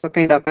Jews. So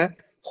kind of a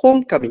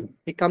homecoming.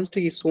 He comes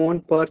to his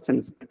own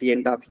persons at the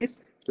end of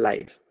his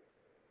life.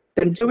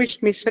 Then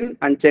Jewish mission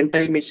and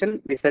Gentile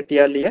mission, we said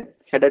earlier,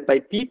 headed by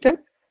Peter,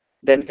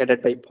 then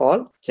headed by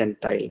Paul,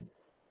 Gentile.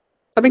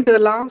 Coming to the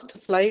last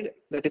slide,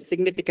 that is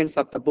significance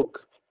of the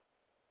book.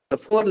 The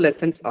 4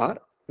 lessons are,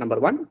 number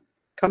 1,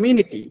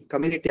 community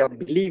of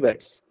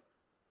believers.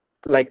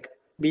 Like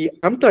we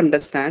come to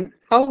understand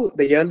how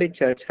the early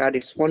church had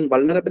its own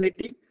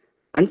vulnerability,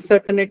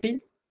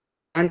 uncertainty,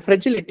 and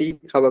fragility.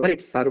 However,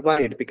 it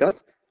survived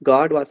because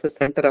God was the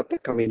center of the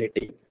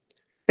community.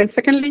 Then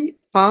secondly,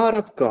 power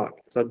of God.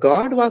 So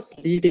God was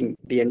leading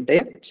the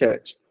entire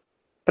church.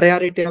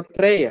 Priority of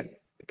prayer,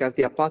 because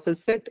the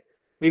apostles said,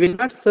 we will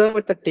not serve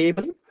at the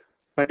table,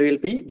 but we will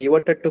be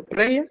devoted to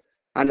prayer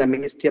and the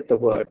ministry of the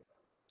word.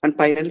 And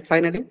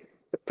finally,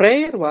 the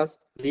prayer was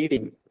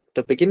leading.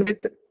 To begin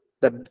with,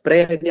 the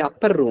prayer in the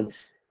upper room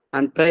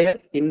and prayer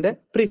in the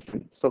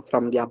prison. So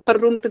from the upper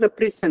room to the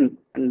prison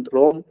and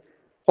Rome,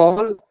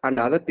 Paul and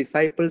other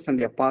disciples and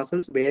the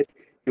apostles were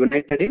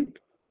united in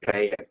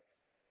prayer.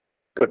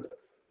 Good.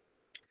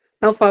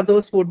 Now for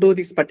those who do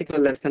this particular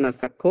lesson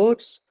as a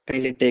course,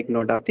 kindly take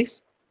note of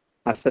this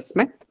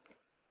assessment.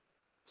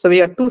 So we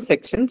have 2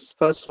 sections.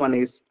 First one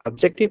is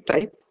objective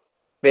type,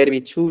 where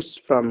we choose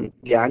from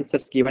the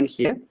answers given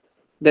here.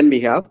 Then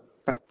we have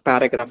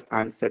paragraph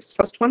answers.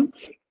 First one,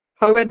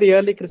 how were the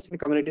early Christian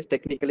communities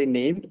technically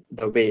named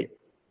the way?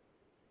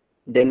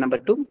 Then number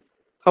 2,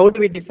 how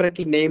do we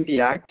differently name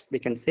the acts? We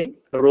can say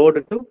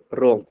road to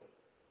Rome.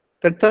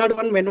 The third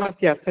one, when was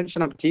the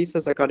ascension of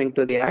Jesus according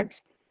to the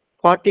Acts?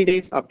 40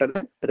 days after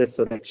the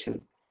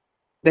resurrection.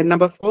 Then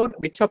number 4,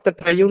 which of the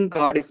triune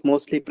God is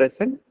mostly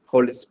present?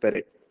 Holy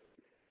Spirit.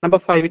 Number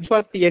 5, which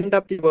was the end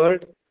of the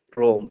world?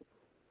 Rome.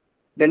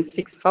 Then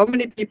 6, how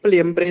many people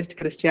embraced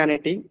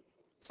Christianity?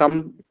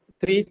 Some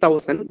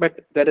 3,000,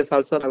 but there is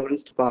also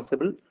reference to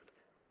possible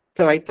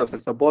 5,000.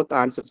 So both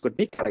answers could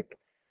be correct.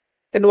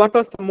 Then what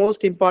was the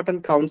most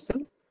important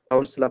council?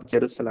 Council of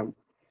Jerusalem.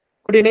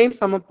 Could you name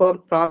some of our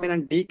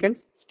prominent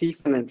deacons?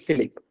 Stephen and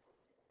Philip.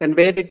 Then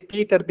where did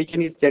Peter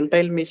begin his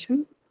Gentile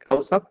mission?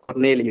 House of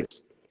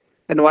Cornelius.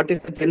 Then what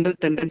is the general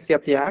tendency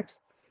of the Acts?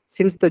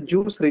 Since the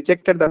Jews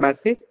rejected the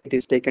message, it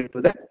is taken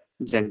to the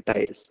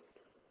Gentiles.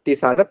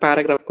 These are the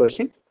paragraph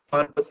questions.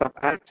 Purpose of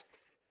Acts,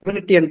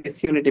 unity and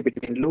disunity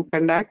between Luke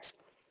and Acts,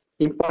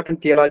 important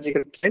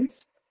theological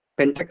trends,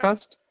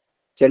 Pentecost,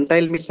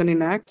 Gentile mission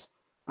in Acts,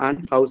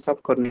 and House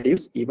of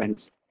Cornelius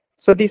events.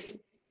 So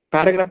these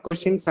paragraph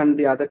questions and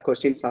the other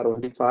questions are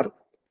only for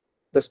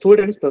the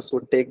students, those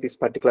who take this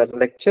particular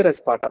lecture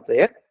as part of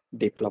their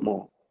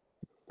diploma.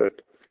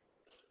 Good.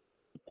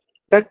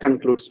 That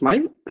concludes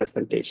my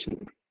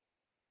presentation.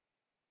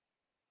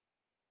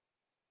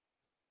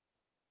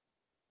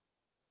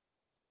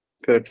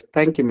 Good.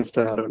 Thank you,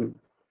 Mr. Arun.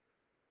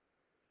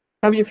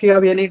 Now, if you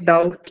have any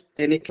doubt,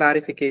 any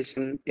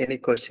clarification, any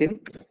question,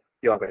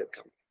 you are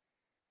welcome.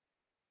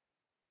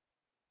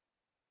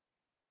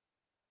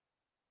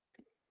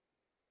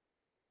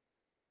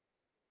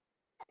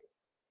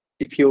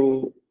 If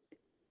you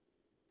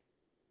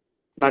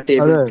not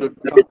able Father, to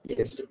talk,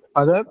 yes.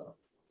 Father,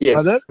 Yes,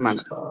 Father, man.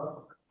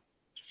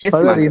 Yes,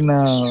 Father,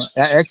 man.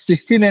 in Acts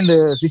 16 and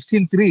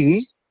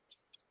 16:3,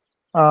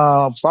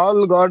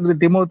 Paul got the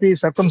Timothy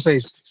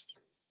circumcised.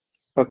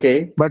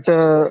 Okay. But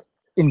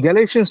in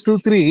Galatians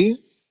 2:3,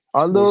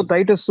 although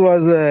Titus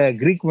was a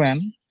Greek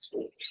man,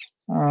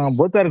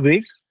 both are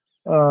Greek,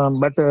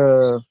 but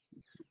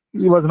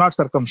he was not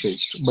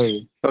circumcised.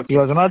 He Okay.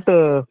 was not.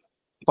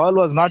 Paul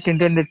was not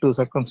intended to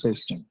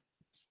circumcise him.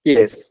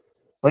 Yes.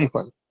 Why,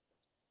 Paul?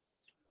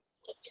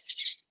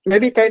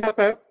 Maybe kind of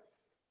a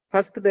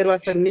first there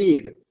was a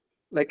need.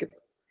 Like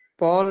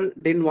Paul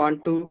didn't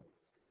want to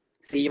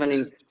see even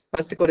in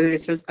First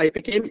Corinthians, I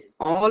became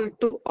all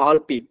to all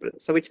people.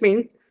 So which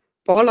means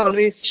Paul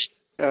always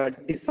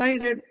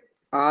decided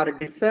or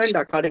discerned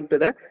according to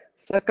the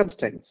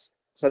circumstance.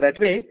 So that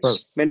way,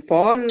 when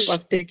Paul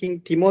was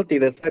taking Timothy,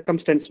 the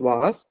circumstance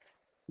was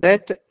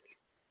that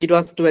it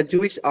was to a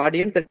Jewish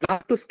audience that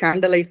not to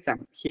scandalize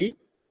them. He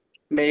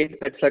made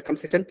that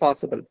circumcision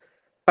possible.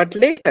 But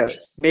later,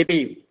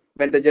 maybe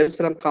when the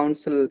Jerusalem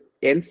Council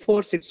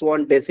enforced its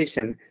own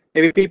decision,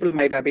 maybe people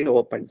might have been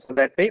open. So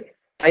that way,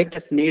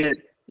 Titus needed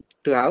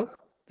to have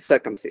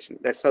circumcision.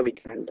 That's how we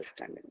can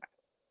understand it.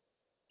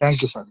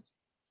 Thank you, Father.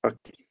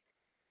 Okay.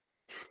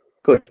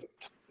 Good.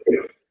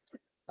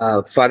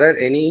 Father,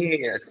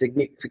 any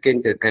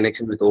significant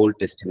connection with Old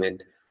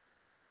Testament?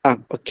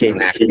 Okay.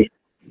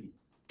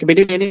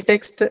 Between any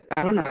text,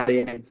 I don't know,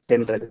 in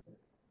general.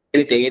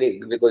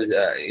 Anything, because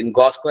in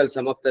Gospel,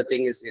 some of the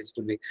thing is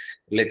to be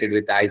related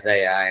with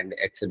Isaiah and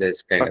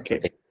Exodus kind of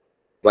thing.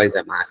 Otherwise,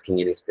 I'm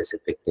asking any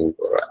specific thing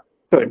for.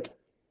 Good.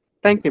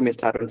 Thank you,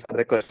 Mr. Arun, for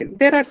the question.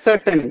 There are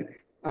certain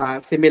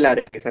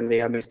similarities, and we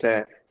have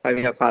Mr. So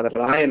we have Father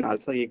Ryan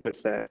also. He could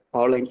a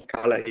following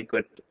scholar. He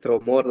could throw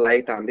more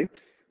light on this.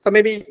 So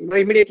maybe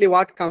immediately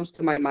what comes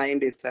to my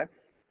mind is a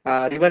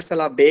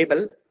reversal of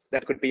Babel.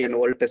 That could be an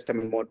Old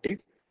Testament motive.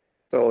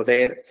 So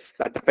there,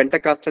 at the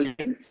Pentecostal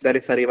event, there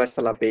is a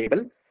reversal of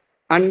Babel,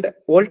 and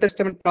Old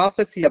Testament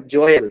prophecy of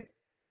Joel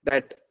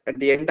that at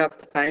the end of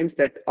the times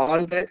that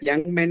all the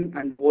young men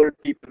and old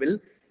people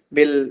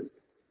will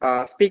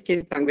speak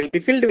in tongue, will be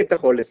filled with the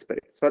Holy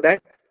Spirit. So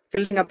that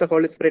filling of the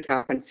Holy Spirit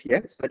happens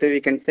here. So that we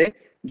can say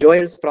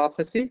Joel's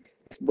prophecy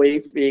is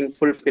being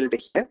fulfilled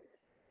here.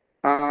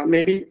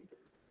 Maybe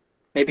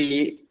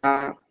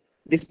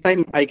this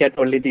time I get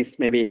only this.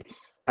 Maybe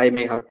I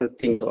may have to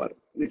think or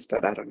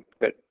Mr. Aaron.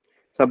 Good.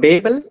 So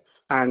Babel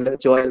and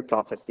Joel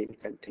prophecy we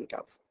can think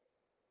of.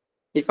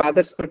 If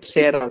others could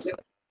share also.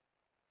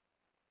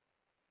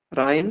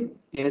 Ryan,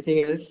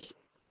 anything else?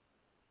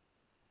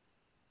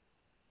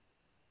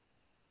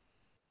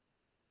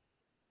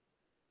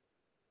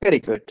 Very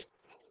good.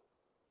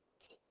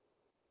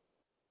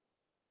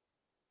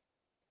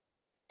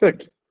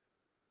 Good.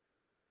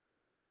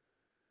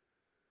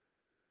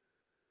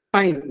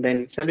 Fine,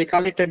 then shall we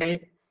call it a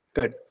day?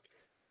 Good.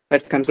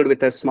 Let's conclude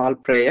with a small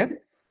prayer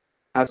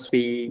as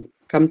we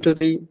come to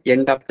the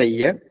end of the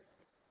year.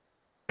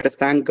 Let us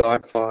thank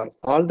God for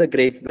all the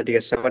grace that He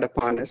has showered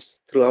upon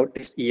us throughout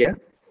this year,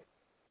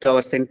 to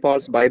our St.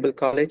 Paul's Bible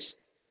College,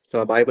 to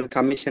our Bible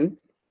Commission,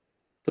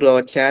 through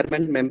our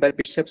chairman, member,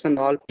 bishops, and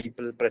all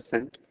people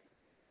present,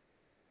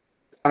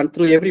 and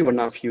through every one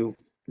of you,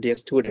 dear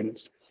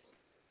students,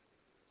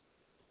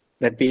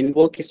 that we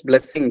invoke His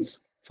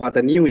blessings for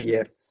the new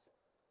year,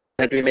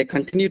 that we may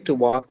continue to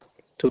walk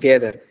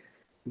together,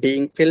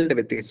 being filled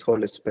with His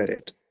Holy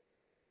Spirit.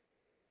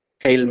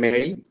 Hail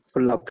Mary,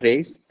 full of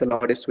grace, the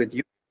Lord is with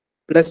you.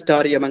 Blessed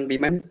are you among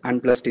women,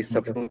 and blessed is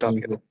the fruit of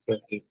your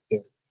womb.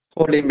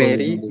 Holy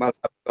Mary, Mother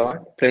of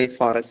God, pray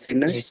for us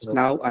sinners,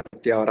 now and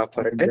at the hour of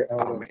our death.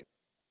 Amen.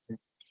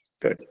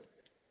 Good.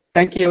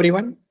 Thank you,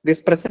 everyone.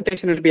 This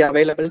presentation will be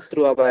available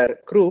through our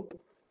group,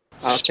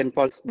 St.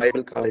 Paul's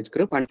Bible College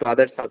group, and to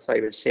others also I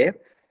will share.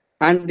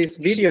 And this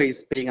video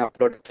is being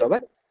uploaded to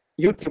our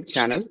YouTube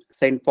channel,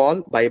 St.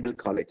 Paul Bible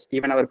College.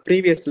 Even our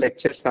previous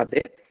lectures are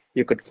there.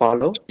 You could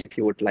follow if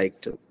you would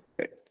like to.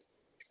 Good.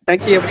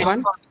 Thank you,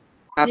 everyone.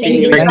 Happy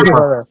New Year. Thank you,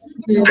 Father.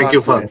 Thank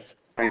you, Father.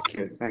 Thank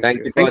you.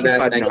 Thank you, Thank you Father.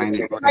 for Thank joining.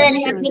 you. And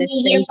Happy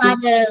New Year,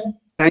 Father.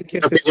 Thank you,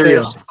 Happy New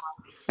Year. sisters.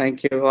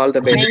 Thank you. All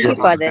the best. Thank you,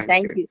 Mama. Father.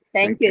 Thank you.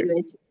 Thank you,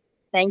 Luis.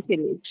 Thank you,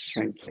 Luis.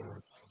 Thank you.